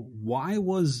 so why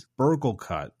was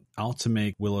Burglecut out to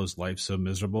make Willow's life so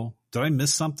miserable? Did I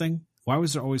miss something? Why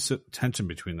was there always tension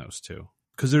between those two?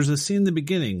 Because there's a scene in the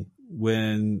beginning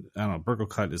when, I don't know,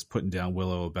 Burglecut is putting down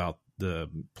Willow about the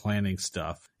planning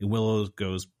stuff. And Willow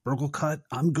goes, Burglecut,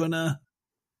 I'm gonna.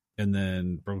 And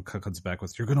then Burglecut comes back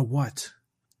with, you're gonna what?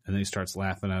 And then he starts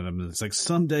laughing at him. And it's like,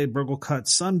 someday, Burglecut,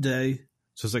 someday.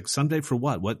 So it's like, someday for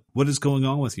what? What is going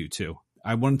on with you two?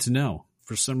 I wanted to know.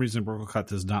 For some reason, Burglecut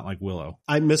does not like Willow.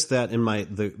 I missed that in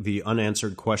the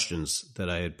unanswered questions that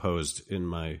I had posed in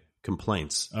my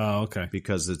complaints. Oh, okay.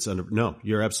 Because it's no,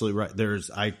 you're absolutely right.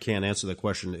 I can't answer the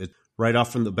question. Right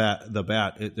off from the bat.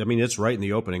 It's right in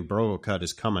the opening. Burglecut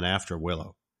is coming after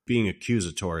Willow, being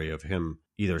accusatory of him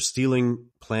either stealing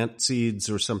plant seeds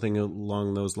or something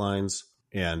along those lines.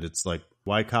 And it's like,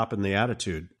 why copping the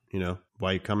attitude? You know,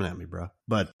 why are you coming at me, bro?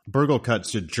 But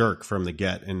Burglecut's a jerk from the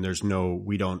get, and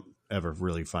we don't ever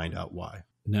really find out why.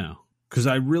 No, because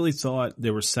I really thought they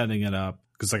were setting it up.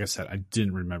 Because like I said, I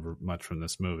didn't remember much from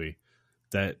this movie.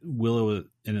 That Willow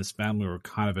and his family were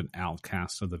kind of an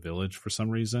outcast of the village for some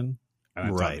reason.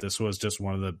 And I thought this was just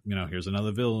one of the, here's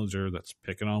another villager that's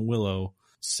picking on Willow,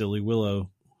 silly Willow,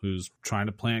 who's trying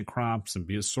to plant crops and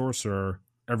be a sorcerer.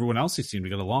 Everyone else he seemed to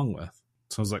get along with.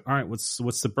 So I was like, all right, what's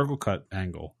the Burglecut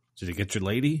angle? Did you get your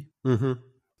lady? Mm-hmm.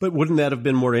 But wouldn't that have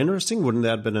been more interesting? Wouldn't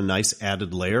that have been a nice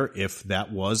added layer if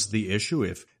that was the issue?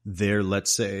 If they're,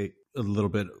 let's say, a little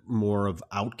bit more of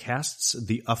outcasts,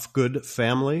 the Ufgood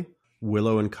family,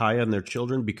 Willow and Kaya and their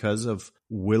children, because of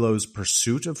Willow's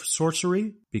pursuit of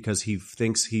sorcery, because he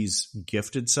thinks he's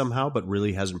gifted somehow, but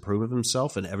really hasn't proven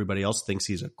himself, and everybody else thinks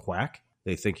he's a quack.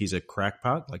 They think he's a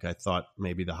crackpot, like I thought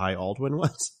maybe the High Aldwin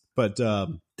was. But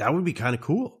that would be kind of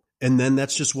cool. And then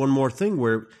that's just one more thing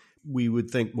where we would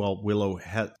think, well, Willow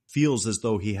feels as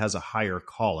though he has a higher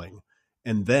calling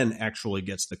and then actually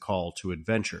gets the call to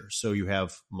adventure. So you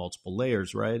have multiple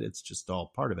layers, right? It's just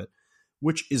all part of it,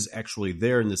 which is actually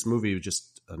there in this movie,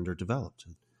 just underdeveloped.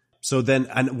 So then,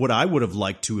 and what I would have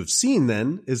liked to have seen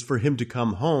then is for him to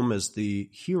come home as the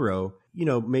hero,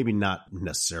 maybe not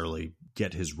necessarily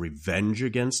get his revenge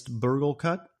against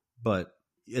Burglecut, but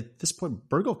at this point,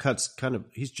 Burglecut's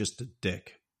he's just a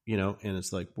dick, and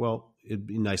it's like, well, it'd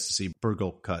be nice to see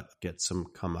Burglecut get some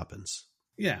comeuppance.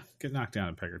 Yeah, get knocked down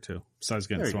a peg or two, besides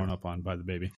getting thrown up on by the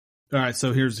baby. All right,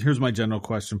 so here's my general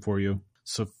question for you.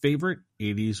 So favorite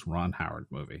 80s Ron Howard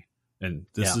movie? And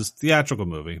this is theatrical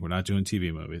movie. We're not doing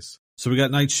TV movies. So we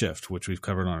got Night Shift, which we've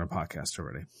covered on our podcast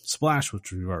already. Splash,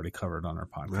 which we've already covered on our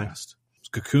podcast.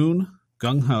 Right. Cocoon,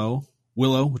 Gung Ho,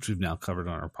 Willow, which we've now covered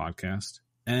on our podcast,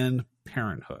 and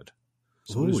Parenthood.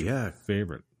 So what is your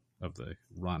favorite of the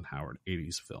Ron Howard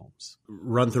 80s films?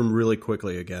 Run through them really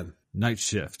quickly again. Night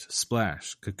Shift,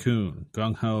 Splash, Cocoon,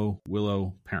 Gung Ho,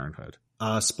 Willow, Parenthood.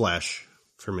 Splash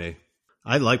for me.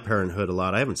 I like Parenthood a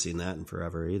lot. I haven't seen that in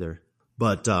forever either.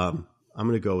 But I'm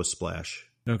going to go with Splash.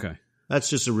 Okay. That's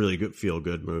just a really good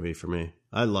feel-good movie for me.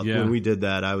 I love when we did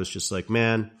that. I was just like,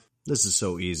 man, this is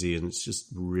so easy. And it's just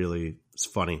really, it's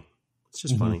funny. It's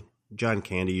just funny. John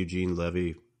Candy, Eugene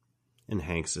Levy, and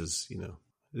Hanks is, it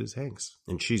is Hanks.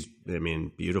 And she's,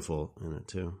 beautiful in it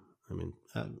too.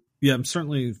 I'm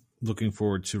certainly looking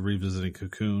forward to revisiting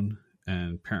Cocoon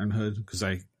and Parenthood because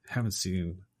I haven't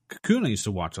seen Cocoon. I used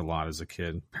to watch a lot as a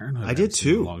kid. Parenthood, I did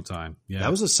too. A long time. Yeah,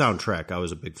 that was a soundtrack I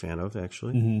was a big fan of,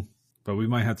 actually. Mm-hmm. But we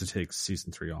might have to take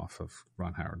season 3 off of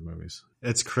Ron Howard movies.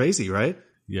 It's crazy, right?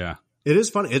 Yeah, it is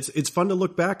fun. It's fun to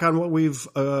look back on what we've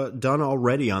done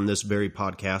already on this very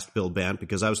podcast, Bill Bant,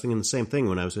 because I was thinking the same thing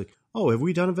when I was like, "Oh, have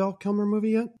we done a Val Kilmer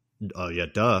movie yet?" Oh, yeah,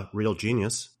 duh, Real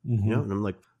Genius. Mm-hmm. And I'm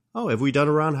like, "Oh, have we done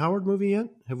a Ron Howard movie yet?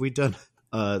 Have we done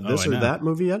this or that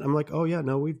movie yet?" I'm like, "Oh yeah,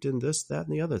 no, we've done this, that,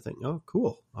 and the other thing." Oh,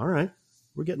 cool. All right,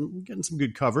 we're getting some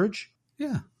good coverage.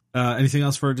 Yeah. Anything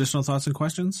else for additional thoughts and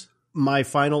questions? My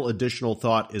final additional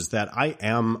thought is that I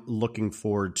am looking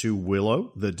forward to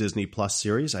Willow, the Disney Plus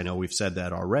series. I know we've said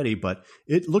that already, but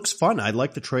it looks fun. I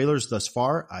like the trailers thus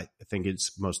far. I think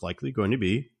it's most likely going to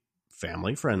be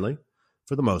family friendly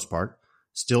for the most part.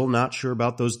 Still not sure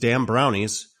about those damn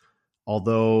brownies,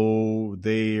 although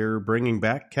they're bringing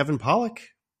back Kevin Pollak.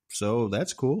 So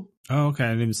that's cool. Oh, okay. I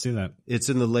didn't even see that. It's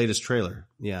in the latest trailer.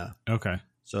 Yeah. Okay.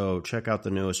 So check out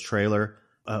the newest trailer.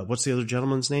 What's the other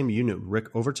gentleman's name?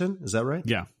 Rick Overton? Is that right?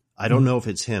 Yeah. I don't know if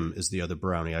it's him is the other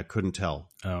brownie. I couldn't tell.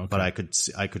 Oh, okay. But I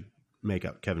could make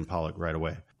up Kevin Pollak right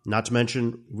away. Not to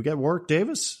mention, we got Warwick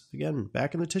Davis, again,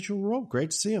 back in the titular role.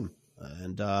 Great to see him.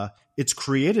 And it's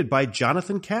created by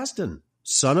Jonathan Kasdan,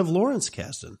 son of Lawrence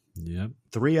Kasdan. Yep.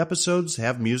 3 episodes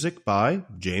have music by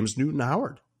James Newton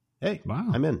Howard. Hey,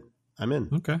 wow. I'm in.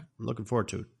 Okay. I'm looking forward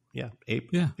to it. Yeah,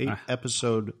 8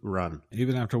 episode run.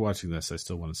 Even after watching this, I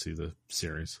still want to see the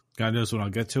series. God knows when I'll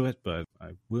get to it, but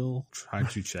I will try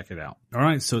to check it out. All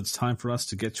right, so it's time for us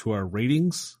to get to our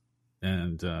ratings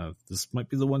And this might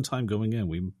be the one time going in.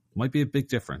 We might be a big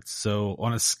difference. So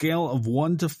on a scale of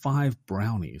 1 to 5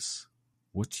 brownies,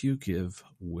 what do you give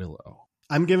Willow?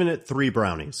 I'm giving it 3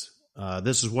 brownies.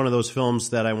 This is one of those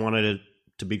films that I wanted it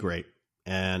to be great,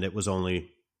 and it was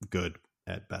only good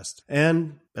at best.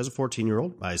 And as a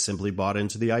 14-year-old, I simply bought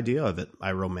into the idea of it.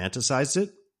 I romanticized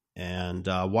it, and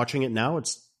watching it now,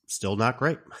 it's still not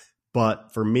great.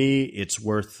 But for me, it's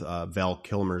worth Val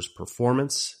Kilmer's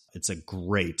performance. It's a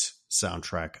great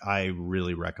soundtrack. I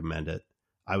really recommend it.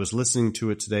 I was listening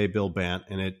to it today, Bill Bant,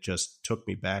 and it just took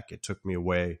me back. It took me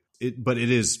away. But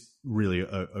it is really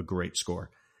a great score.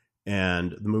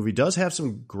 And the movie does have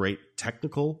some great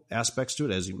technical aspects to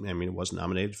it. It was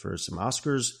nominated for some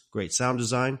Oscars, great sound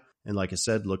design. And like I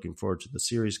said, looking forward to the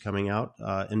series coming out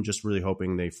and just really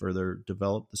hoping they further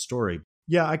develop the story.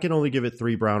 Yeah, I can only give it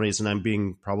 3 brownies, and I'm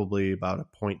being probably about a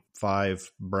 0.5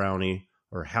 brownie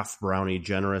or half brownie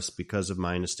generous because of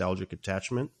my nostalgic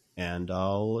attachment. And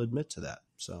I'll admit to that.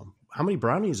 So how many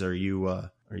brownies are you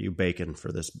baking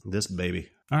for this baby?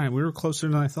 All right, we were closer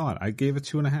than I thought. I gave it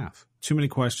 2.5. Too many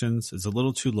questions. It's a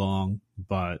little too long,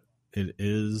 but it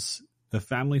is a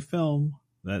family film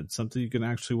that's something you can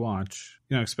actually watch.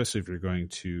 Especially if you're going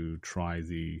to try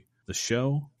the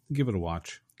show, give it a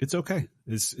watch. It's okay.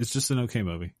 It's just an okay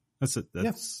movie. That's it.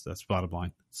 That's bottom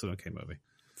line. It's an okay movie.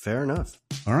 Fair enough.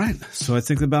 All right. So I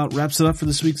think that about wraps it up for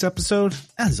this week's episode.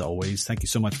 As always, thank you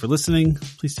so much for listening.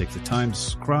 Please take the time to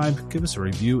subscribe, give us a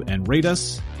review, and rate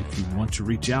us. If you want to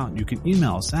reach out, you can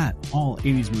email us at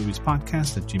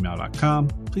all80smoviespodcast@gmail.com.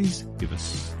 Please give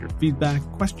us your feedback,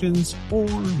 questions, or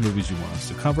movies you want us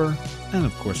to cover. And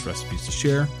of course, recipes to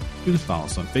share. You can follow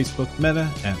us on Facebook,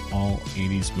 Meta, at All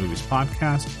 80s Movies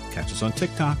Podcast. Catch us on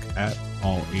TikTok at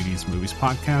All 80s Movies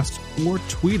Podcast, or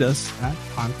tweet us at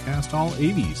Podcast All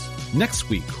 80s. Next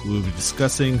week, we'll be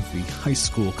discussing the high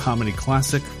school comedy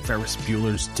classic Ferris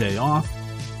Bueller's Day Off,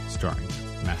 starring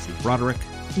Matthew Broderick,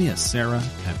 Mia Sara,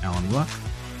 and Alan Ruck.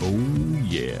 Oh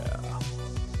yeah.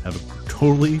 Have a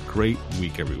totally great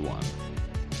week, everyone.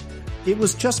 It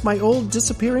was just my old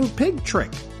disappearing pig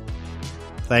trick.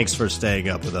 Thanks for staying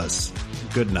up with us.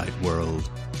 Good night, world.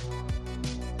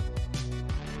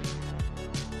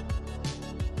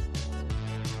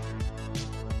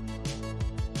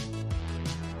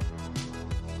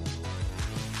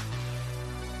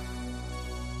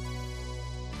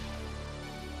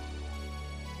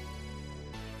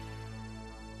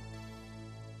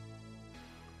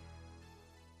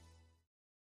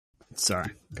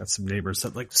 Sorry, got some neighbors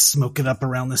that like to smoke it up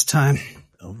around this time.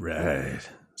 All right.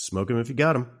 Smoke 'em if you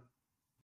got 'em.